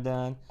asking to have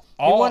done?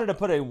 He wanted to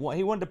put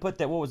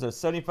that, what was a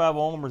 75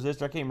 ohm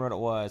resistor? I can't remember what it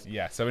was.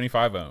 Yeah,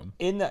 75 ohm.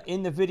 In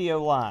the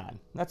video line.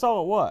 That's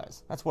all it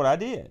was. That's what I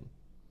did.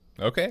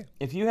 Okay.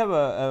 If you have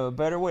a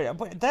better way,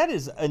 that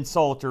is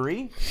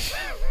insultory.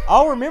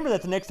 I'll remember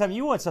that the next time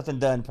you want something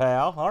done,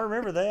 pal. I'll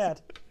remember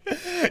that.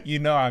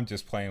 I'm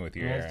just playing with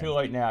you, Aaron. It's too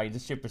late now. You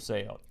just ship or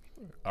sailed.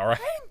 All right.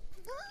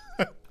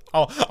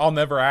 I'll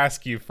never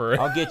ask you for.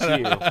 I'll get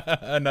you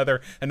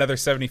another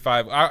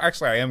 75.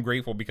 Actually, I am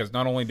grateful because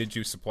not only did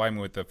you supply me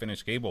with the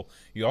finished cable,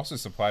 you also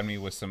supplied me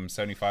with some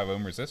 75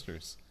 ohm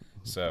resistors.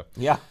 So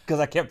yeah, because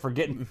I kept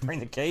forgetting to bring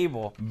the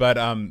cable.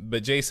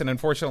 But Jason,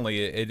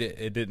 unfortunately,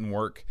 it didn't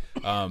work.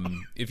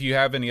 If you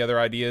have any other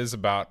ideas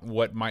about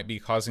what might be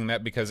causing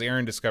that, because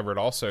Aaron discovered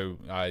also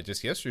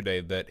just yesterday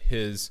that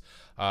his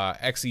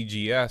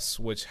XEGS,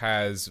 which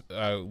has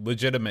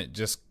legitimate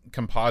just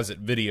composite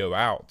video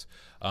out,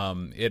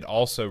 it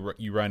also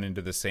you run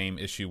into the same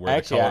issue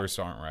where the colors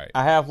aren't right.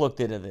 I have looked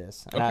into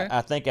this, and okay.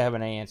 I think I have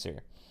an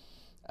answer.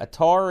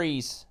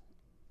 Atari's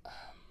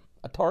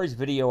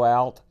video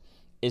out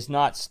is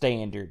not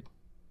standard,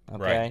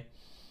 okay? Right.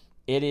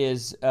 It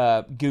is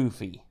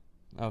goofy,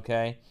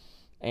 okay?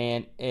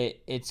 And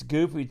it's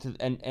goofy,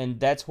 and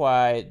that's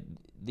why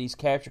these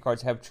capture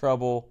cards have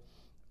trouble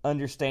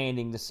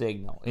understanding the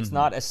signal. It's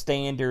not a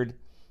standard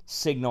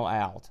signal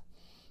out.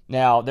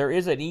 Now, there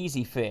is an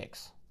easy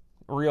fix,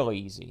 real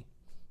easy.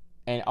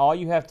 And all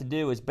you have to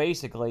do is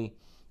basically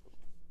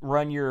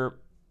run your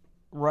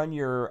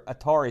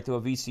Atari through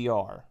a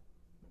VCR,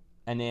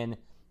 and then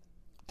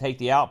take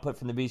the output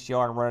from the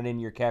VCR and run it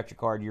into your capture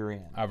card you're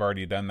in. I've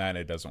already done that.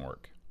 It doesn't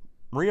work.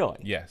 Really?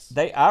 Yes.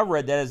 I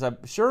read that as a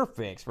sure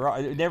fix.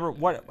 How's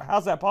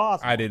that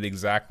possible? I did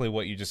exactly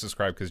what you just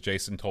described because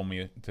Jason told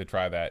me to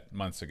try that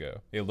months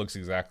ago. It looks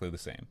exactly the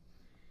same.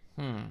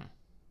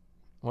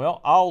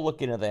 Well, I'll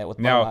look into that with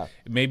now.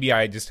 Maybe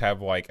I just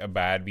have like a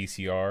bad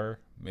VCR.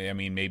 I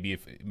mean, maybe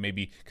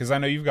because I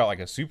know you've got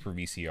like a super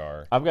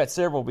VCR. I've got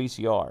several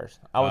VCRs.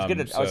 I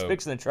was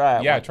fixing to try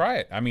it. Yeah, try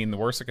it. I mean, the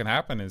worst that can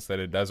happen is that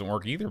it doesn't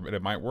work either, but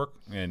it might work,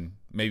 and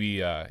maybe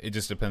it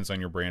just depends on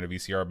your brand of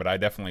VCR. But I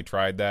definitely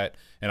tried that,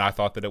 and I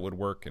thought that it would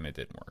work, and it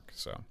didn't work.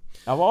 So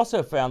I've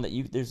also found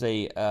that there's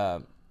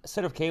a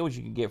set of cables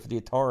you can get for the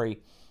Atari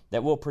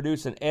that will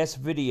produce an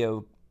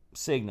S-video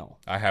signal.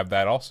 I have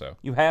that also.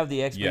 You have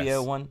the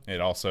X-video one? It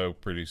also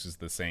produces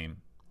the same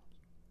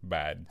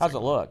bad How's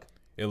signal. it look?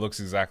 It looks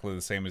exactly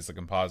the same as the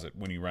composite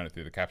when you run it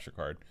through the capture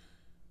card.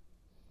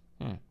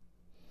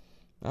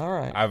 All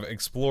right. I've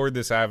explored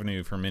this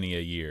avenue for many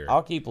a year.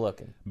 I'll keep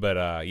looking.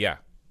 But yeah,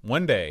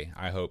 one day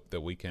I hope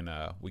that we can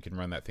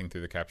run that thing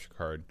through the capture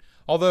card.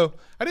 Although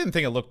I didn't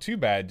think it looked too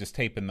bad just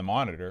taping the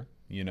monitor,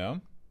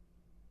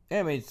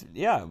 I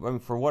mean,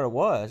 for what it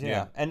was,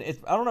 Yeah. And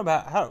I don't know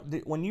about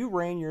when you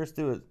ran yours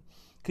through it,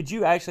 could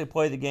you actually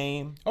play the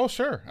game? Oh,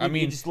 sure. I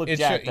mean, just look it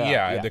jacked up.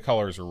 yeah, the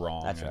colors are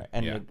wrong. That's right.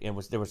 And yeah.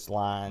 there was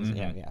lines.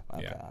 Mm-hmm. Yeah.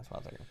 Okay, Yeah. that's what I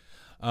was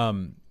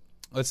thinking.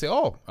 Let's see.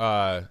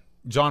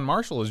 John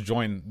Marshall has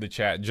joined the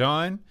chat.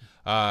 John,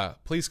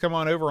 please come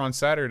on over on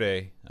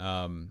Saturday.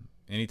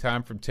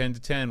 Anytime from 10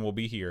 to 10, we'll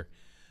be here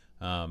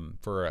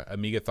for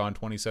Amigathon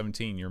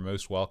 2017. You're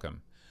most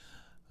welcome.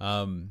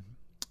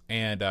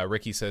 And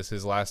Ricky says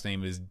his last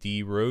name is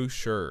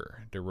DeRocher.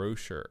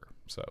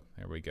 So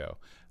there we go.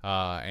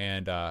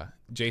 And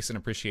Jason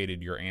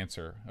appreciated your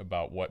answer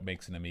about what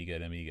makes an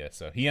Amiga.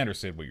 So he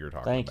understood what you were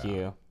talking about. Thank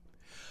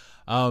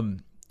you.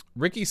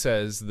 Ricky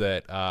says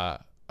that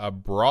a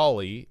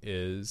brawly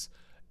is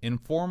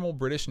informal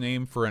British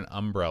name for an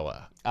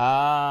umbrella.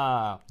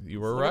 You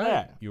were right.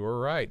 That. You were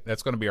right.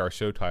 That's going to be our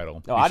show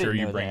title. No, Be I sure didn't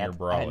you know bring that. your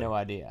brawly. I had no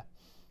idea.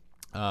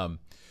 I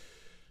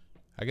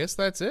guess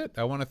that's it.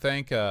 I want to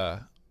thank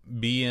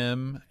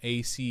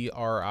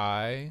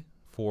BMACRI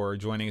for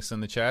joining us in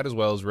the chat, as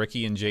well as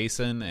Ricky and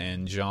Jason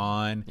and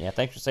John. Yeah,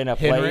 thanks for staying up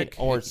Henrik, late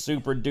or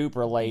super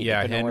duper late.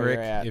 Yeah, depending on where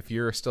Henrik, you're at. if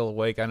you're still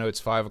awake, I know it's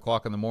 5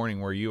 o'clock in the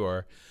morning where you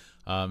are.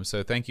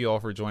 So thank you all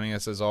for joining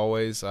us as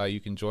always. You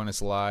can join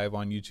us live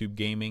on YouTube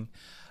Gaming.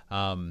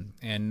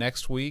 And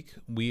next week,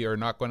 we are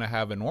not going to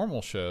have a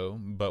normal show,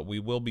 but we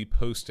will be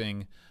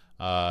posting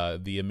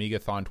the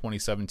Amigathon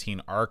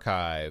 2017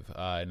 archive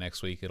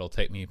next week. It'll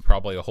take me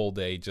probably a whole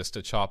day just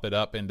to chop it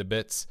up into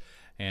bits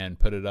and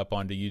put it up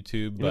onto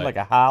YouTube. You mean like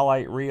a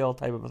highlight reel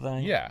type of a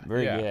thing? Yeah.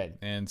 Very yeah. good.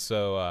 And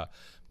so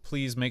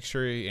please make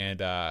sure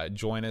and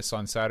join us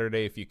on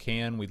Saturday if you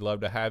can. We'd love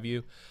to have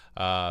you.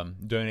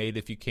 Donate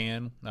if you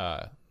can.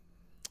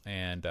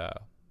 And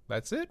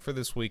that's it for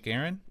this week,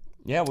 Aaron.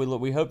 Yeah,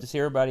 we hope to see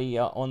everybody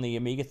on the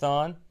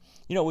Amigathon.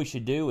 You know what we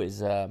should do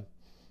is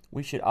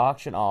we should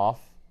auction off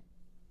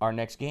our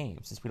next game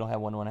since we don't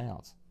have one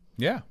announced.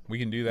 Yeah, we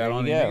can do that There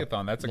on the you go.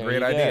 Amigathon. That's a There great you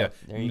go. idea.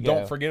 There you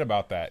Don't go. forget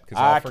about that because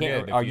I'll I forget.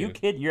 can't. Are you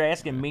kidding? You're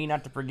asking me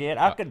not to forget?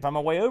 I couldn't find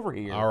my way over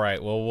here. All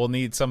right. Well, we'll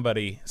need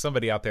somebody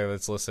out there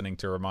that's listening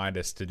to remind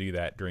us to do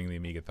that during the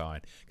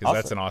Amigathon because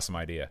that's an awesome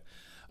idea.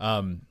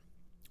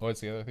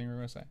 What's the other thing you were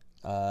going to say?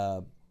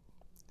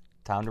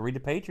 Time to read the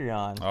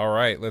Patreon. All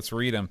right, let's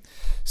read them.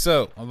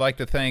 So, I'd like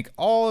to thank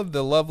all of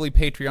the lovely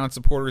Patreon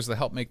supporters that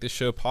help make this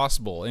show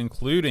possible,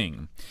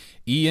 including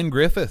Ian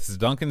Griffiths,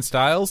 Duncan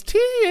Stiles,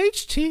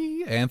 THT,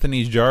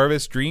 Anthony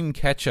Jarvis,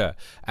 Dreamcatcher,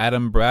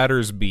 Adam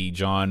Brattersby,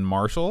 John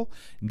Marshall,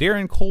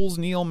 Darren Coles,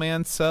 Neil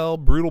Mansell,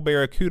 Brutal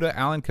Barracuda,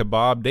 Alan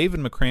Kebab, David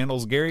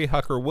McCrandles, Gary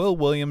Hucker, Will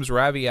Williams,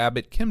 Ravi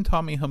Abbott, Kim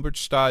Tommy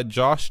Humbertstad,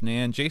 Josh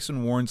Nan,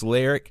 Jason Warrens,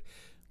 Lyric.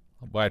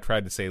 Well, I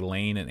tried to say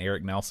Lane and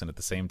Eric Nelson at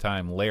the same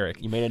time. Lyric.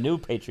 You made a new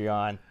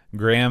Patreon.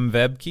 Graham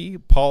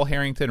Vebke, Paul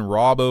Harrington,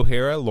 Rob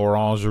O'Hara,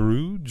 Laurent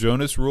Giroux,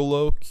 Jonas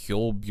Rullo,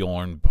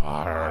 Kjolbjorn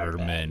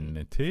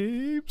Barman,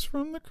 Tapes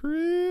from the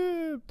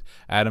Crypt,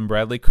 Adam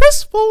Bradley,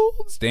 Chris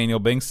Folds, Daniel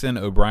Bingston,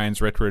 O'Brien's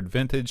Retro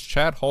Vintage,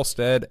 Chad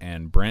Halstead,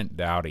 and Brent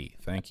Dowdy.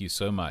 Thank you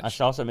so much. I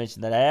should also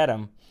mention that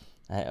Adam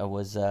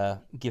was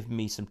giving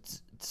me some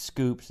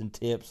scoops and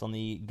tips on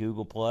the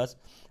Google Plus.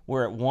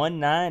 We're at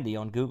 190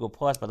 on Google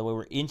Plus. By the way,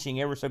 we're inching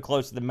ever so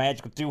close to the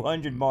magical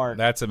 200 mark.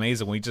 That's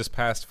amazing. We just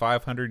passed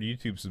 500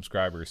 YouTube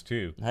subscribers,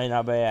 too. Hey,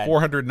 not bad.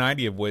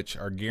 490 of which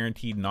are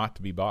guaranteed not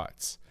to be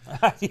bots.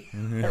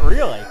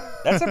 Really?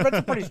 That's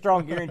a pretty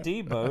strong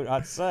guarantee, Boat,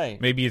 I'd say.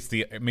 Maybe it's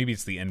the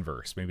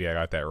inverse. Maybe I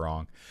got that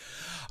wrong.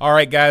 All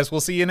right, guys.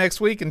 We'll see you next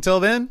week. Until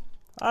then,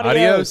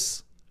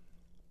 adios.